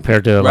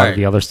compared to a lot of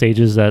the other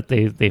stages that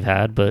they've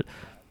had. But,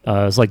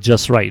 It's like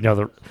just right. You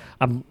know,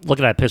 I'm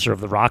looking at a picture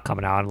of The Rock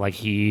coming out, and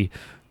like you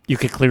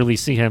could clearly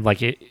see him.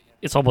 Like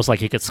it's almost like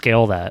he could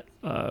scale that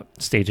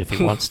stage if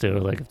he wants to.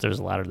 Like if there's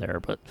a ladder there,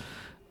 but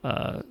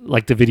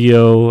like the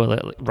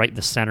video right in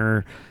the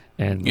center.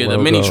 And the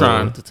logo,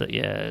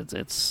 Minitron.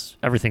 It's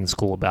everything's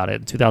cool about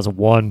it. In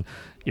 2001,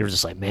 you were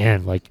just like,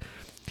 man, like,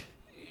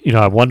 you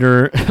know, I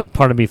wonder.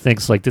 Part of me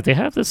thinks like, did they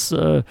have this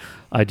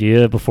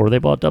idea before they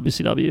bought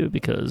WCW?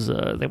 Because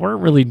they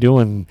weren't really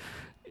doing,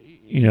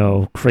 you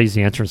know,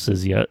 crazy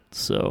entrances yet.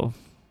 So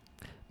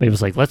maybe it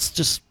was like, let's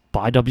just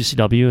buy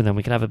WCW and then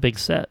we can have a big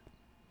set.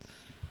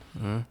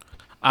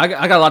 I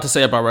got a lot to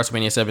say about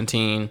WrestleMania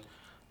 17.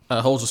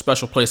 Holds a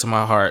special place in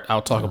my heart.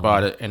 I'll talk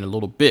about it in a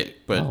little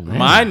bit. But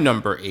my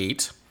number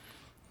 8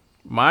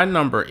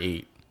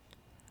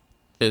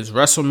 is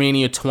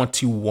WrestleMania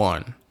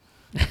 21.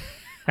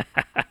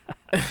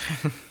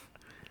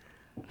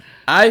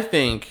 I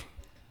think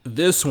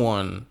this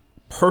one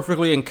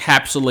perfectly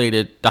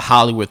encapsulated the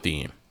Hollywood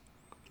theme.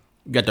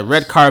 You got the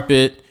red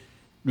carpet.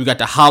 You got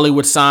the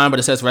Hollywood sign, but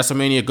it says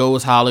WrestleMania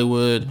Goes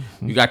Hollywood.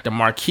 You got the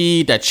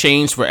marquee that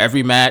changed for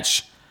every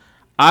match.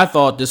 I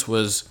thought this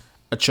was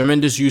a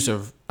tremendous use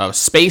of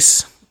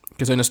space,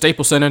 because in the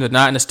Staples Center, they're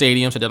not in the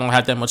stadium, so they don't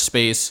have that much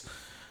space.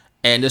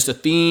 And just the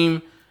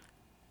theme,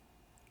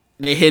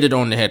 they hit it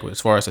on the head with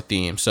as far as the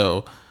theme.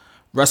 So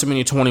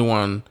WrestleMania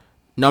 21,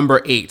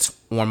 number 8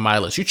 on my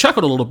list. You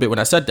chuckled a little bit when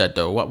I said that,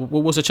 though. What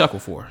was the chuckle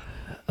for?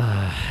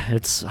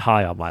 It's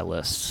high on my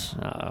list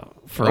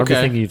for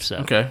everything you've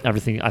said. Okay.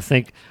 Everything. I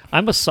think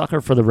I'm a sucker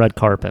for the red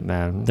carpet,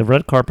 man. The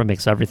red carpet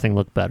makes everything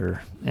look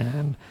better,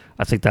 and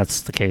I think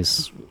that's the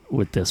case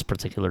with this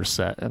particular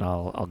set, and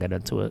I'll get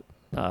into it.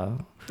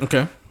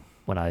 Okay.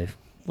 When I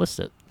list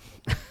it.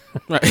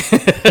 Right.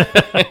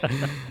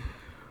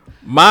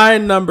 My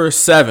number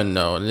 7,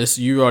 though, and this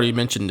you already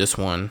mentioned this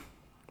one.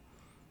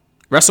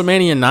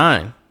 WrestleMania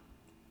 9.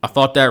 I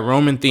thought that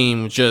Roman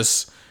theme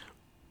just,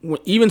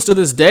 even to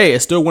this day,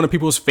 it's still one of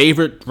people's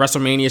favorite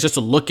WrestleManias just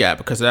to look at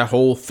because of that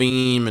whole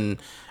theme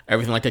and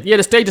everything like that. Yeah,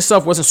 the stage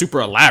itself wasn't super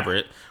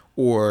elaborate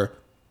or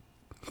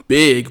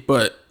big,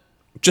 but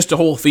just the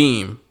whole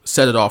theme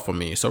set it off for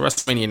me. So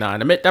WrestleMania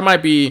 9, that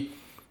might be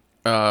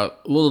a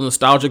little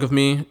nostalgic of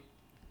me.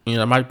 You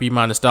know, that might be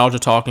my nostalgia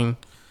talking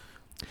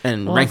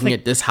and ranking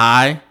it this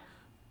high,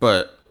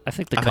 but I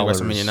think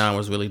colors, WrestleMania 9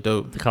 was really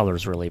dope. The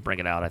colors really bring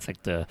it out. I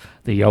think the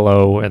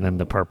yellow and then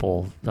the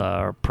purple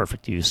are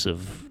perfect use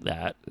of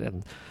that. And,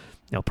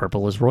 you know,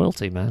 purple is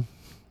royalty, man.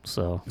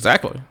 So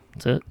exactly.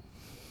 That's it.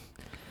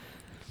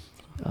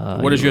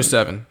 What is your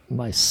 7?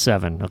 My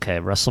 7. Okay,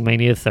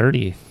 WrestleMania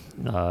 30.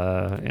 You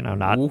know,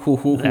 not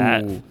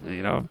that,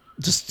 you know,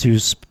 just 2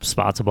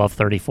 spots above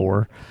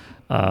 34.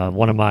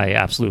 One of my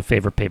absolute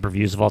favorite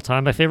pay-per-views of all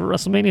time. My favorite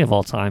WrestleMania of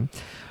all time.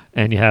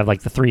 And you have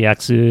like the 3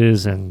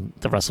 X's and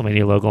the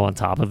WrestleMania logo on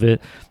top of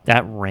it.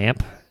 That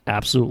ramp,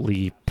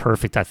 absolutely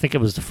perfect. I think it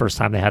was the first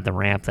time they had the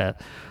ramp that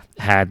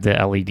had the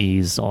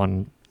LEDs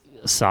on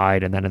the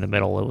side, and then in the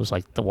middle it was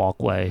like the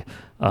walkway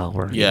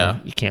where you know,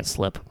 you can't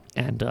slip.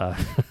 And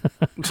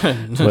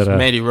but,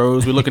 Mandy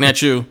Rose, we're looking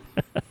at you.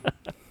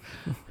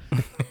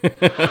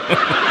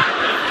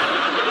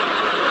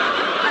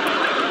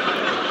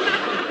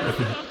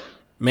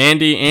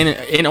 Mandy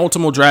and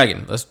Ultimo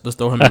Dragon. Let's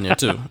throw him in there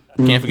too.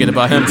 Can't forget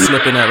about him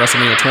slipping at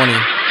WrestleMania 20.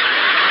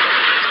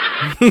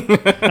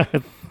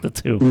 The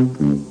 2.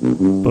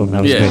 Boom,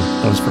 that was me.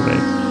 That was for me.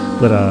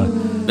 But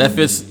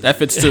that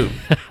fits too.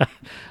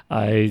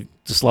 I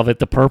just love it.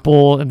 The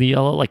purple and the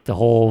yellow, like the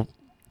whole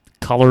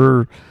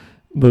color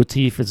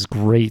motif is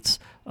great.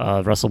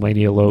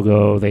 WrestleMania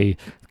logo, they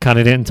kind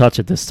of didn't touch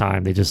it this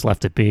time. They just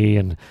left it be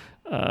and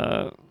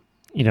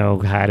you know,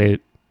 had it.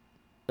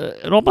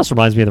 It almost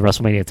reminds me of the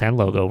WrestleMania 10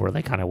 logo where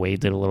they kind of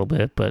waved it a little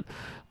bit, but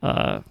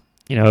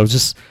you know,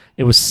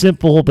 it was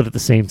simple, but at the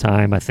same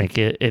time, I think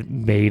it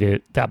made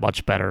it that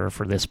much better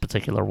for this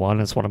particular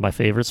one. It's one of my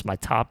favorites. My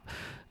top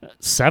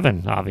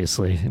 7,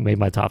 obviously, it made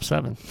my top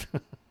 7.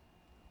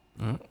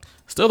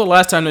 Still the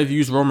last time they've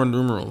used Roman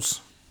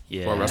numerals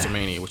for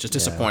WrestleMania, which is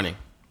disappointing.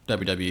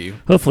 WWE.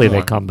 Hopefully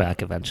they come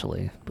back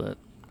eventually, but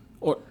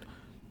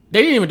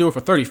they didn't even do it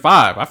for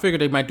 35. I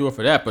figured they might do it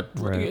for that, but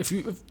if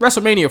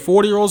WrestleMania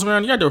 40 rolls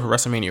around, you gotta do it for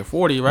WrestleMania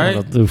 40, right?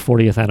 They'll do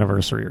 40th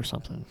anniversary or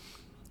something.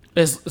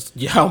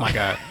 Oh my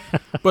god!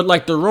 But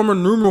like the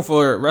Roman numeral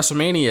for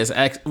WrestleMania is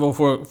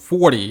for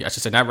 40. I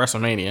should say not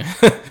WrestleMania.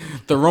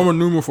 The Roman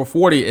numeral for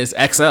 40 is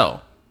XL.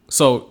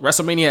 So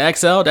WrestleMania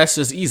XL, that's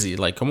just easy.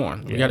 Like, come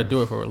on, we got to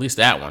do it for at least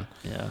that one.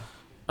 Yeah.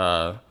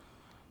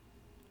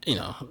 You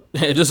know,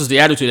 this is the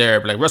attitude era,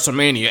 but like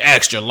WrestleMania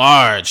extra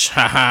large,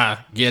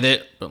 haha, get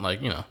it? But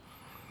like, you know,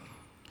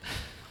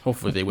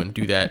 hopefully they wouldn't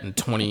do that in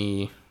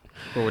 20.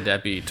 What would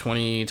that be?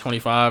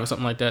 2025 or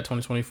something like that?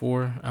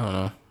 2024? I don't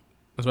know.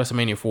 It's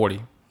WrestleMania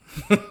 40.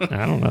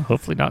 I don't know.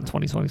 Hopefully not in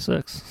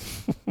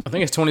 2026. I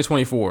think it's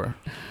 2024.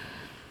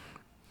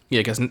 Yeah,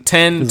 because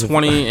 10,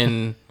 20,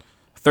 and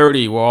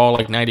 30 were all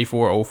like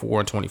 94, 04,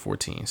 and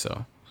 2014.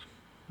 So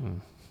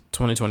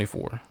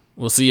 2024.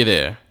 We'll see you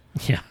there.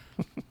 Yeah.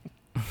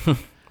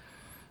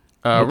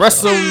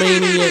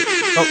 WrestleMania.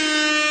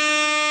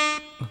 Oh,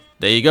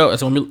 there you go.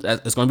 It's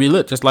gonna be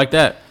lit just like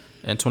that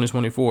in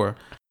 2024.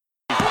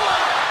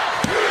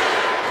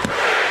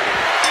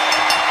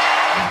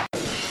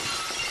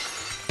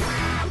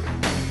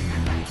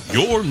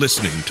 You're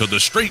listening to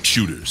The Straight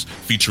Shooters,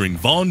 featuring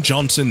Vaughn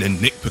Johnson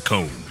and Nick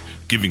Picone,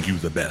 giving you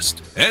the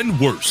best and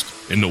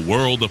worst in the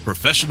world of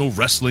professional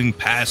wrestling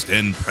past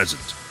and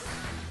present.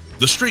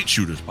 The Straight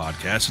Shooters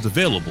podcast is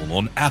available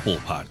on Apple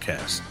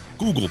Podcasts,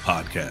 Google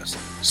Podcasts,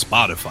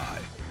 Spotify,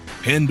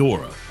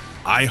 Pandora,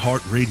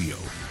 iHeartRadio,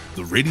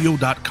 the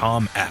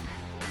Radio.com app,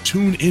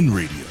 TuneIn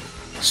Radio,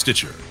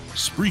 Stitcher,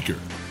 Spreaker,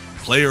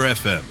 Player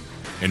FM,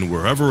 and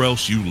wherever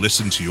else you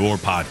listen to your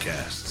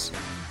podcasts.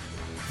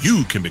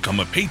 You can become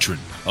a patron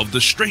of The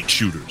Straight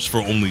Shooters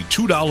for only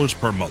 $2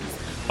 per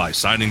month by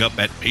signing up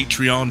at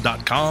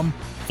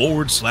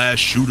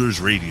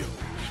patreon.com/shootersradio.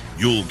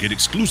 You'll get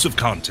exclusive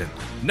content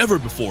never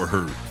before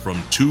heard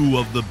from two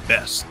of the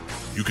best.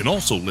 You can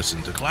also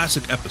listen to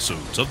classic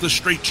episodes of The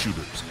Straight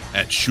Shooters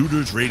at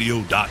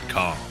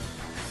shootersradio.com.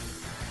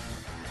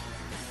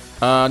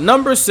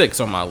 Number 6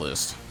 on my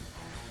list.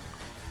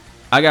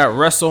 I got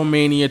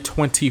WrestleMania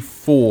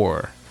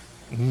 24.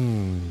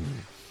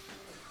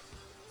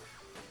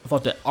 I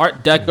thought the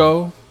Art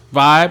Deco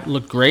vibe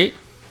looked great.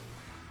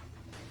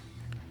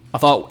 I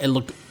thought it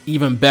looked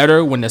even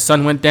better when the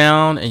sun went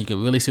down and you could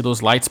really see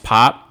those lights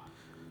pop.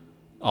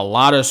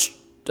 A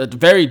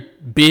very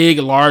big,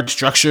 large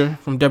structure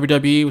from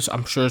WWE, which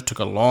I'm sure took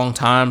a long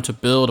time to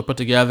build, to put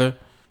together.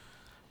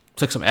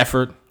 Took some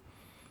effort.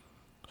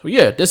 So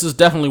yeah, this is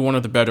definitely one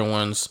of the better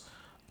ones.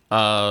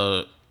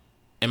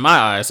 In my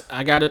eyes,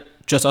 I got it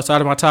just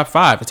outside of my top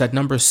 5. It's at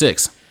number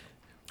 6.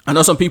 I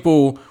know some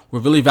people were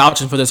really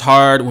vouching for this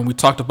hard when we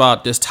talked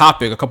about this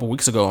topic a couple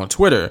weeks ago on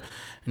Twitter.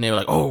 And they were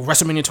like, oh,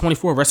 WrestleMania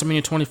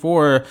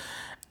 24,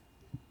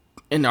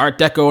 and Art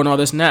Deco and all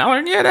this and that.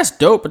 I'm like, yeah, that's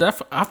dope. But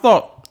I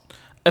thought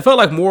it felt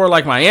like more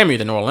like Miami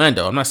than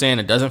Orlando. I'm not saying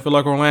it doesn't feel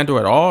like Orlando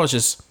at all. It's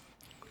just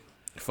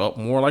it felt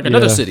more like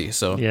another city.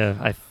 So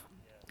yeah,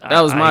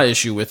 that was my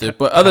issue with it.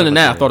 But other than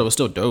that, I thought it was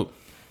still dope.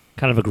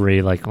 Kind of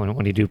agree. Like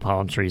when you do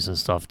palm trees and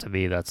stuff, to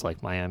me, that's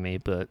like Miami.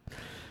 But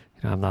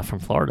I'm not from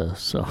Florida,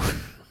 so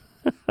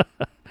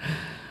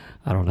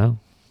I don't know.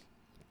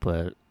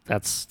 But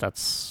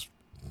that's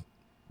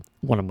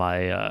one of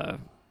my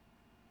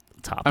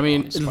top. I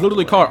mean, it's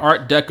literally called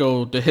Art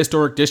Deco. The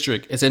historic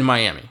district is in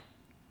Miami,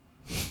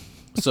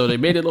 so they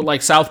made it look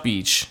like South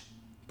Beach,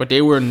 but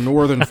they were in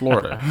northern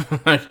Florida.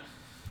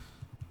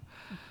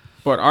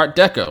 But Art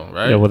Deco,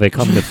 right? Yeah, when they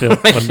come to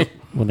Philly,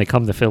 when they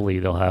come to Philly,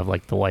 they'll have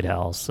like the White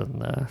House and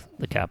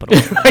the Capitol.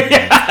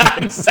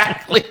 Yeah,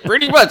 exactly.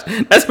 Pretty much.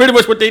 That's pretty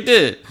much what they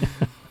did.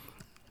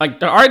 Like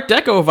the Art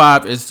Deco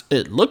vibe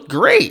it looked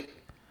great.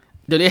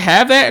 Do they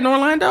have that in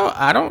Orlando?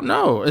 I don't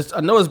know. I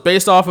know it's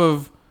based off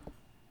of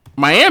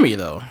Miami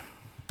though.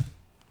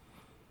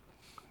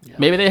 Yeah.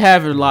 Maybe they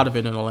have a lot of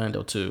it in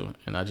Orlando too,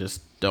 and I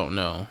just don't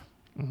know.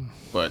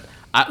 But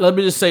let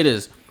me just say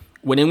this.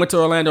 When they went to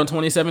Orlando in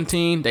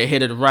 2017, they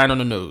hit it right on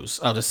the nose.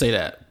 I'll just say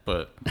that.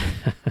 But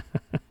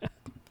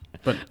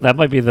that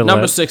might be the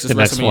number 6 is the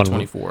next WrestleMania one.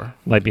 24.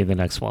 Might be the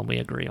next one we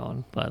agree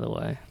on, by the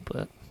way.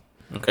 But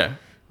okay,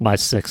 my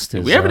 6th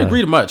is. We haven't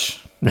agreed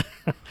much.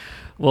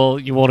 Well,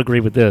 you won't agree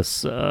with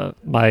this.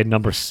 My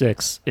number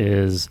 6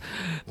 is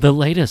the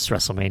latest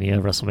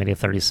WrestleMania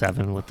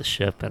 37 with the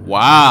ship. And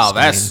wow,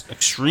 that's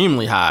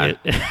extremely high.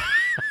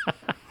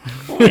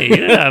 Wait,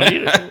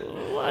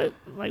 what?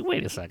 Like,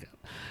 wait a second.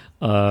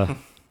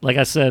 Like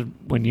I said,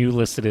 when you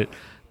listed it,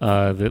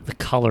 the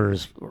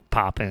colors were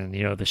popping.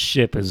 The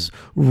ship is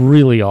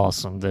really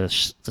awesome. The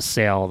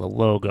sail, the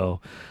logo.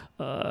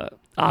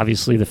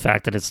 Obviously, the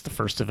fact that it's the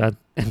first event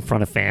in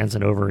front of fans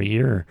in over a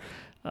year.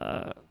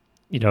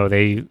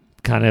 They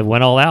kind of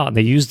went all out, and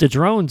they used the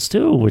drones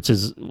too, which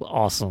is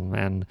awesome.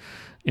 And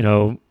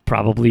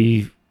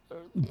probably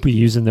be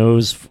using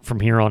those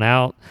from here on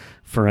out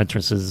for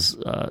entrances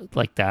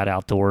like that,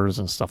 outdoors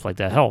and stuff like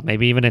that. Hell,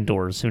 maybe even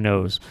indoors. Who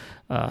knows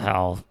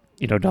how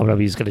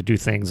WWE is going to do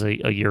things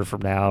a year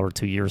from now or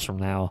 2 years from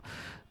now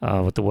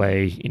with the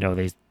way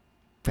they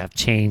have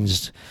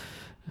changed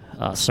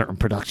certain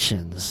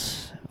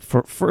productions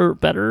for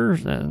better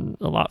and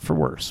a lot for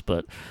worse.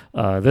 But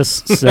this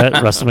set,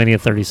 WrestleMania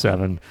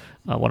 37,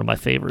 one of my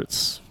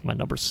favorites, my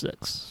number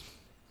 6.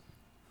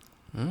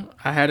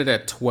 I had it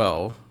at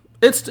 12.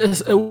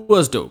 It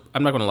was dope.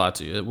 I'm not gonna lie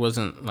to you. It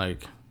wasn't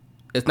like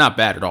it's not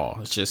bad at all.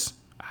 It's just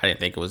I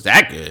didn't think it was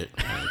that good.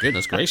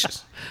 Goodness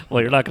gracious.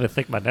 Well, you're not gonna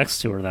think my next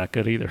two are that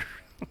good either.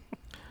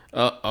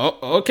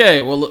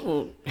 Okay.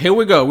 Well, here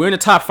we go. We're in the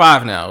top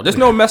 5 now. There's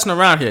no messing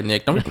around here,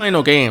 Nick. Don't be playing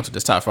no games with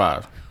this top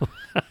 5.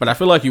 But I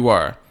feel like you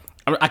are.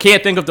 I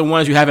can't think of the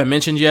ones you haven't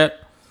mentioned yet.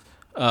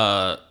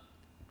 But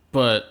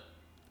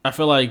I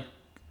feel like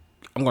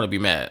I'm gonna be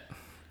mad.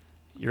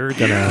 You're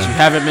gonna. You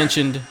haven't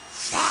mentioned.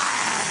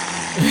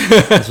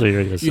 That's what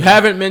you're gonna say. You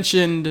haven't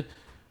mentioned.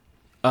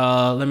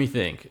 Let me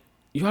think.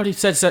 You already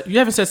said you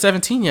haven't said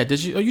 17 yet,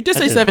 did you? Oh, you did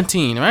say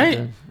 17,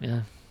 right?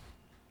 Yeah.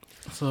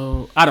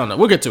 So I don't know.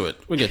 We'll get to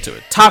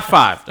it. Top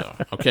 5 though.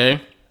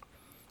 Okay.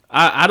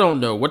 I don't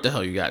know what the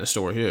hell you got in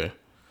store here.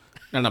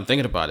 And I'm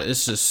thinking about it.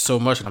 It's just so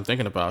much that I'm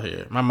thinking about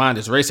here. My mind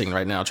is racing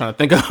right now, trying to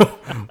think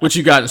of what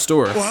you got in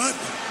store. What?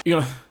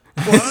 You know,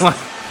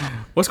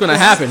 what's going to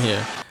happen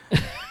here?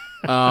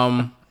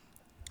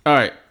 All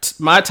right,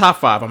 my top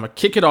 5. I'm gonna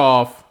kick it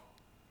off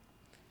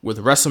with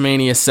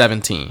WrestleMania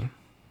 17.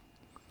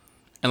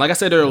 And like I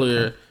said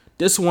earlier,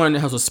 this one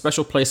has a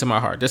special place in my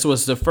heart. This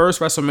was the first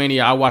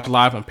WrestleMania I watched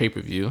live on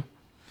pay-per-view,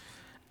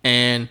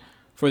 and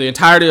for the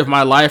entirety of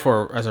my life,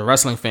 or as a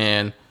wrestling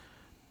fan,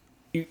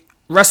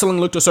 wrestling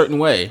looked a certain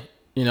way.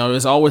 You know, it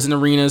was always in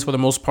arenas for the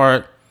most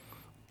part,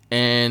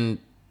 and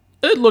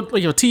it looked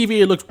like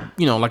TV. It looked,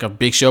 like a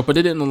big show, but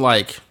it didn't look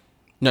like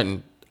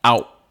nothing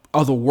out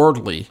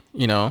otherworldly.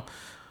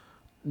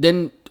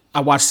 Then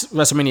I watched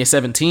WrestleMania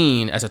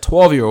 17 as a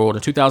 12-year-old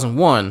in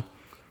 2001, and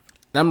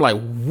I'm like,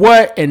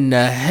 what in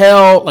the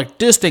hell? Like,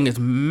 this thing is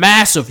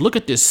massive. Look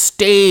at this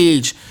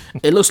stage.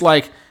 It looks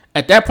like,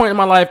 at that point in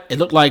my life, it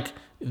looked like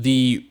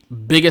the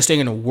biggest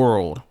thing in the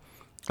world.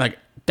 Like,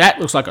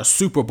 that looks like a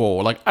Super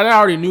Bowl. Like, I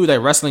already knew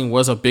that wrestling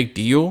was a big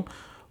deal,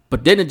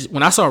 but then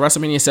when I saw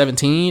WrestleMania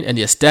 17 and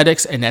the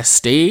aesthetics and that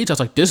stage, I was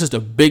like, this is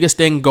the biggest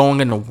thing going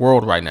in the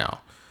world right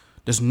now.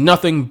 There's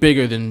nothing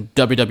bigger than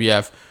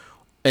WWF,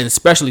 and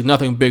especially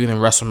nothing bigger than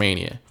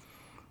WrestleMania.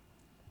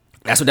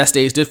 That's what that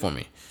stage did for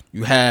me.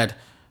 You had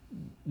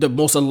the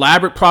most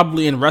elaborate,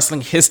 probably in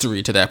wrestling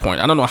history to that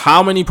point. I don't know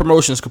how many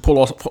promotions could pull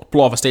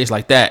off a stage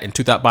like that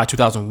by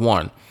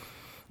 2001.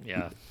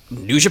 Yeah.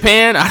 New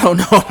Japan? I don't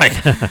know.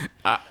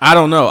 I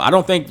don't know. I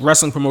don't think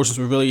wrestling promotions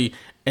were really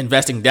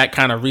investing that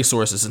kind of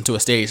resources into a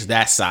stage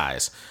that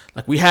size.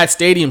 Like, we had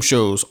stadium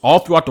shows all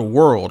throughout the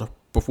world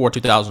before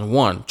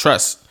 2001.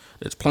 Trust.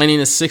 There's plenty in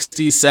the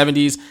 60s,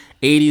 70s,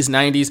 80s,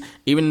 90s,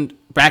 even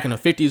back in the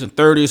 50s and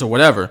 30s or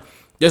whatever.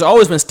 There's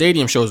always been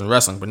stadium shows in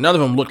wrestling, but none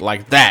of them looked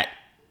like that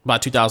by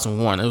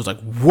 2001. It was like,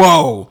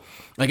 whoa.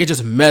 Like, it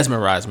just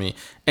mesmerized me.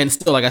 And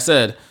still, like I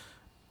said,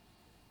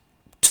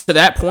 to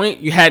that point,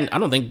 you hadn't, I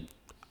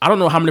don't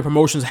know how many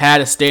promotions had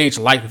a stage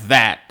like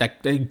that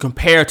they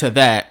compare to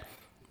that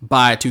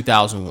by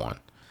 2001.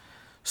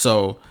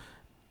 So,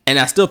 and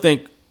I still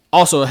think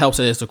also it helps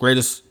that it's the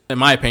greatest, in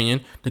my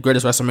opinion, the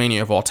greatest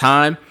WrestleMania of all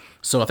time.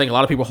 So I think a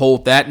lot of people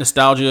hold that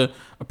nostalgia.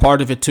 A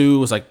part of it too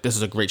was like, this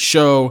is a great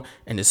show,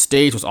 and the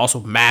stage was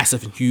also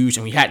massive and huge,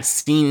 and we hadn't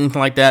seen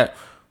anything like that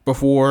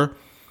before.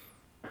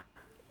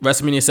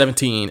 WrestleMania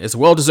 17 is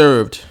well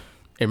deserved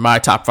in my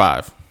top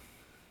 5.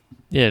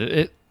 Yeah,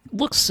 it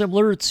looks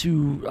similar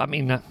to, I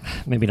mean,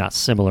 maybe not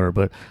similar,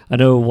 but I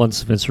know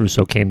once Vince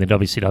Russo came to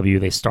WCW,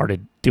 they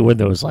started doing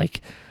those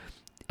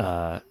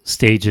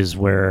stages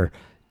where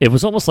it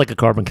was almost like a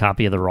carbon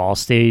copy of the Raw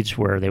stage,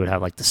 where they would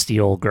have like the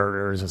steel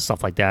girders and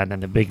stuff like that, and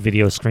then the big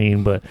video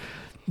screen. But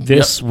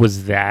this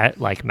was that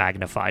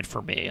magnified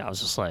for me. I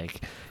was just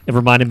like, it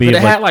reminded me. But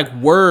it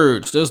had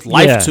words. There's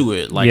life to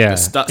it. The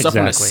stuff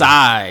on the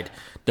side,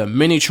 the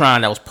Minitron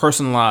that was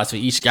personalized for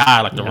each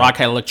guy. Like the Rock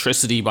had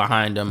electricity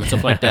behind them and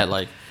stuff like that.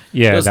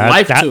 There's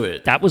life to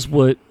it. That was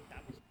what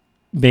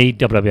made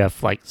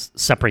WWF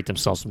separate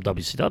themselves from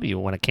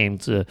WCW when it came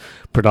to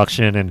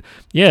production. And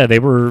they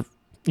were,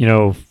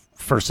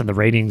 first in the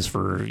ratings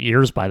for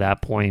years by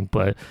that point,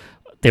 but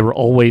they were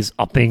always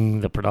upping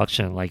the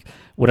production. Like,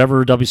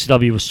 whatever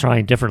WCW was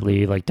trying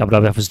differently,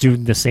 WWF was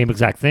doing the same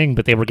exact thing,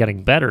 but they were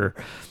getting better.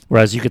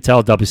 Whereas you could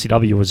tell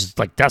WCW was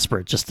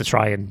desperate just to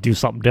try and do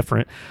something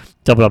different.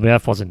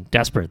 WWF wasn't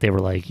desperate. They were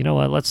like, you know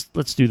what,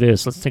 let's do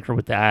this, let's tinker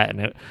with that.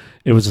 And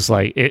it was just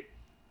it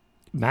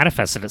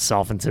manifested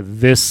itself into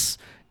this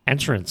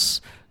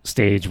entrance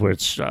stage,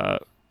 which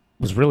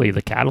was really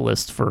the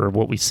catalyst for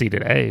what we see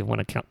today when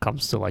it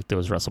comes to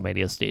those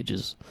WrestleMania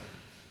stages.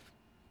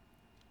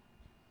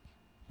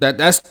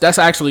 That's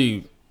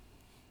actually,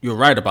 you're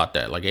right about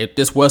that.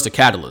 This was the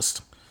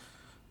catalyst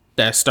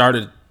that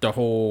started the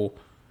whole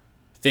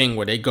thing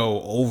where they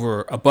go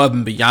above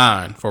and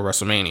beyond for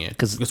WrestleMania.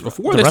 Because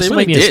before the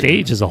WrestleMania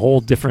stage is a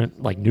whole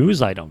different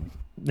news item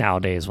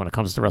nowadays when it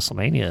comes to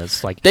WrestleMania.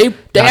 It's they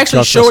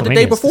actually show it the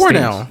day before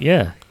now.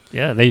 Yeah.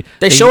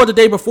 They show it the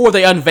day before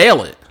they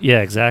unveil it.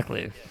 Yeah,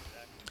 exactly.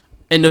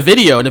 And the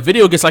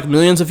video gets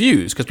millions of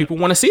views because people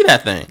want to see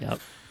that thing. Yep.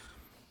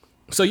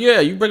 So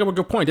you bring up a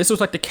good point. This was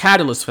the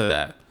catalyst for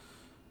that.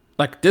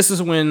 This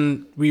is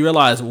when we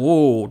realized,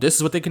 whoa, this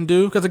is what they can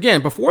do. Because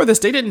again, before this,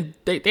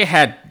 they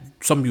had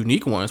some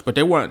unique ones, but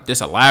they weren't this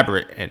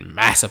elaborate and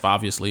massive,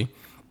 obviously.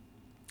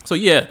 So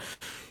you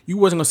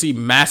wasn't gonna see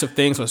massive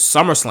things for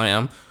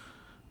SummerSlam,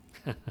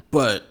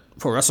 but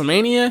for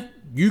WrestleMania,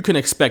 you can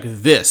expect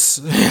this.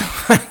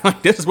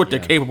 This is what they're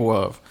capable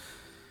of.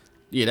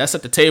 Yeah, that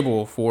set the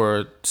table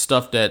for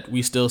stuff that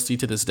we still see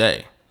to this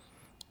day.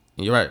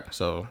 You're right.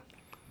 So,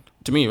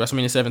 to me,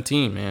 WrestleMania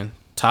 17, man,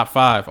 top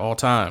 5 all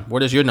time.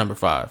 What is your number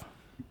 5?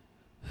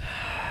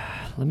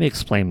 Let me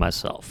explain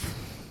myself.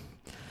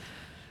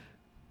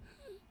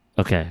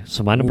 Okay,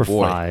 so my number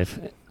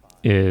 5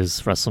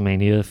 is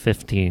WrestleMania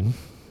 15.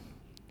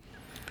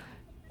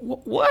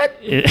 What?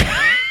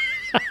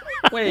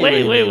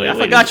 Wait. I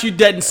forgot you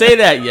didn't say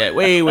that yet.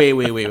 Wait.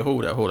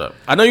 Hold up.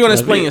 I know you want to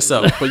explain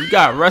yourself, but you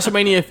got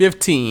WrestleMania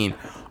 15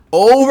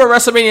 over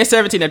WrestleMania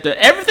 17. After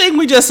everything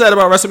we just said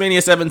about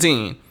WrestleMania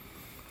 17,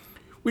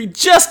 we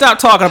just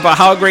stopped talking about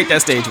how great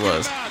that stage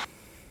was.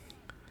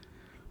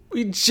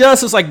 We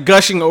just was like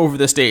gushing over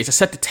the stage to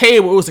set the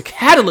table. It was a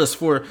catalyst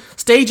for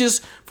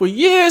stages for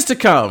years to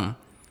come.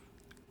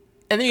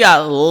 And then you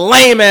got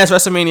lame ass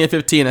WrestleMania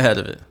 15 ahead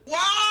of it.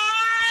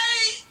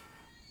 Why?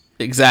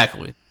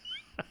 Exactly.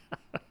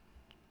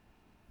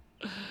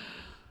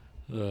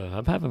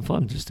 I'm having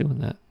fun just doing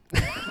that.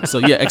 So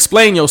yeah,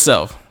 explain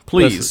yourself,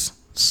 please. Listen,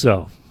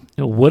 so,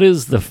 what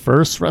is the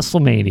first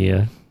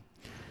WrestleMania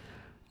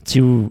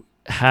to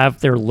have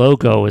their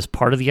logo as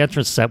part of the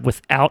entrance set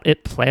without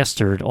it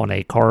plastered on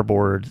a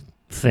cardboard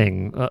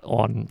thing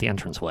on the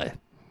entranceway?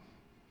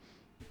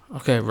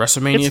 Okay,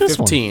 WrestleMania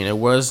 15. It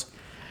was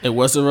the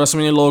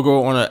WrestleMania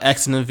logo on an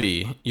X and a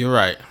V. You're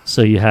right.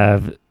 So you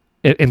have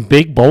in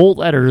big bold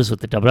letters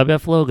with the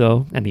WWF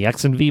logo and the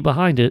X and V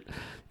behind it,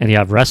 and you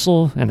have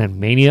Wrestle and then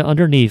Mania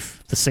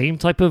underneath, the same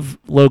type of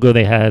logo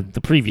they had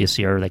the previous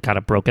year. They kind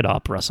of broke it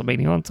up,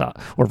 WrestleMania on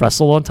top, or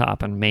Wrestle on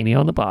top and Mania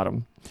on the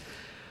bottom.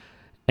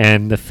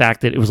 And the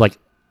fact that it was like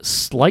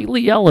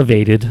slightly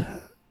elevated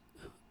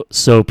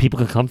so people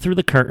could come through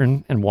the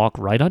curtain and walk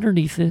right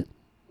underneath it.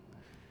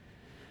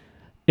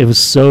 It was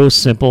so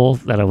simple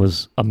that it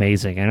was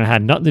amazing. And it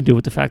had nothing to do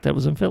with the fact that it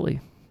was in Philly.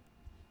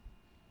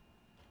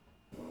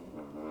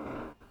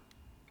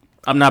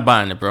 I'm not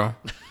buying it, bro.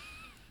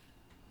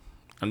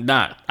 I'm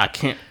not. I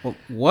can't.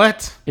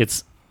 What?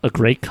 It's a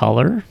great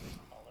color.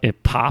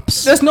 It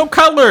pops. There's no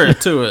color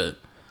to it.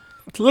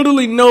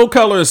 Literally no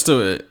colors to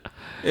it.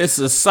 It's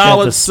a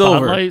solid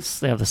silver.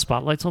 They have the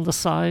spotlights on the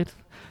side.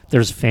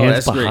 There's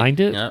fans behind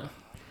it. Yep.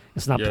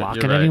 It's not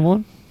blocking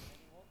anyone.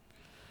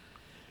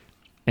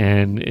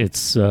 And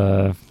it's,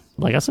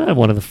 like I said,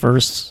 one of the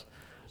first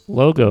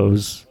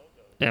logos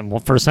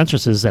and first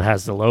entrances that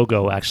has the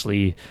logo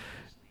actually,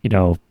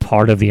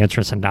 part of the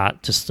entrance and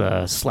not just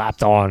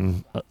slapped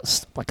on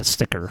like a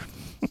sticker.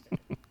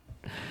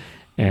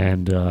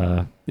 And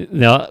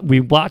now we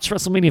watched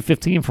WrestleMania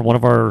 15 for one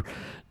of our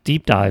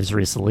deep dives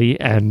recently,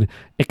 and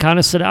it kind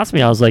of stood out to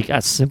me. I was like,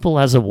 as simple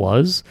as it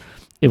was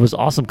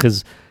awesome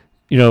because,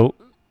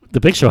 the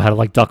Big Show had to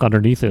like duck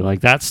underneath it.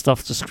 Like that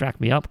stuff just cracked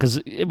me up because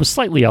it was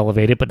slightly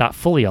elevated, but not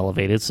fully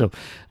elevated. So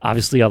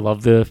obviously I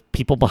love the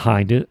people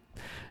behind it,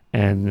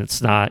 and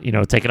it's not,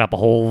 taking up a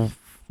whole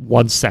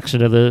one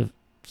section of the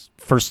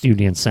First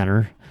Union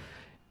Center.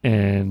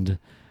 And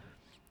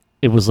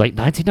it was like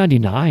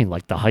 1999,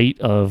 like the height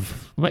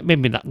of,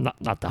 maybe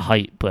not the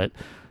height, but,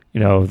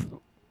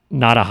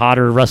 not a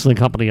hotter wrestling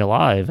company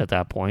alive at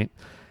that point.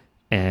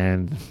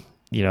 And,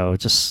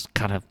 just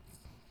kind of,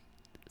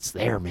 it's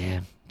there,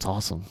 man. It's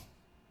awesome.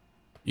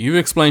 You've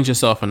explained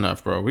yourself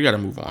enough, bro. We got to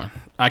move on.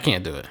 I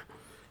can't do it.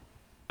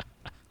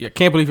 I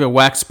can't believe you're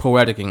wax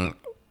poeticing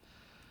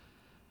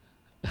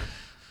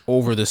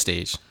over the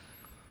stage.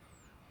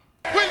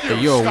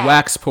 You're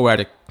wax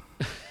poetic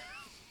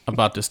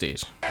about the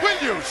stage.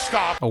 Will you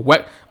stop?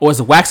 Or is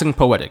it waxing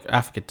poetic?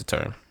 I forget the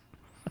term.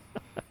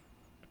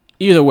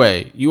 Either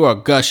way, you are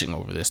gushing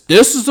over this.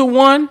 This is the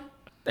one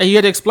that you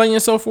had to explain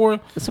yourself for?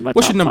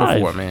 What's your number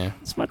 4, man?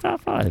 It's my top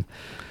 5.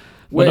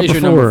 What is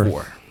your number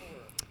 4?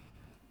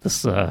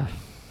 This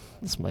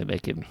might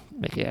make you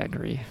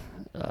angry.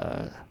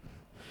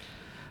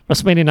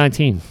 WrestleMania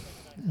 19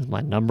 is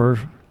my number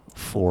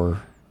 4.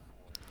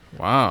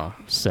 Wow.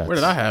 Sets. Where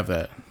did I have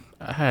that?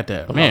 I had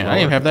that. Man, I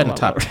didn't even have that in the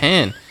top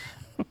 10.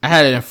 I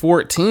had it in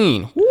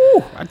 14. Woo!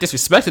 I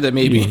disrespected it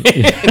maybe.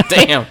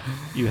 Damn.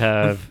 You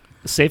have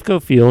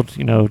Safeco Field,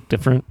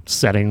 different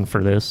setting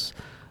for this.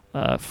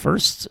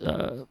 First,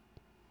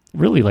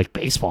 really like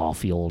baseball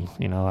field.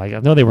 I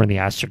know they were in the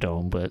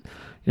Astrodome, but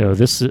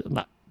this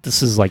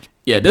is like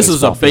this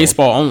is a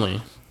baseball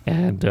only.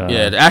 And the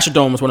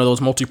Astrodome was one of those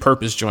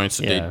multi-purpose joints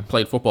that they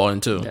played football in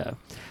too. Yeah.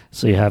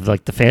 So you have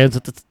like the fans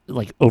at the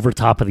like over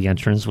top of the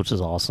entrance, which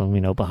is awesome,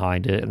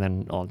 behind it, and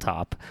then on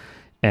top,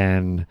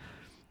 and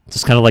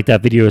just kind of like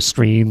that video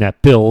screen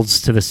that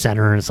builds to the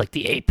center, and it's like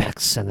the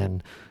apex, and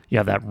then you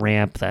have that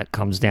ramp that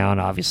comes down,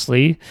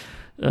 obviously,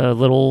 a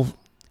little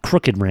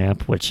crooked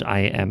ramp, which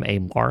I am a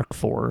mark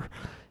for,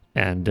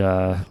 and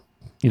I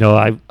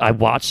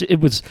watched it.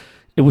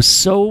 It was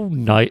so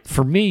nice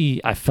for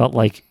me. I felt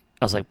like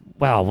I was like,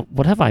 wow,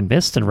 what have I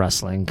missed in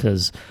wrestling?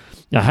 Because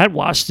I had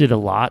watched it a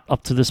lot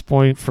up to this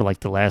point for like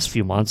the last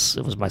few months.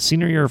 It was my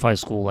senior year of high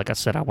school. Like I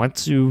said, I went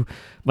to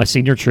my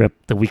senior trip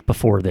the week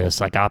before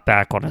this. I got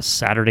back on a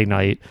Saturday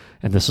night,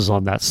 and this was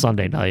on that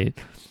Sunday night.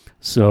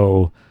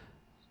 So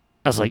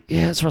I was like,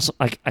 yeah, it's wrestling.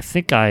 I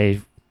think I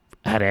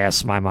had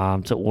asked my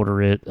mom to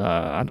order it.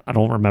 I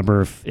don't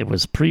remember if it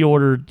was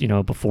pre-ordered,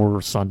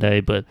 before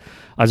Sunday, but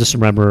I just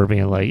remember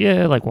being like,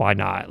 yeah, like why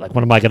not? Like,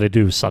 what am I going to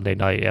do Sunday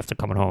night after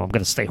coming home? I'm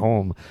going to stay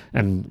home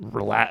and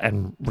relax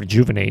and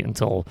rejuvenate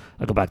until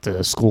I go back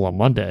to school on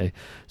Monday.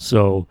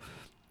 So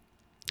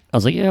I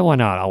was like, yeah, why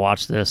not? I'll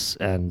watch this.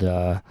 And,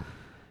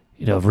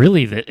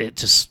 really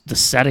the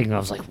setting, I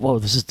was like, whoa,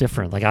 this is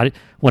different. Like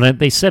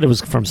they said it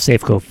was from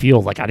Safeco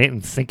Field, like I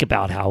didn't think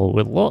about how it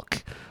would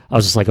look. I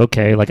was just like,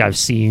 okay, like I've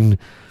seen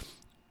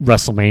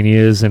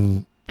WrestleManias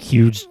and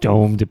huge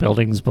domed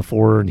buildings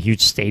before and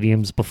huge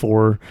stadiums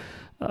before,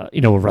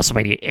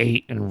 WrestleMania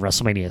 8 and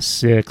WrestleMania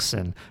 6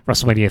 and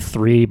WrestleMania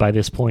 3 by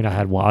this point I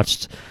had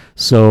watched.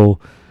 So,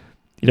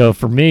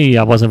 for me,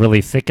 I wasn't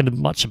really thinking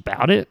much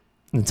about it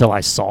until I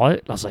saw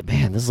it. I was like,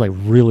 man, this is like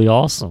really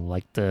awesome.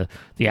 Like the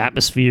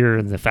atmosphere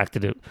and the fact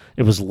that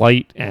it was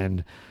light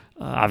and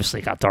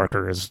obviously it got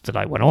darker as the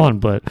night went on,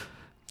 but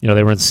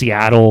they were in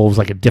Seattle. It was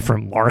like a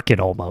different market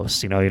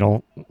almost. I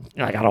don't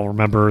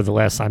remember the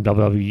last time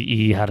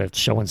WWE had a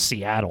show in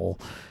Seattle,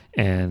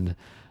 and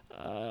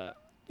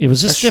it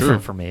was just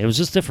different for me. It was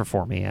just different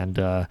for me, and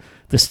the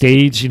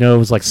stage,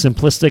 was like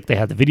simplistic. They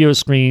had the video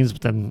screens,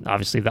 but then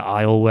obviously the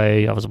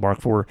aisleway I was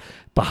marked for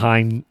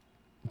behind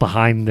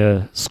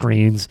the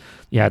screens.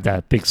 You had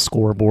that big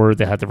scoreboard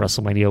that had the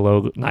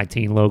WrestleMania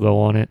 19 logo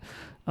on it.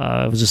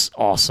 It was just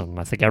awesome.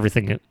 I think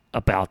everything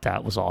about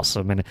that was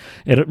awesome, and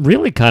it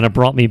really kind of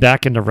brought me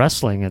back into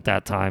wrestling at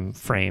that time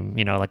frame.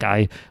 Like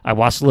I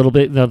watched a little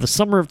bit. The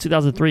summer of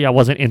 2003, I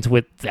wasn't into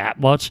it that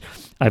much.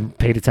 I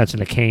paid attention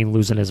to Kane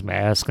losing his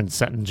mask and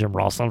setting Jim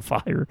Ross on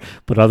fire,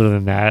 but other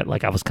than that,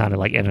 like I was kind of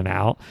like in and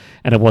out.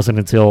 And it wasn't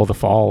until the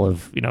fall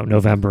of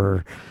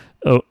November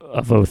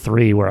of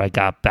 03 where I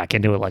got back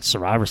into it, like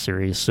Survivor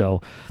Series.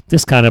 So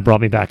this kind of brought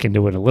me back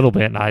into it a little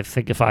bit, and I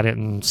think if I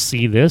didn't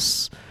see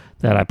this,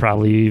 that I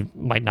probably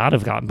might not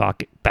have gotten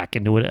back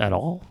into it at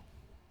all.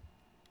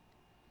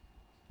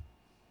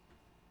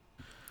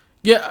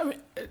 Yeah, I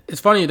mean,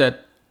 it's funny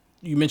that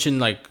you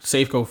mentioned like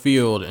Safeco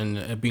Field and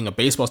it being a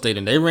baseball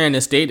stadium. They ran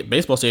this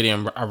baseball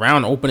stadium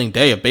around opening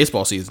day of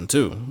baseball season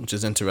too, which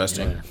is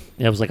interesting.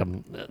 Yeah, it was like the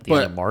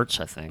end of March,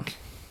 I think.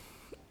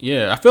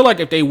 Yeah, I feel like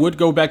if they would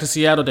go back to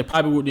Seattle, they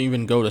probably wouldn't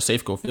even go to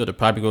Safeco Field. They'd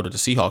probably go to the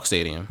Seahawks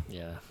Stadium.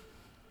 Yeah.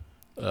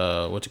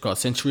 What you call it,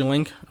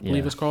 CenturyLink, I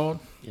believe it's called.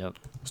 Yep.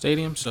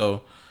 Stadium.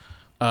 So,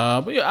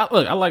 but yeah,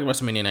 I like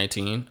WrestleMania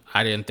 19.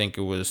 I didn't think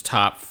it was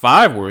top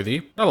 5 worthy.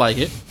 But I like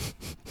it.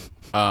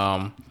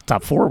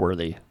 Top 4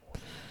 worthy.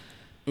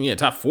 Yeah,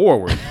 top 4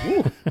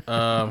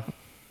 worthy.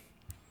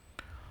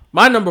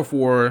 My number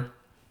 4,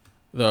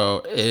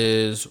 though,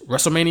 is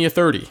WrestleMania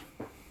 30.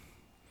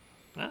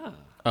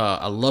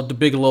 I love the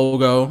big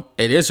logo.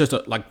 It is just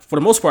for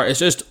the most part, it's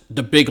just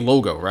the big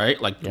logo,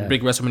 right? Like the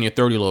big WrestleMania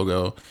 30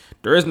 logo.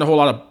 There isn't a whole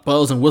lot of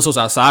bells and whistles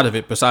outside of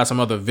it besides some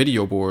other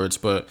video boards,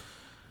 but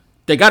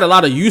they got a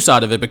lot of use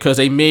out of it because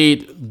they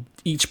made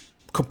each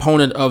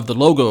component of the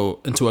logo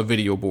into a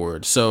video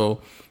board. So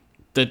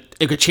that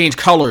it could change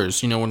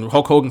colors. When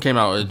Hulk Hogan came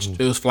out, it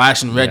was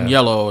flashing red and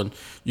yellow, and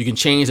you can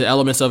change the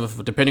elements of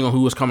it depending on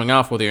who was coming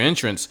out for their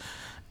entrance.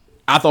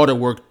 I thought it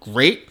worked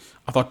great.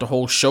 I thought the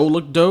whole show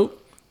looked dope.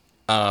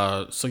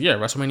 So yeah,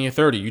 WrestleMania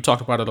 30. You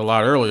talked about it a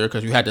lot earlier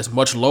because you had this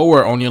much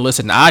lower on your list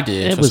than I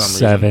did. It was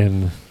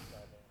 7.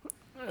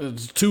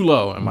 It's too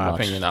low in my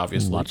opinion,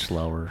 obviously. Much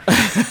lower.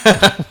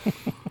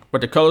 But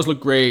the colors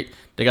look great.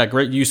 They got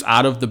great use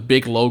out of the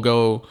big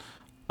logo.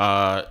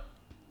 Yeah,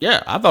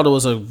 I thought it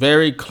was a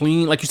very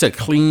clean, like you said,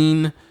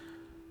 clean,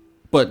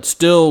 but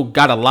still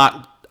got a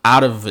lot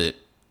out of it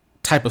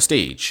type of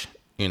stage.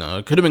 It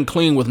could have been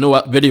clean with no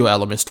video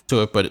elements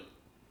to it, but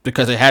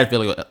because it had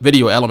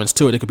video elements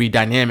to it, it could be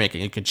dynamic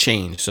and it could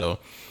change. So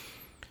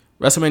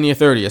WrestleMania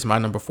 30 is my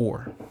number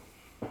 4.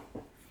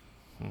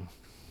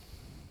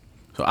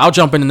 So I'll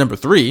jump into number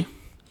 3.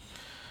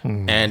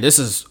 And this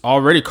has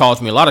already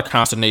caused me a lot of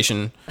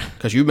consternation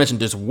because you mentioned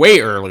this way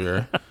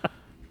earlier.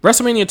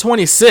 WrestleMania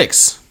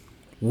 26.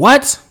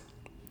 What?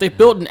 They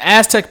built an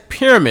Aztec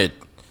pyramid.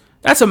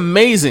 That's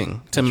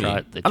amazing to me.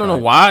 I don't know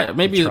why.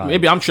 Maybe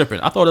I'm tripping.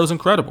 I thought it was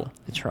incredible.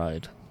 They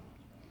tried.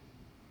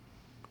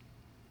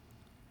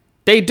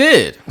 They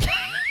did.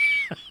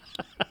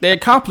 They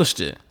accomplished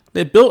it.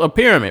 They built a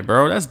pyramid,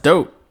 bro. That's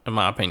dope, in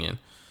my opinion.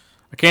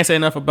 I can't say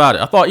enough about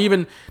it. I thought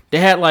even they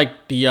had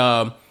like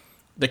the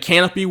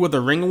canopy where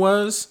the ring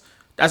was.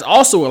 That's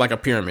also like a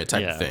pyramid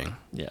type of thing.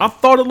 Yeah. I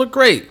thought it looked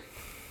great.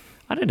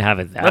 I didn't have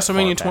it that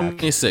WrestleMania far back.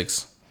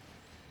 26.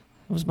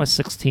 It was my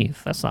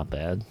 16th. That's not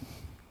bad.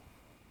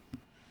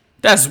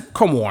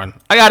 Come on.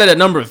 I got it at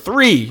number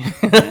 3.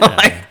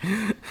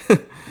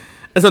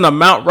 It's on the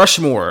Mount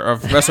Rushmore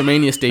of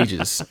WrestleMania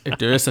stages, if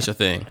there is such a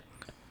thing.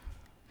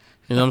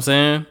 You know what I'm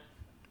saying?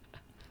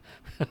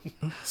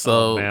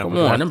 So, come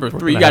on. Number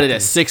 3, you got it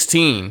at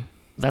 16.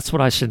 That's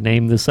what I should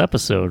name this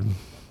episode.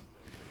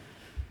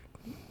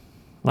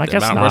 Well, I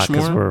guess Mount not,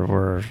 because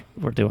Rushmore?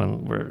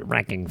 we're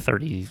ranking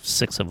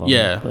 36 of them.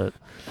 Yeah. But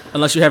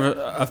unless you have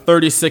a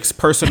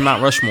 36-person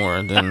Mount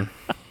Rushmore, then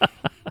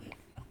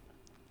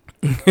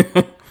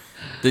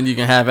then you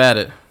can have at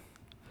it.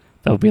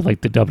 That would be like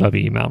the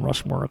WWE Mount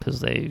Rushmore because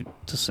they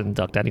just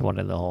induct anyone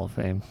in the Hall of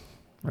Fame,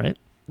 right?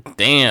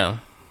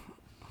 Damn.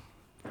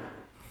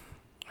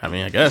 I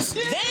mean, I guess.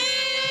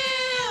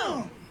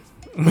 Damn!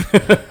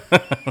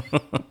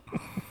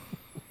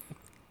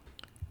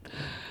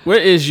 Where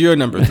is your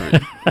number 3?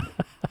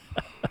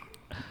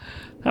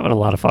 Having having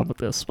a lot of fun with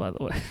this, by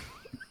the way.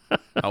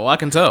 Oh, I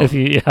can tell.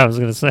 I was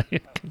gonna say,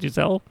 could you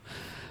tell?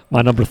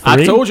 My number 3.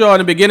 I told y'all in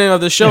the beginning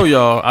of the show,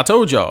 y'all. I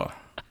told y'all.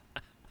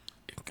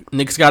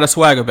 Nick's got a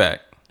swagger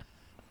back.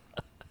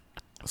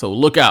 So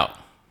look out.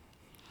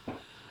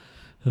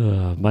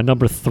 My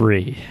number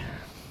 3.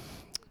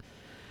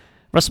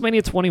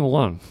 WrestleMania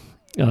 21.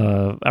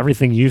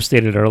 Everything you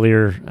stated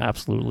earlier,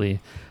 absolutely.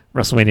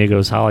 WrestleMania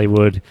Goes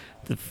Hollywood.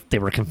 They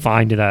were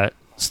confined to that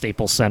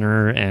Staples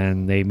Center,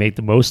 and they made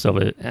the most of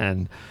it.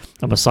 And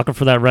I'm a sucker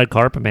for that red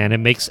carpet, man. It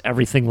makes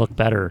everything look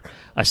better.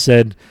 I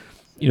said,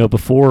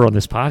 before on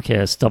this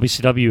podcast,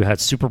 WCW had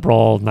Super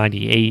Brawl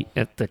 98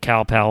 at the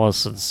Cow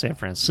Palace in San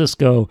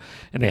Francisco,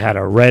 and they had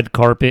a red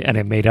carpet, and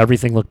it made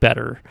everything look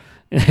better.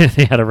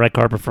 They had a red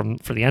carpet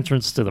for the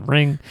entrance to the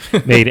ring,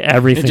 made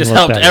everything. It just look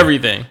helped better.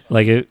 everything.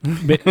 Like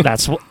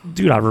that's what,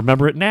 dude. I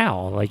remember it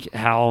now. Like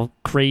how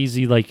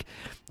crazy. Like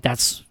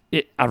that's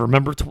it. I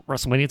remember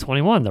WrestleMania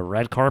 21, the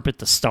red carpet,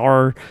 the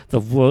star,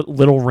 the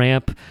little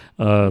ramp.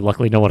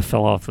 Luckily, no one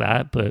fell off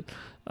that, but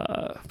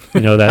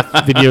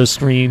that video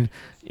screen.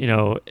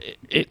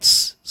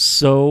 It's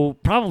so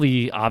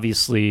probably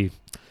obviously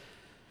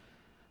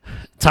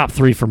top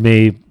 3 for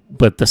me,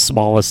 but the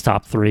smallest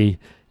top 3.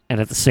 And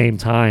at the same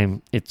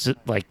time, it's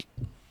like,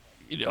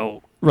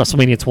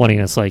 WrestleMania 20,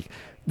 and it's like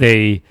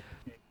they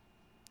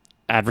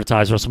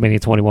advertised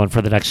WrestleMania 21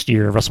 for the next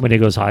year.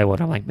 WrestleMania Goes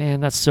Hollywood. I'm like, man,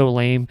 that's so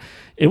lame.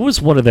 It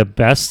was one of the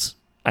best,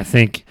 I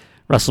think,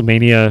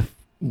 WrestleMania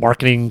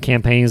marketing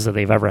campaigns that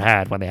they've ever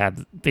had when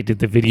they did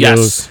the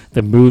videos,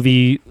 the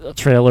movie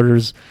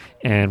trailers,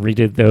 and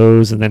redid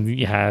those. And then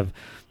you have,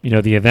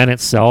 the event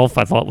itself,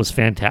 I thought was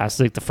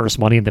fantastic. The first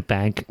Money in the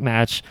Bank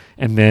match.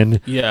 And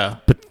then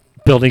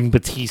building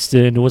Batista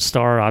into a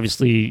star.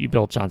 Obviously, you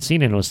built John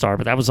Cena into a star,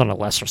 but that was on a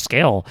lesser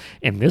scale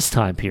in this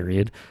time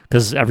period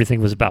because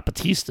everything was about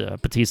Batista,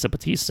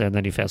 and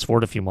then you fast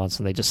forward a few months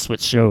and they just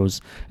switched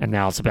shows, and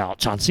now it's about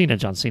John Cena.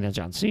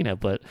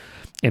 But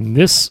in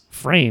this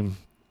frame,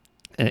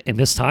 in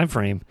this time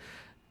frame,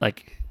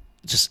 like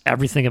just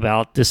everything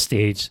about this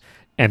stage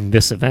and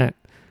this event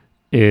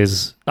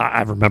is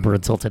I remember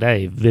until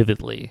today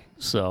vividly.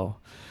 So.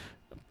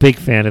 Big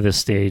fan of this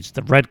stage.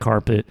 The red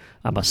carpet,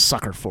 I'm a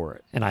sucker for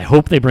it. And I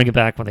hope they bring it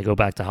back when they go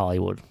back to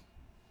Hollywood.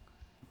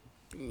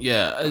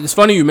 Yeah, it's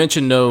funny you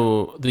mentioned,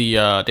 though, the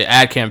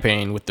ad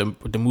campaign with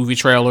the movie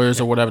trailers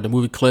or whatever, the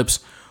movie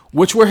clips,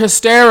 which were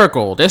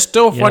hysterical. They're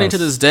still funny to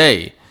this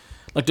day.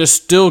 Like, they're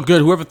still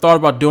good. Whoever thought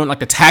about doing,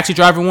 like, the Taxi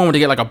Driver one where they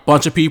get, like, a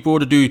bunch of people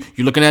to do,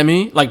 you looking at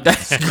me? Like,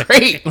 that's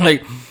great.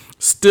 Like,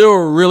 still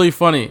really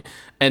funny.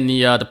 And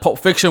the Pulp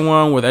Fiction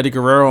one with Eddie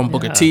Guerrero and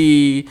Booker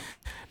T.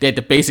 They had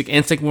the Basic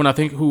Instinct one. I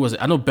think who was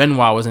it? I know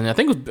Benoit was in it.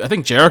 I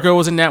think Jericho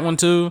was in that one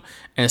too,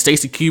 and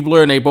Stacy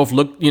Keibler, and they both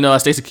looked,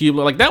 Stacy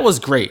Keibler. Like that was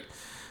great.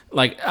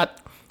 Like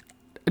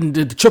and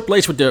the Triple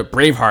H with the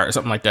Braveheart or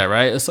something like that,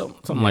 right?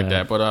 Something like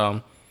that. But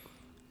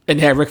and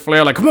they had Ric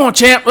Flair like, "Come on,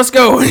 champ, let's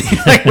go!"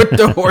 Like with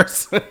the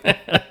horse,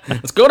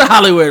 let's go to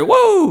Hollywood.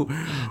 Woo!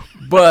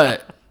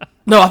 But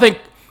no,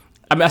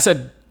 I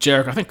said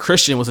Jericho. I think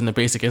Christian was in the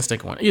Basic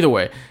Instinct one. Either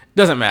way,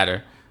 doesn't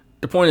matter.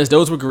 The point is,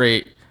 those were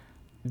great.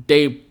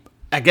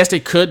 I guess they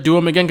could do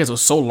them again because it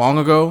was so long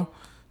ago.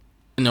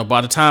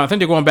 By the time, I think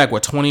they're going back,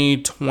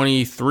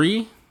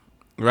 2023,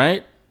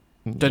 right?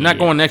 They're not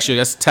going next year.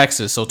 That's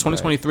Texas. So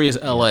 2023 is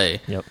LA.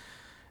 Yep.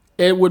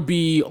 It would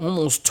be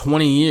almost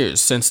 20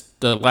 years since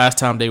the last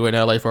time they were in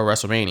LA for a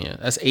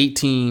WrestleMania. That's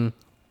 18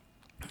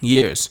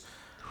 years.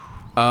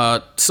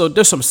 So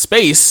there's some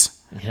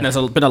space. Yeah. And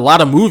there's been a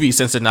lot of movies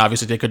since then,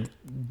 obviously, they could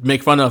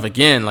make fun of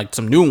again, like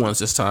some new ones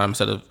this time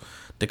instead of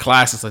the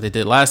classics like they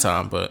did last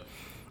time. But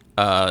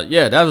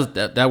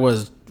that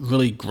was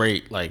really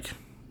great, like,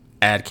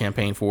 ad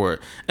campaign for it.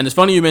 And it's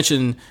funny you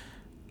mentioned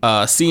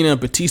Cena and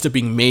Batista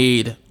being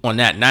made on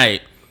that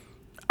night.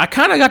 I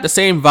kind of got the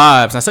same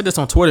vibes. I said this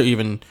on Twitter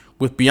even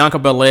with Bianca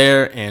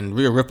Belair and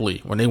Rhea Ripley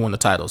when they won the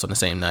titles on the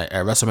same night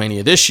at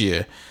WrestleMania this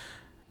year.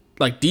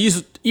 Like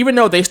these, even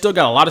though they still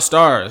got a lot of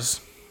stars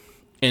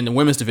in the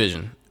women's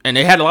division, and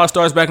they had a lot of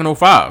stars back in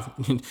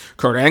 2005.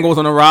 Kurt Angle was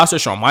on the roster,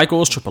 Shawn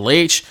Michaels, Triple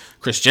H,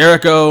 Chris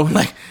Jericho.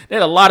 Like, they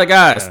had a lot of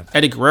guys. Yeah.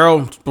 Eddie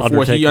Guerrero, before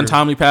Undertaker. He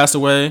untimely passed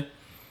away.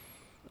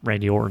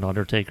 Randy Orton,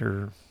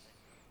 Undertaker.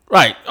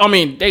 Right. I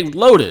mean, they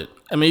loaded.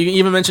 I mean, you can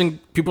even mention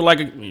people like,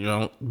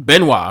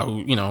 Benoit,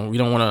 who, we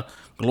don't want to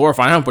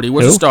glorify him, but he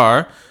was a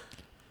star.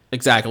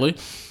 Exactly.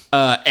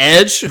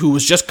 Edge, who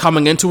was just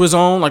coming into his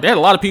own. Like, they had a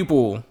lot of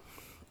people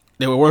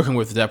they were working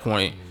with at that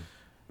point.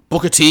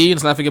 Booker T,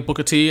 let's not forget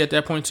Booker T at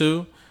that point,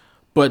 too.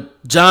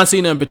 But John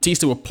Cena and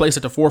Batista were placed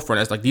at the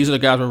forefront as like these are the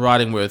guys we're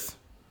riding with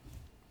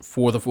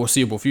for the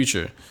foreseeable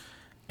future.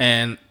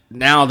 And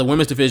now the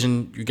women's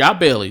division, you got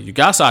Bayley, you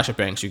got Sasha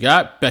Banks, you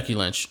got Becky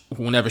Lynch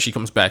whenever she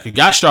comes back, you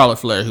got Charlotte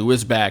Flair who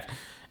is back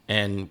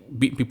and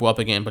beating people up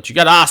again, but you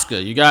got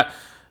Asuka, you got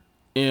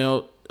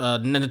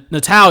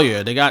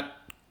Natalya, they got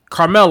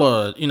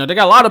Carmella, they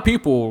got a lot of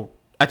people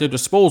at their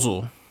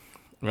disposal,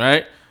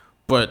 right?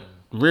 But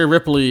Rhea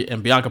Ripley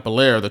and Bianca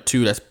Belair are the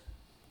two that's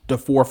the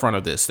forefront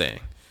of this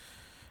thing.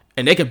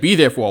 and they could be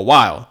there for a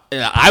while.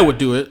 And I would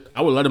do it.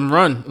 I would let them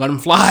run, let them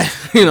fly,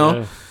 you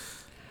know,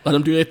 let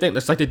them do their thing.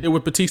 That's like they did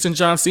with Batista and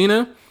John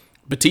Cena.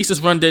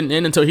 Batista's run didn't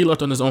end until he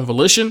left on his own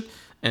volition.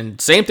 And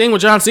same thing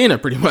with John Cena,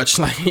 pretty much.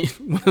 Like,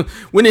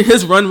 when did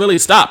his run really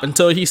stop?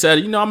 Until he said,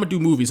 I'm going to do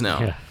movies now.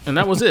 Yeah. And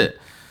that was it.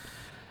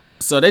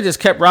 So they just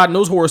kept riding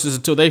those horses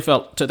until they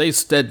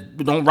said,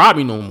 don't ride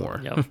me no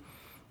more. Yep.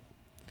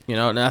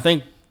 And I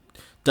think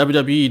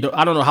WWE,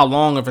 I don't know how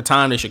long of a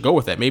time they should go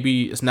with that.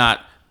 Maybe it's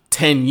not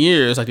 10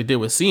 years like they did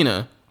with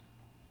Cena,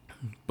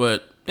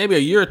 but maybe a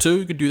year or two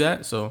you could do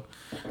that. So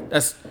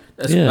that's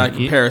my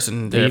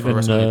comparison there for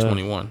WrestleMania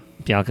 21.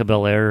 Bianca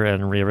Belair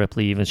and Rhea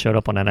Ripley even showed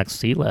up on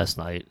NXT last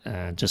night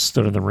and just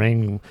stood in the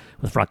ring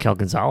with Raquel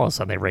Gonzalez,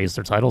 and they raised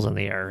their titles in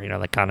the air.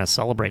 They kind of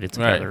celebrated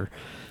together. Right.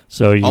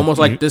 So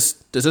like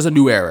this is a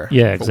new era.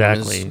 Yeah,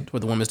 exactly.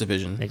 With the women's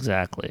division.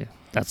 Exactly.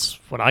 That's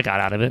what I got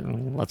out of it,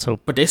 and let's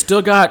hope. But they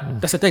still got,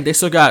 that's the thing, they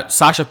still got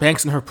Sasha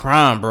Banks in her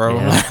prime, bro.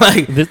 Yeah.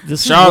 Like,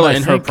 this Charlotte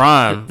in her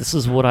prime. This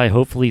is what I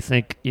hopefully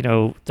think,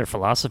 their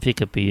philosophy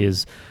could be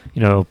is,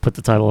 put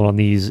the title on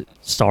these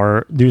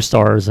new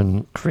stars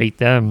and create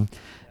them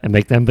and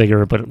make them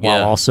bigger, but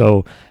while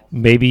also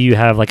maybe you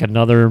have like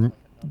another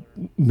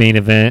main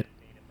event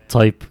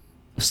type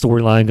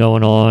storyline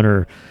going on,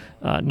 or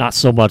not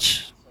so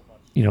much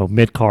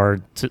mid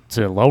card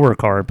to lower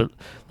card, but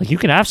like you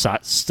can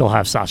still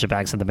have Sasha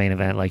Banks in the main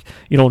event. Like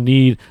you don't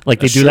need they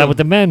do that with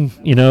the men.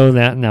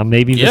 That now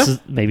maybe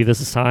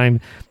this is time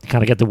to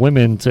kind of get the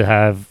women to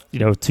have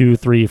 2,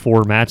 3,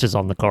 4 matches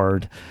on the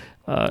card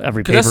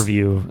every pay per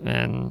view,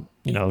 and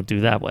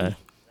do that way.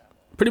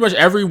 Pretty much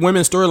every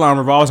women's storyline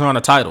revolves around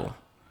a title,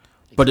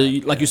 but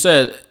like you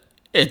said,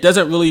 it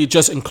doesn't really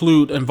just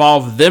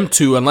involve them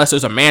two unless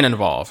there's a man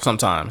involved.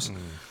 Sometimes,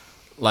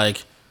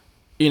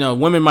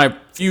 women might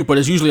feud, but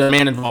it's usually a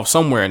man involved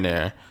somewhere in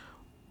there.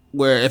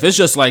 Where if it's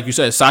just like you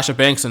said, Sasha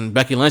Banks and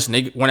Becky Lynch, and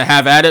they want to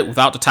have at it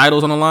without the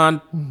titles on the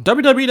line,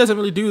 WWE doesn't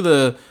really do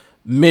the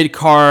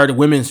mid-card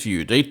women's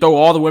feud. They throw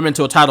all the women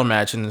to a title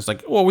match, and it's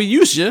like, well, we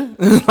used you.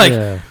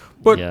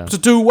 To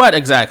do what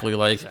exactly?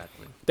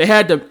 They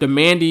had the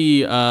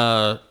Mandy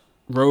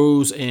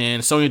Rose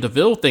and Sonya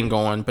Deville thing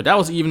going, but that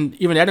was even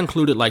that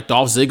included like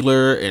Dolph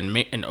Ziggler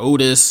and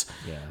Otis.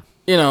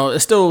 Yeah.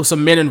 It's still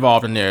some men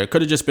involved in there. It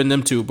could have just been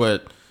them two,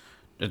 but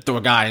they throw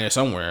a guy in there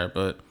somewhere.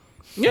 But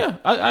yeah,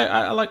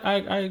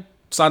 I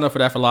signed up for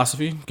that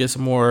philosophy. Get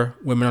some more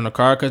women on the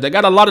card because they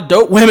got a lot of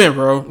dope women,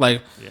 bro.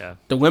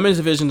 The women's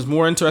division is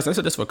more interesting. I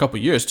said this for a couple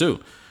of years too.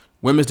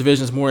 Women's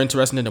division is more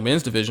interesting than the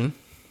men's division.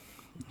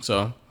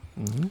 So,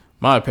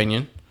 my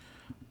opinion.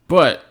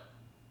 But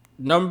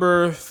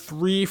number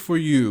 3 for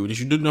you. Did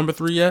you do number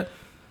 3 yet?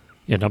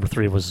 Yeah, number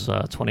 3 was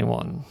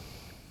 21.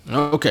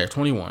 Okay,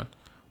 21.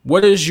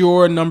 What is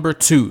your number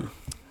 2?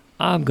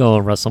 I'm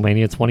going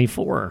WrestleMania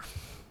 24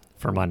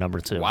 for my number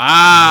 2.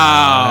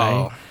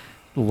 Wow.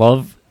 I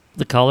love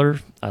the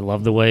color. I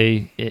love the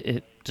way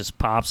it just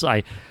pops.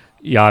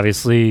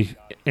 Obviously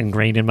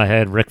ingrained in my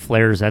head Ric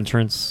Flair's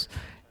entrance.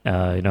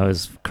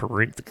 His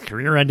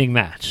career-ending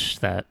match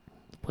that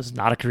was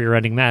not a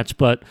career-ending match,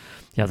 but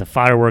the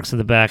fireworks in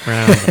the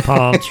background, the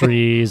palm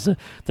trees,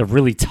 the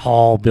really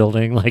tall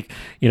building,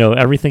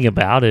 everything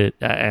about it.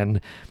 And,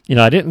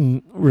 I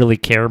didn't really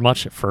care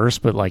much at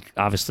first, but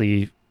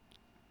obviously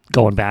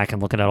going back and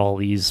looking at all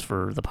these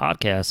for the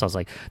podcast, I was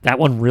like, that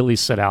one really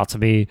stood out to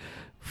me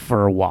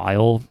for a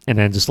while. And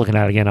then just looking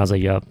at it again, I was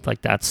like, yep,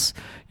 that's,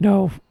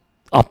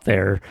 up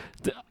there.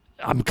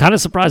 I'm kind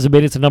of surprised it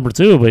made it to number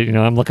 2, but,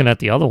 I'm looking at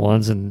the other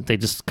ones and they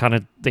just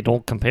they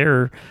don't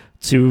compare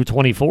to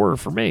 24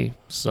 for me.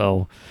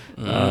 So,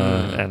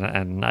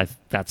 and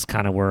that's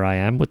kind of where I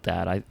am with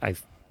that. I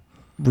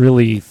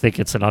really think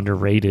it's an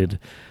underrated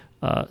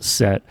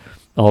set.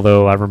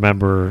 Although I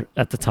remember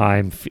at the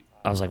time,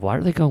 I was like, why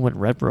are they going with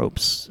red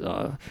ropes?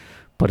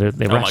 But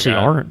they were actually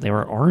orange. They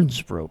were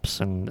orange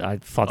ropes, and I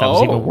thought that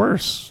was even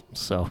worse.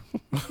 So,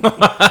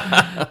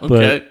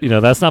 okay. But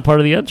that's not part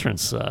of the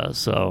entrance.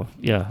 So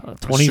yeah,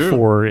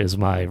 24 is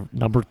my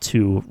number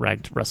 2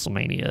 ranked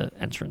WrestleMania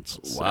entrance.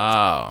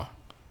 Wow.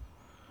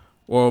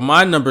 Well,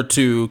 my number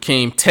 2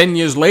 came 10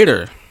 years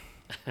later.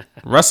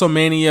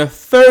 WrestleMania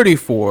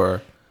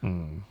 34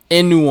 in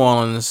New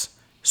Orleans,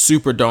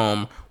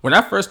 Superdome. When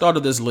I first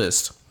started this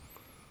list,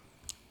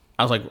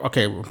 I was like,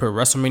 okay, we'll put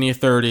WrestleMania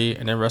 30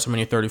 and then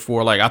WrestleMania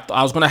 34.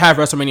 I was going to have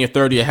WrestleMania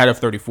 30 ahead of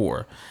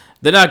 34.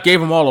 Then I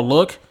gave them all a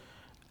look,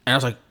 and I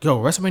was like, yo,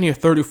 WrestleMania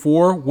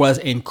 34 was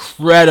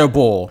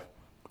incredible.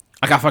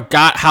 I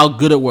forgot how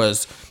good it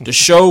was. The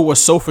show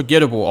was so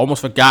forgettable.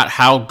 Almost forgot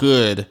how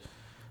good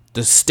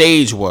the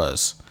stage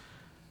was.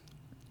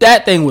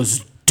 That thing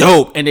was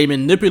dope, and they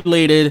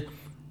manipulated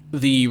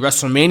the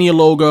WrestleMania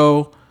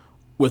logo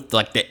with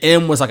the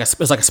M was like a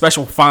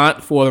special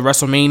font for the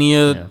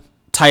WrestleMania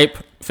type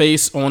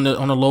face on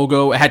the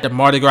logo. It had the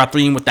Mardi Gras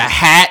theme with the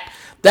hat.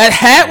 That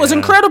hat was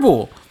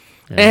incredible.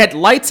 Yeah. It had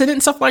lights in it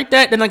and stuff like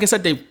that. Then, like I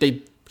said,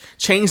 they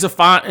changed the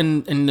font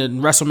in the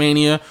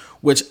WrestleMania,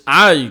 which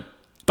I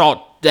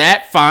thought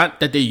that font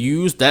that they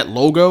used, that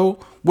logo,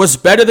 was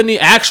better than the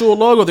actual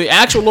logo. The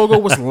actual logo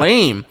was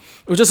lame.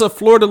 It was just a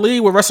fleur-de-lis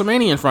with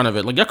WrestleMania in front of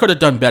it. Like, y'all could have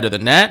done better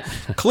than that.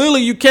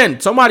 Clearly, you can.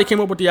 Somebody came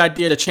up with the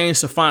idea to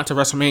change the font to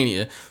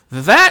WrestleMania.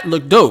 That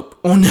looked dope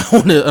on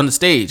the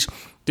stage.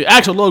 The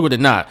actual logo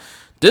did not.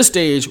 This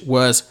stage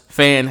was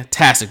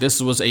fantastic.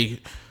 This was a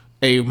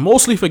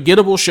mostly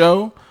forgettable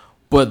show,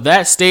 but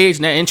that stage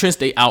and that entrance,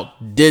 they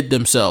outdid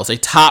themselves. They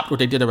topped what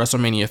they did at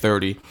WrestleMania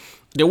 30.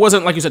 There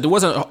wasn't, like you said,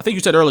 I think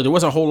you said earlier, there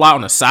wasn't a whole lot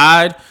on the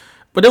side,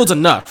 but it was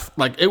enough.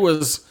 Like, it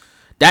was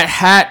that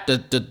hat,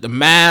 the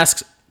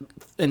masks,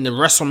 and the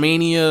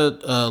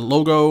WrestleMania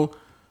logo,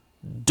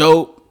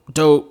 dope.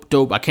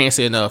 I can't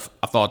say enough.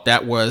 I thought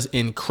that was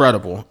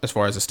incredible as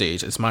far as the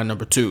stage. It's my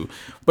number 2.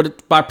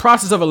 But by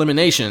process of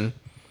elimination,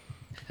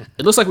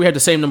 it looks like we had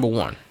the same number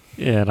 1.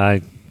 Yeah, and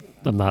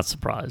I'm not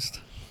surprised.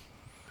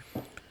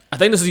 I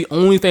think this is the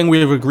only thing we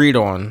have agreed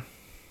on.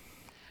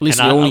 At least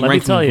the only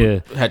ranking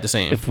we had the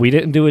same. If we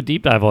didn't do a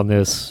deep dive on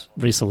this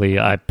recently,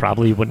 I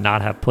probably would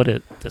not have put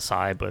it this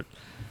high, but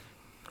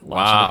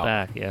watching it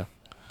back, yeah.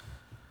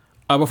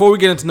 Before we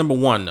get into number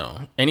 1,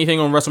 though, anything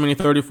on WrestleMania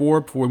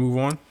 34 before we move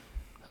on?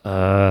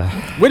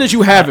 Where did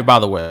you have it, by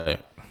the way?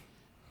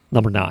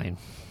 Number 9.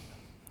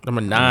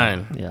 Number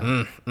 9.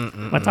 Yeah.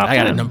 My top 10. I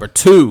got it number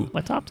 2.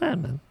 My top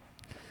 10, man.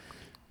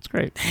 It's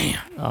great.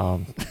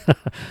 Damn.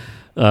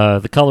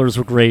 The colors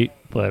were great,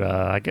 but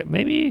I get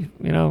maybe,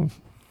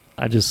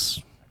 I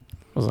just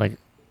was like,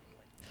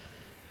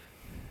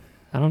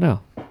 I don't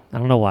know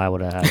why I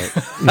would have had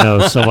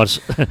it, so much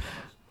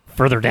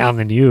further down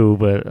than you,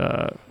 but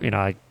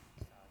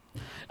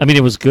I mean,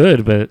 it was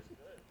good, but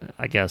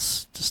I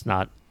guess just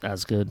not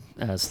as good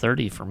as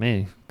 30 for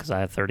me because I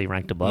had 30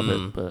 ranked above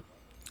it. But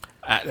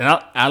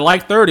I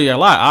like 30 a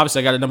lot.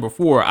 Obviously, I got it number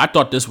 4. I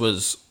thought this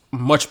was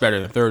much better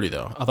than 30,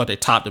 though. I thought they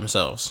topped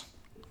themselves.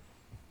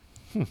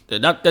 They're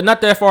not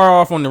that far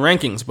off on the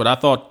rankings, but I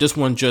thought this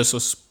one just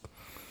was.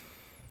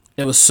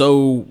 It was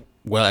so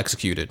well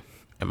executed,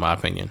 in my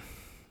opinion.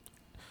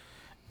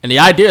 And the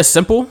idea is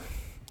simple.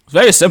 It's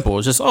very simple.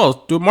 It's just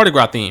do a Mardi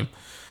Gras theme.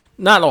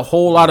 Not a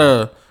whole lot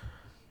of.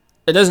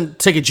 It doesn't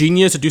take a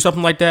genius to do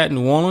something like that in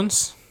New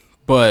Orleans,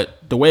 but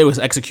the way it was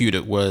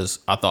executed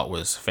I thought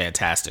was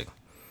fantastic.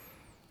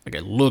 Like,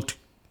 it looked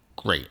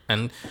great.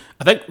 And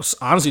I think,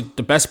 honestly,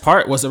 the best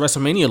part was the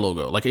WrestleMania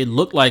logo. Like, it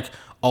looked like,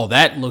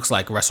 that looks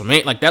like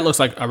WrestleMania. Like, that looks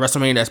like a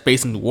WrestleMania that's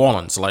based in New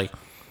Orleans. Like,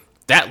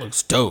 that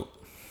looks dope.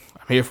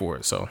 I'm here for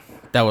it. So,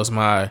 that was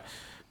my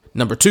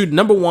number 2.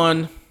 Number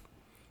 1,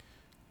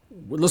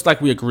 it looks like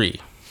we agree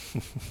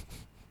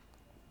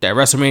that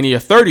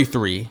WrestleMania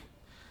 33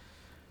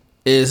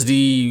 is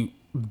the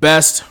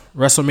best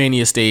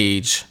WrestleMania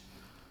stage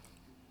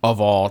of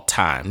all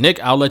time.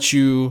 Nick, I'll let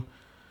you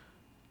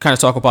kind of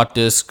talk about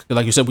this.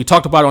 Like you said, we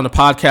talked about it on the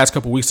podcast a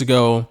couple weeks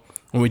ago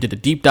when we did a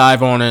deep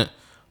dive on it,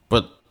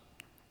 but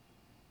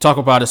talk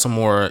about it some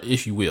more,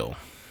 if you will.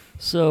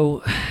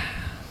 So,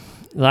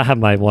 I have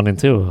my 1 and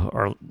 2,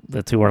 or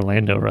the 2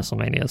 Orlando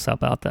WrestleManias. How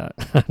about that?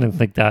 I didn't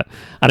think that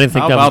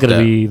was going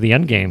to be the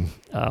end game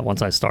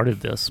once I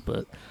started this,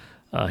 but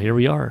here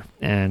we are.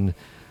 And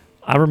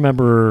I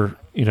remember,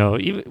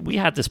 we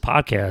had this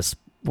podcast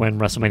when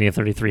WrestleMania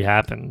 33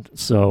 happened.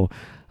 So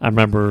I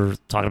remember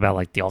talking about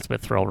like the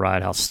Ultimate Thrill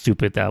Ride, how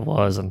stupid that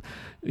was. And,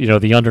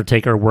 the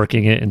Undertaker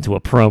working it into a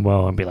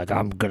promo and be like,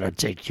 I'm going to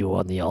take you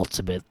on the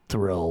Ultimate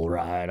Thrill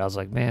Ride. I was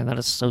like, man, that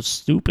is so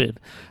stupid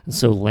and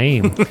so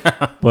lame.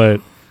 But,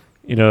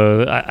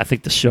 I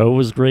think the show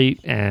was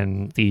great.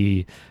 And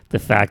the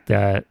fact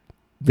that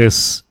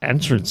this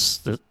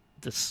entrance,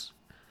 this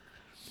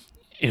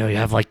you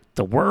have like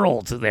the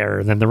world there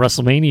and then the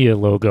WrestleMania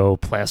logo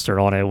plastered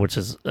on it, which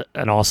is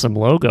an awesome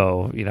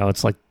logo.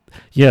 It's like,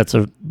 it's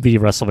the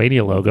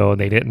WrestleMania logo,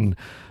 and they didn't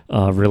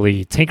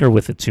really tinker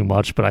with it too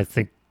much, but I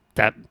think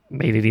that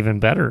made it even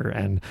better.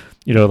 And,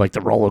 like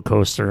the roller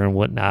coaster and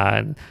whatnot.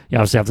 And you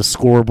obviously have the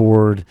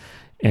scoreboard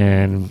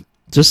and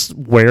just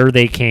where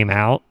they came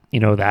out,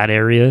 that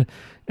area.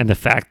 And the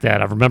fact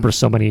that I remember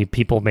so many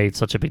people made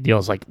such a big deal.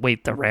 It's like,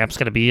 wait, the ramp's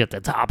going to be at the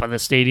top of the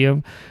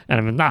stadium. And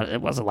I mean,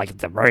 it wasn't like at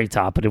the very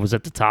top, but it was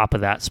at the top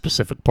of that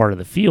specific part of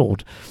the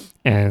field.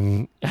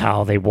 And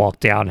how they walked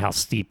down, how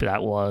steep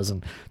that was,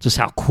 and just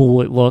how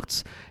cool it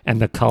looked.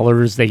 And the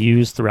colors they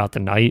used throughout the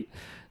night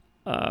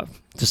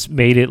just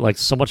made it like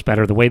so much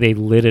better. The way they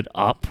lit it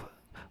up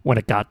when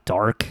it got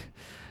dark.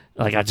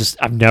 Like,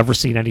 I've never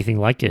seen anything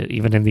like it,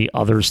 even in the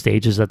other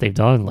stages that they've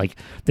done. Like,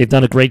 they've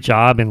done a great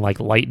job in, like,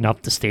 lighting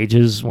up the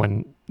stages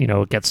when,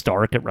 it gets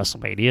dark at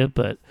WrestleMania.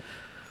 But,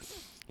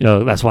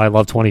 that's why I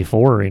love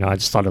 24. I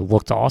just thought it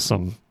looked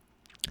awesome.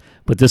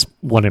 But this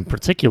one in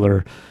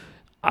particular,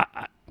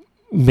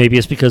 maybe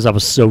it's because I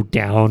was so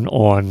down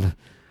on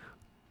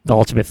the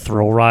Ultimate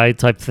Thrill Ride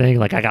type thing.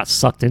 Like, I got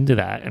sucked into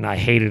that, and I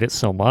hated it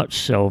so much.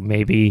 So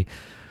maybe,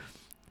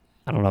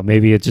 I don't know,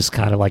 maybe it just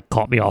kind of, like,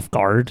 caught me off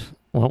guard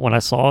when I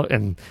saw it.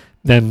 And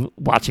then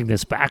watching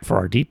this back for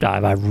our deep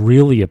dive, I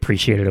really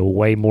appreciated it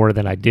way more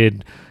than I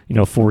did,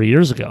 4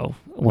 years ago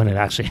when it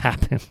actually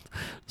happened.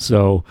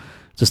 So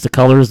just the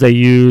colors they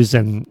used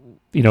and,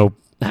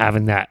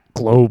 having that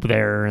globe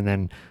there and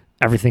then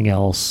everything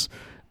else,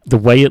 the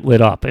way it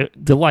lit up,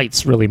 the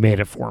lights really made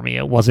it for me.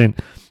 It wasn't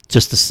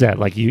just a set.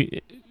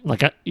 You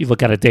look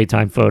at a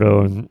daytime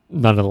photo and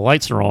none of the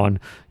lights are on.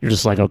 You're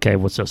just like, okay,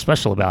 what's so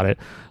special about it?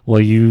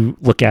 Well, you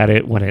look at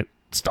it when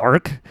it's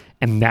dark,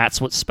 and that's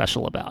what's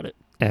special about it.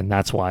 And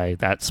that's why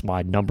that's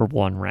my number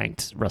one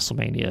ranked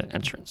WrestleMania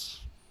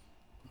entrance.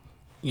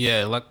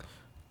 Yeah,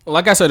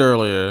 like I said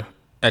earlier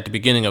at the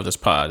beginning of this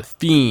pod,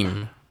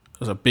 theme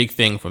was a big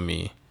thing for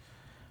me.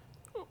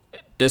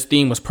 This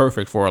theme was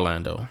perfect for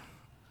Orlando.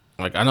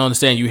 I don't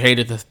understand you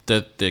hated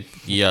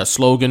the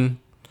slogan,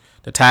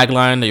 the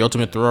tagline, the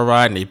Ultimate Thrill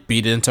Ride, and they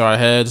beat it into our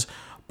heads,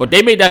 but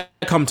they made that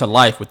come to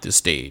life with this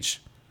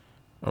stage.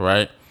 All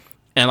right.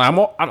 And I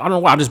don't know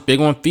why, I'm just big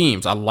on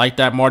themes. I like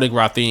that Mardi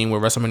Gras theme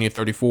with WrestleMania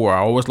 34. I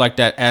always like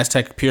that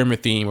Aztec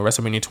Pyramid theme with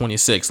WrestleMania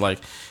 26.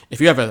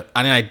 If you have an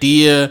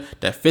idea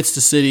that fits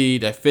the city,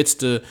 that fits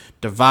the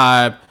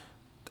vibe,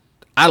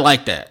 I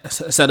like that.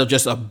 Instead of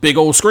just a big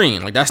old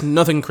screen. That's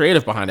nothing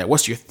creative behind that.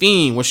 What's your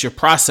theme? What's your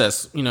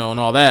process? And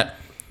all that.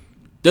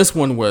 This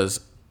one was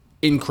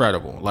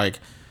incredible.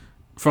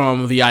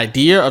 From the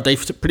idea of they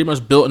pretty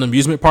much built an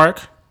amusement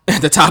park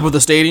at the top of the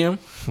stadium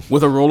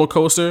with a roller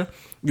coaster.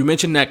 You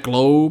mentioned that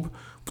globe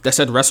that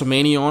said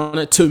WrestleMania on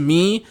it. To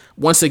me,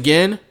 once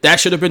again, that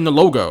should have been the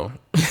logo.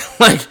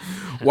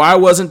 Why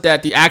wasn't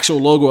that the actual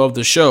logo of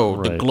the show?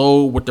 Right. The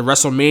globe with the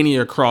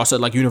WrestleMania across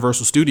at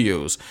Universal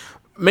Studios.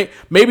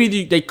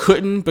 Maybe they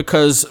couldn't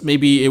because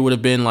maybe it would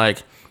have been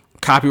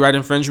copyright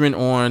infringement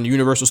on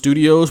Universal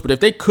Studios. But if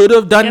they could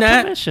have done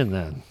that, permission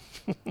then.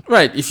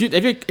 Right.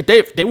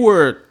 If they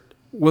were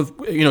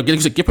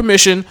get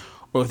permission.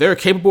 Or if they're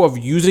capable of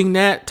using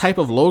that type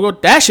of logo,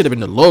 that should have been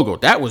the logo.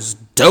 That was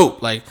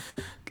dope.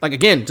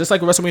 Again, just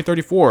like WrestleMania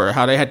 34,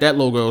 how they had that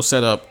logo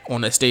set up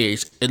on that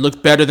stage, it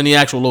looked better than the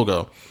actual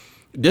logo.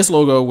 This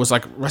logo was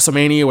like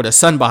WrestleMania with a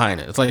sun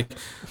behind it. It's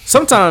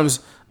sometimes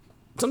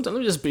let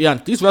me just be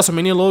honest, these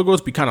WrestleMania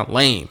logos be kind of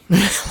lame.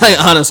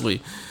 Honestly,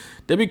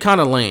 they be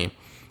kind of lame.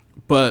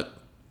 But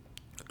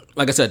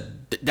like I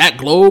said, that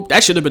globe,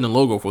 that should have been the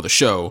logo for the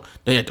show.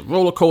 They had the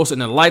roller coaster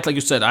and the lights. Like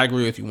you said, I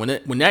agree with you.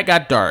 When that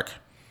got dark,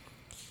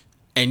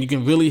 and you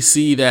can really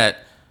see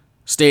that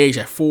stage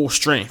at full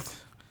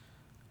strength.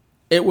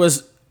 It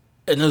was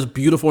a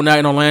beautiful night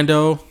in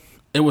Orlando.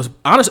 It was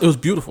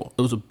beautiful.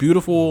 It was a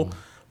beautiful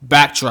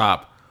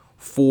backdrop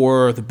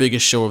for the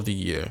biggest show of the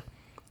year.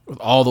 With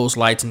all those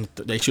lights, and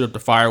they shoot up the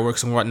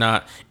fireworks and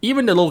whatnot.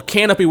 Even the little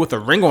canopy with the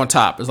ring on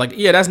top. It's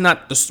that's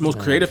not the most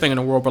creative thing in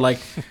the world,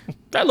 but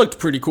that looked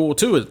pretty cool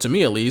too, to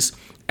me at least.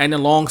 And the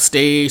long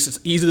stage, it's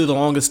easily the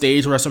longest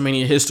stage in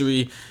WrestleMania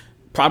history.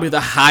 Probably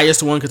the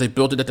highest one because they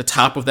built it at the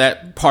top of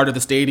that part of the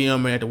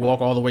stadium and had to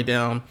walk all the way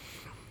down.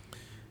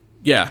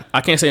 Yeah,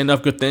 I can't say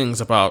enough good things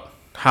about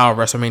how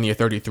WrestleMania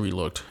 33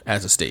 looked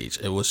as a stage.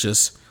 It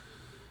was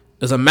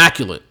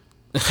immaculate.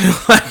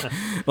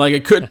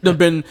 It couldn't have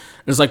been.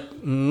 It's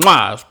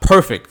mwah, it's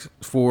perfect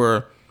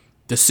for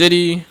the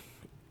city.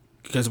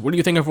 Because what do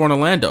you think of in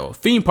Orlando?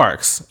 Theme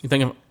parks. You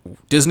think of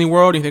Disney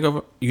World? You think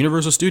of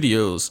Universal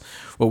Studios?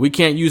 Well, we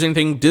can't use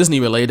anything Disney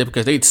related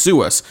because they'd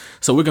sue us.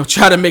 So we're going to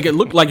try to make it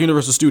look like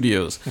Universal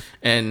Studios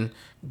and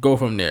go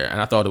from there.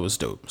 And I thought it was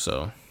dope.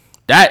 So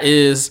that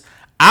is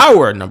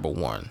our number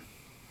one.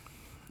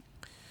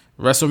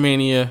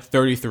 WrestleMania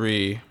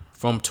 33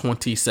 from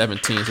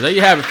 2017. So there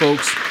you have it,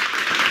 folks.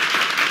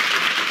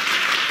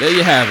 There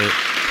you have it.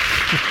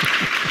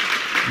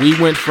 We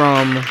went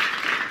from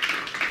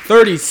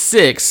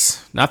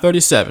 36, not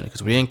 37,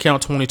 because we didn't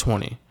count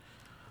 2020,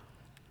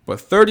 but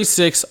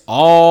 36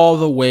 all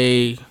the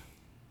way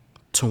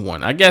to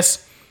 1. I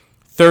guess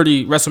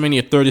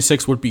WrestleMania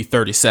 36 would be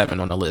 37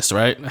 on the list,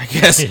 right? I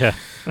guess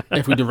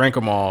if we did rank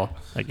them all,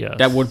 I guess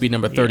that would be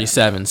number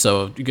 37. Yeah.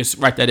 So you can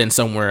write that in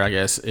somewhere, I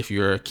guess, if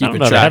you're keeping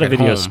track. I had a at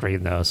video home.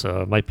 screen though,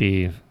 so it might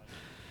be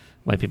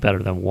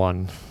better than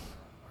 1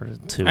 or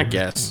 2. I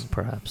guess,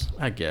 perhaps.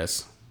 I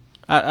guess.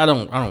 I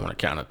don't want to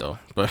count it though,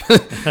 but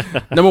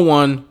number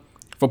 1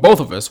 for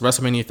both of us,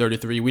 WrestleMania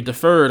 33. We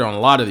deferred on a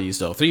lot of these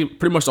though.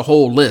 Pretty much the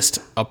whole list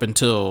up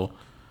until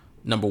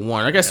number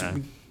 1. I guess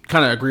we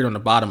kind of agreed on the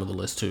bottom of the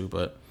list too,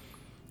 but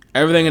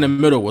everything in the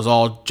middle was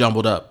all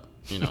jumbled up,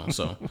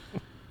 So,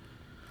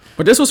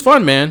 but this was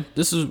fun, man.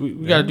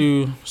 We got to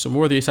do some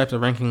more of these types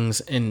of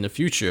rankings in the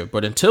future.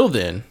 But until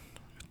then,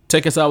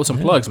 take us out with some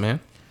plugs, man.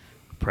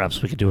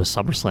 Perhaps we could do a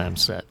SummerSlam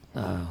set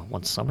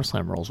once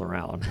SummerSlam rolls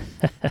around.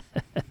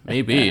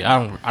 Maybe.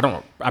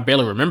 I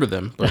barely remember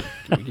them, but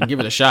we can give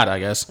it a shot, I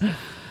guess.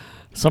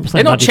 SummerSlam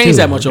they don't change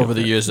that much over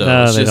the years, though.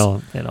 No,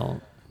 they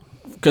don't.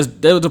 Because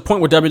there was a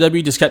point where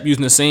WWE just kept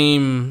using the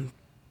same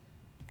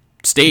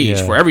stage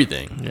for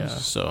everything. Yeah.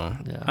 So, I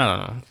don't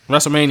know.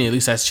 WrestleMania at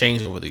least has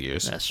changed over the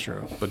years. That's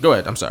true. But go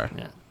ahead. I'm sorry.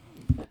 Yeah.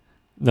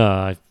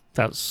 No,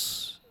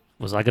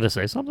 was I going to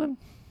say something?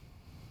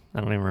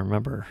 I don't even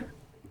remember.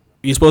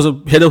 You're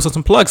supposed to hit us with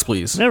some plugs,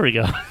 please. There we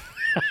go.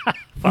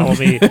 Follow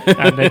me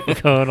at Nick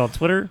McCone on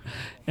Twitter,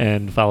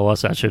 and follow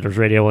us at Shooters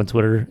Radio on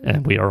Twitter,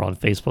 and we are on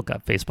Facebook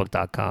at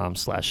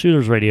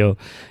facebook.com/Shooters Radio.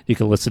 You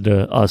can listen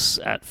to us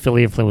at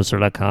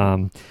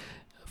phillyinfluencer.com,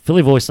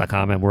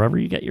 phillyvoice.com, and wherever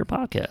you get your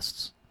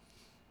podcasts.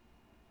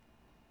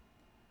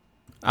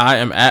 I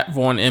am at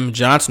Vaughn M.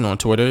 Johnson on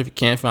Twitter. If you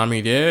can't find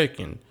me there, you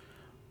can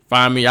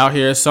find me out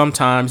here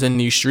sometimes in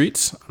these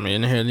streets. I'm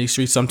in here in these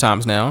streets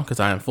sometimes now because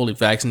I am fully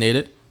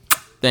vaccinated.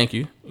 Thank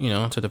you,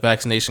 to the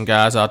vaccination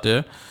guys out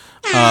there.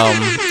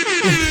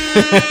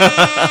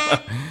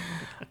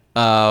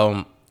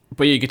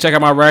 But you can check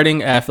out my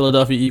writing at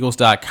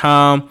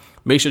PhiladelphiaEagles.com.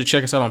 Make sure to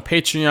check us out on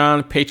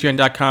Patreon,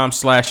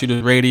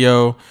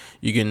 patreon.com/shootersradio.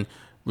 You can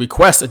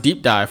request a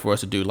deep dive for us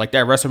to do, like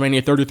that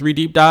WrestleMania 33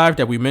 deep dive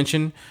that we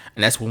mentioned,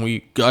 and that's when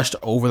we gushed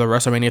over the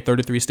WrestleMania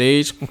 33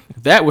 stage.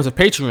 That was a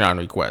Patreon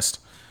request.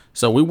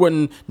 So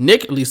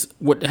Nick at least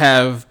would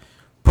have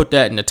put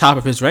that in the top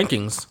of his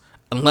rankings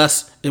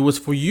unless it was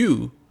for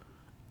you,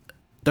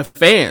 the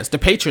fans, the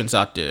patrons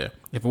out there.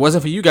 If it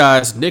wasn't for you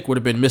guys, Nick would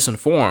have been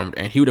misinformed,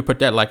 and he would have put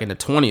that like in the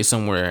 20s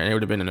somewhere, and it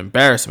would have been an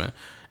embarrassment.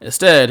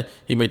 Instead,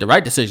 he made the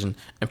right decision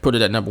and put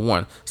it at number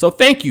 1. So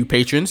thank you,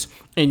 patrons.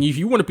 And if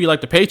you want to be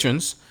like the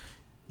patrons,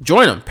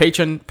 join them.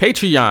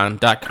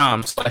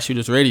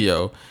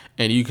 Patreon.com/shootersradio,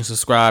 and you can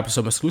subscribe to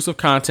some exclusive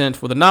content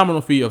for the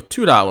nominal fee of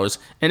 $2.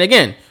 And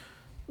again,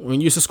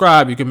 when you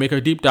subscribe, you can make a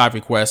deep dive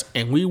request,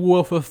 and we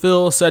will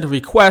fulfill said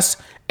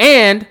requests,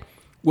 and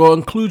we'll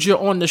include you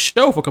on the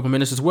show for a couple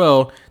minutes as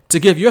well to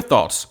give your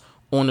thoughts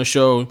on the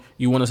show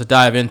you want us to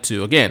dive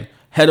into. Again,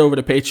 head over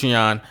to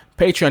Patreon,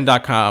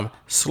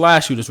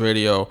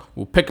 patreon.com/shootersradio.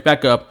 We'll pick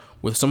back up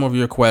with some of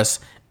your requests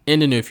in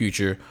the near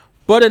future.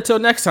 But until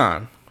next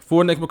time,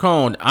 for Nick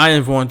McCone, I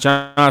am Vaughn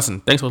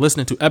Johnson. Thanks for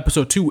listening to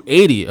episode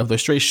 280 of The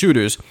Straight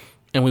Shooters,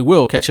 and we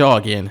will catch y'all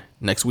again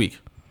next week.